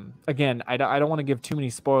 I don't want to give too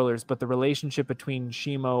many spoilers, but the relationship between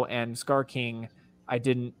Shimo and Scar King, I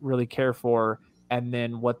didn't really care for. And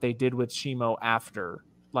then what they did with Shimo after,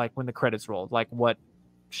 like when the credits rolled, like what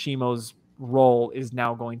Shimo's role is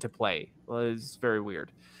now going to play was very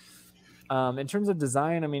weird. In terms of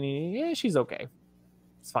design, I mean, yeah, she's okay.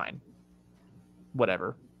 It's fine.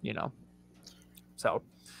 Whatever, you know. So,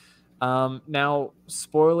 now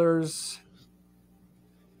spoilers.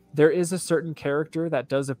 There is a certain character that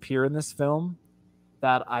does appear in this film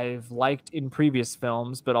that I've liked in previous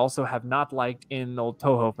films, but also have not liked in old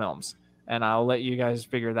Toho films. And I'll let you guys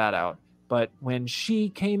figure that out. But when she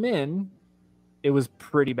came in, it was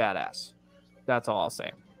pretty badass. That's all I'll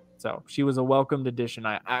say. So she was a welcomed addition.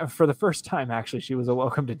 I for the first time, actually, she was a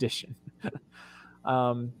welcomed addition.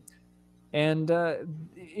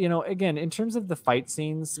 You know, again, in terms of the fight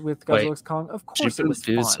scenes with Godzilla x Kong, of course it was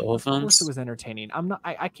fun. Of course it was entertaining. I'm not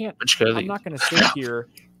going to sit here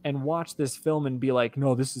and watch this film and be like,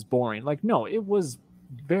 no, this is boring. Like, no, it was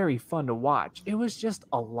very fun to watch. It was just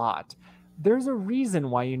a lot. There's a reason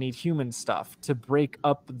why you need human stuff to break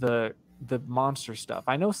up the monster stuff.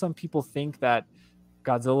 I know some people think that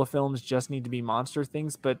Godzilla films just need to be monster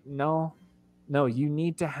things, but no, you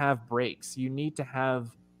need to have breaks. You need to have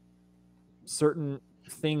certain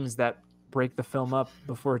things that break the film up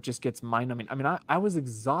before it just gets mind-numbing. I mean, I was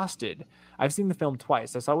exhausted. I've seen the film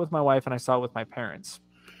twice. I saw it with my wife and I saw it with my parents.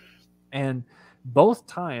 And both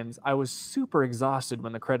times I was super exhausted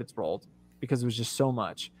when the credits rolled because it was just so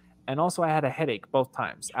much. And also I had a headache both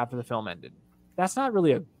times after the film ended. That's not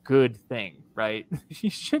really a good thing, right? You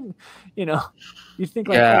shouldn't, you know, you think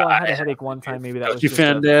like, oh, I had a headache one time. Maybe that was just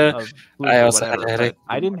I also had a headache.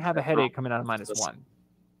 I didn't have a headache coming out of -1.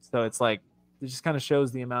 So it's like, it just kind of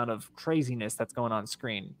shows the amount of craziness that's going on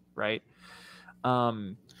screen, right?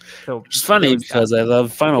 So it's funny because I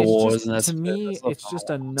love Final Wars, and to me, it's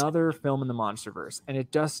just another film in the MonsterVerse, and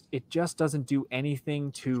it just doesn't do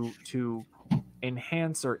anything to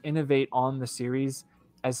enhance or innovate on the series.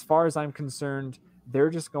 As far as I'm concerned,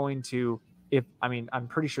 they're just going to. I'm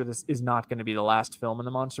pretty sure this is not going to be the last film in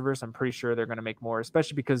the MonsterVerse. I'm pretty sure they're going to make more,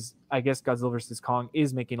 especially because I guess Godzilla vs. Kong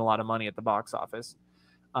is making a lot of money at the box office.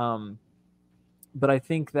 But I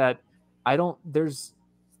think that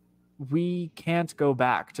we can't go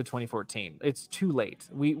back to 2014. It's too late.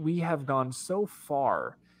 We have gone so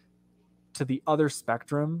far to the other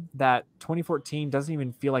spectrum that 2014 doesn't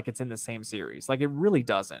even feel like it's in the same series. Like it really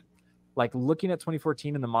doesn't. Like looking at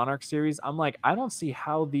 2014 in the Monarch series, I'm like, I don't see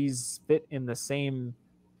how these fit in the same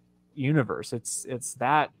universe. It's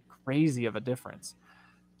that crazy of a difference.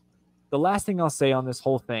 The last thing I'll say on this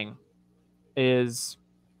whole thing is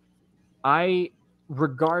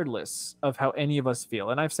regardless of how any of us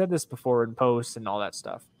feel, and I've said this before in posts and all that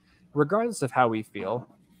stuff, regardless of how we feel,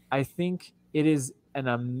 I think it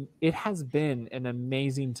has been an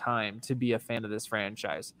amazing time to be a fan of this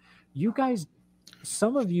franchise. You guys,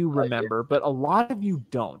 some of you remember, but a lot of you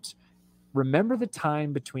don't. Remember the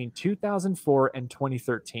time between 2004 and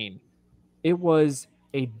 2013. It was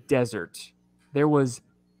a desert. There was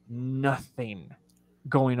nothing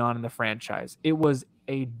going on in the franchise. It was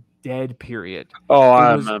a dead period.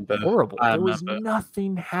 I remember. Horrible. There was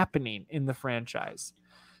nothing happening in the franchise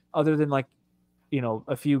other than like, you know,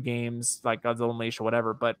 a few games like Godzilla Unleashed or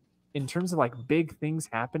whatever. But in terms of like big things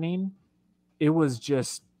happening, it was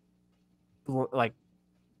just like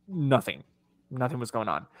nothing. nothing was going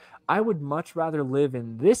on. I would much rather live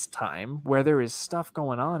in this time where there is stuff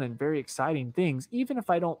going on and very exciting things, even if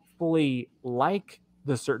I don't fully like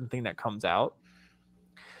the certain thing that comes out.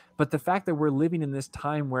 But the fact that we're living in this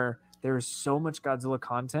time where there is so much Godzilla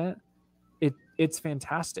content, it's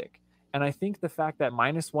fantastic. And I think the fact that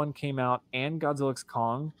 -1 came out and Godzilla X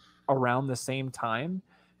Kong around the same time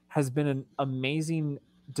has been an amazing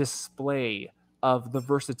display of the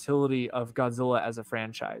versatility of Godzilla as a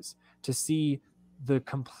franchise. To see the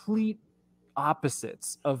complete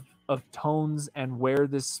opposites of tones and where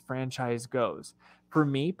this franchise goes. For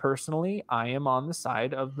me personally, I am on the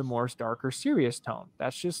side of the more darker, serious tone.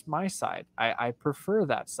 That's just my side. I prefer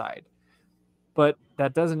that side. But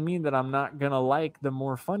that doesn't mean that I'm not going to like the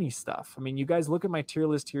more funny stuff. I mean, you guys look at my tier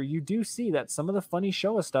list here. You do see that some of the funny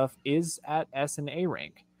Showa stuff is at S and A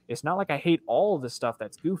rank. It's not like I hate all of the stuff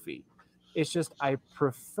that's goofy. It's just I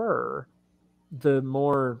prefer the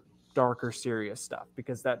more darker, serious stuff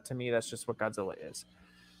because that, to me, that's just what Godzilla is.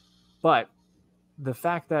 But the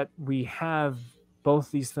fact that we have both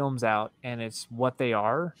these films out and it's what they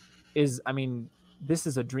are is, I mean, this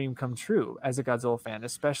is a dream come true as a Godzilla fan,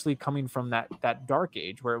 especially coming from that dark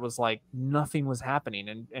age where it was like nothing was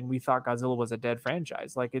happening and we thought Godzilla was a dead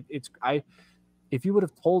franchise. Like if you would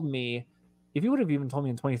have told me, if you would have even told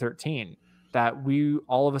me in 2013 that we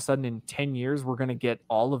all of a sudden in 10 years we're going to get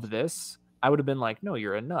all of this, I would have been like, no,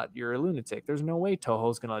 you're a nut, you're a lunatic. There's no way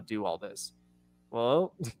Toho's going to do all this.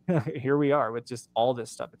 Well, here we are with just all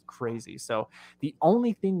this stuff. It's crazy. So the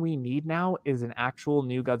only thing we need now is an actual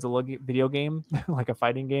new Godzilla video game, like a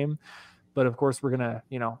fighting game. But of course, we're going to,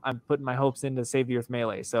 you know, I'm putting my hopes into Save the Earth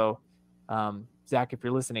Melee. So, Zach, if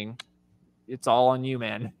you're listening, it's all on you,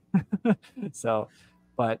 man. So,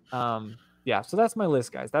 but yeah, so that's my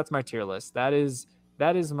list, guys. That's my tier list. That is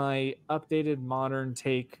my updated modern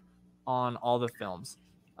take on all the films.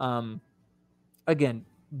 Again,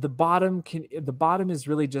 the bottom is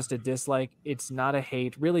really just a dislike. It's not a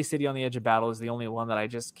hate. Really, City on the Edge of Battle is the only one that I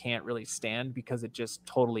just can't really stand because it just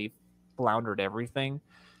totally floundered everything.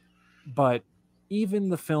 But even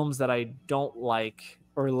the films that I don't like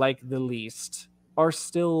or like the least are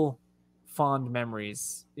still fond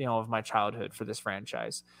memories, you know, of my childhood for this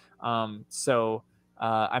franchise. So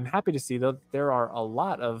I'm happy to see that there are a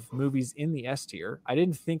lot of movies in the S tier. I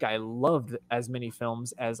didn't think I loved as many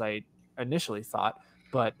films as I initially thought,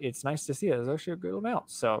 but it's nice to see that there's actually a good amount.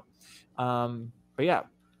 So, but yeah,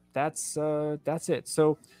 that's it.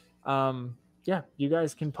 So, yeah, you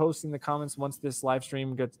guys can post in the comments once this live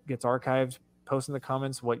stream gets archived. Post in the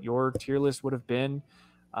comments what your tier list would have been.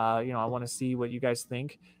 You know, I want to see what you guys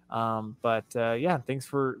think. But yeah, thanks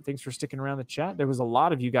for sticking around the chat. There was a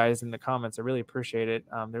lot of you guys in the comments. I really appreciate it.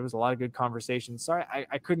 There was a lot of good conversation. Sorry,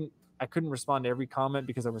 I couldn't respond to every comment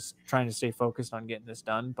because I was trying to stay focused on getting this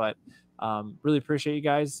done. But really appreciate you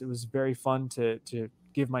guys. It was very fun to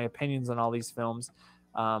give my opinions on all these films.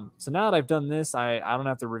 So now that I've done this, I don't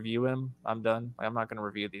have to review them. I'm done. I'm not going to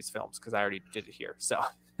review these films because I already did it here. So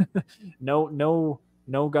no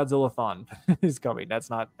Godzilla-thon is coming. That's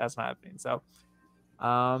not happening. So,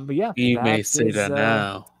 but yeah, you may say that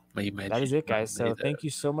now. That is it, guys. So thank you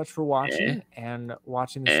so much for watching and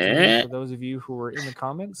watching the stream for those of you who were in the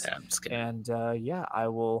comments. And yeah, I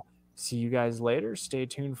will see you guys later. Stay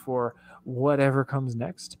tuned for whatever comes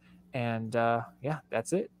next. And yeah,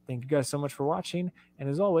 that's it. Thank you guys so much for watching. And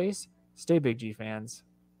as always, stay big, G fans.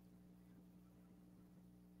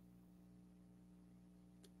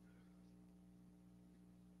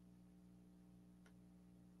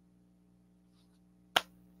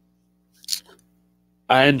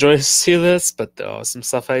 I enjoy to see this, but there are some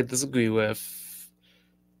stuff I disagree with.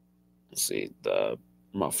 Let's see, the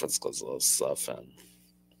Muffins Godzilla stuff, and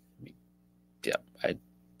yeah, I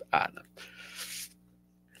don't know.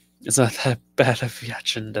 It's not that bad of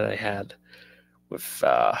reaction that I had with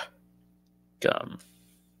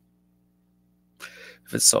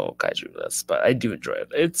its Soul Kaiju list, but I do enjoy it.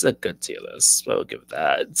 It's a good tier list, so I'll give it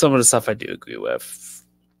that. Some of the stuff I do agree with.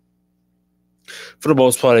 For the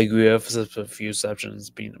most part, I agree with, except for a few exceptions,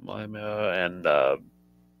 being the Malima and a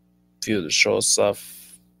few of the show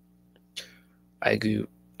stuff. I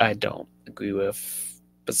don't agree with,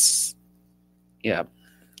 but yeah,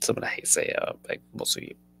 some of the hate say, like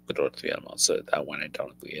mostly with all three elements, so that one I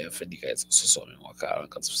don't agree with, and you guys also saw me walk out on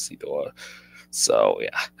Godzilla Sidor. So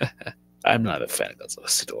yeah, I'm not a fan of Godzilla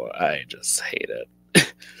Sidor. I just hate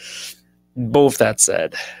it. Both that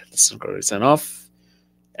said, this is going to sign off.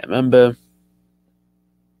 And remember,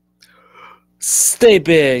 stay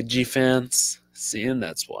big, G fans. See you in the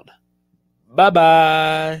next one. Bye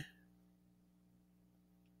bye.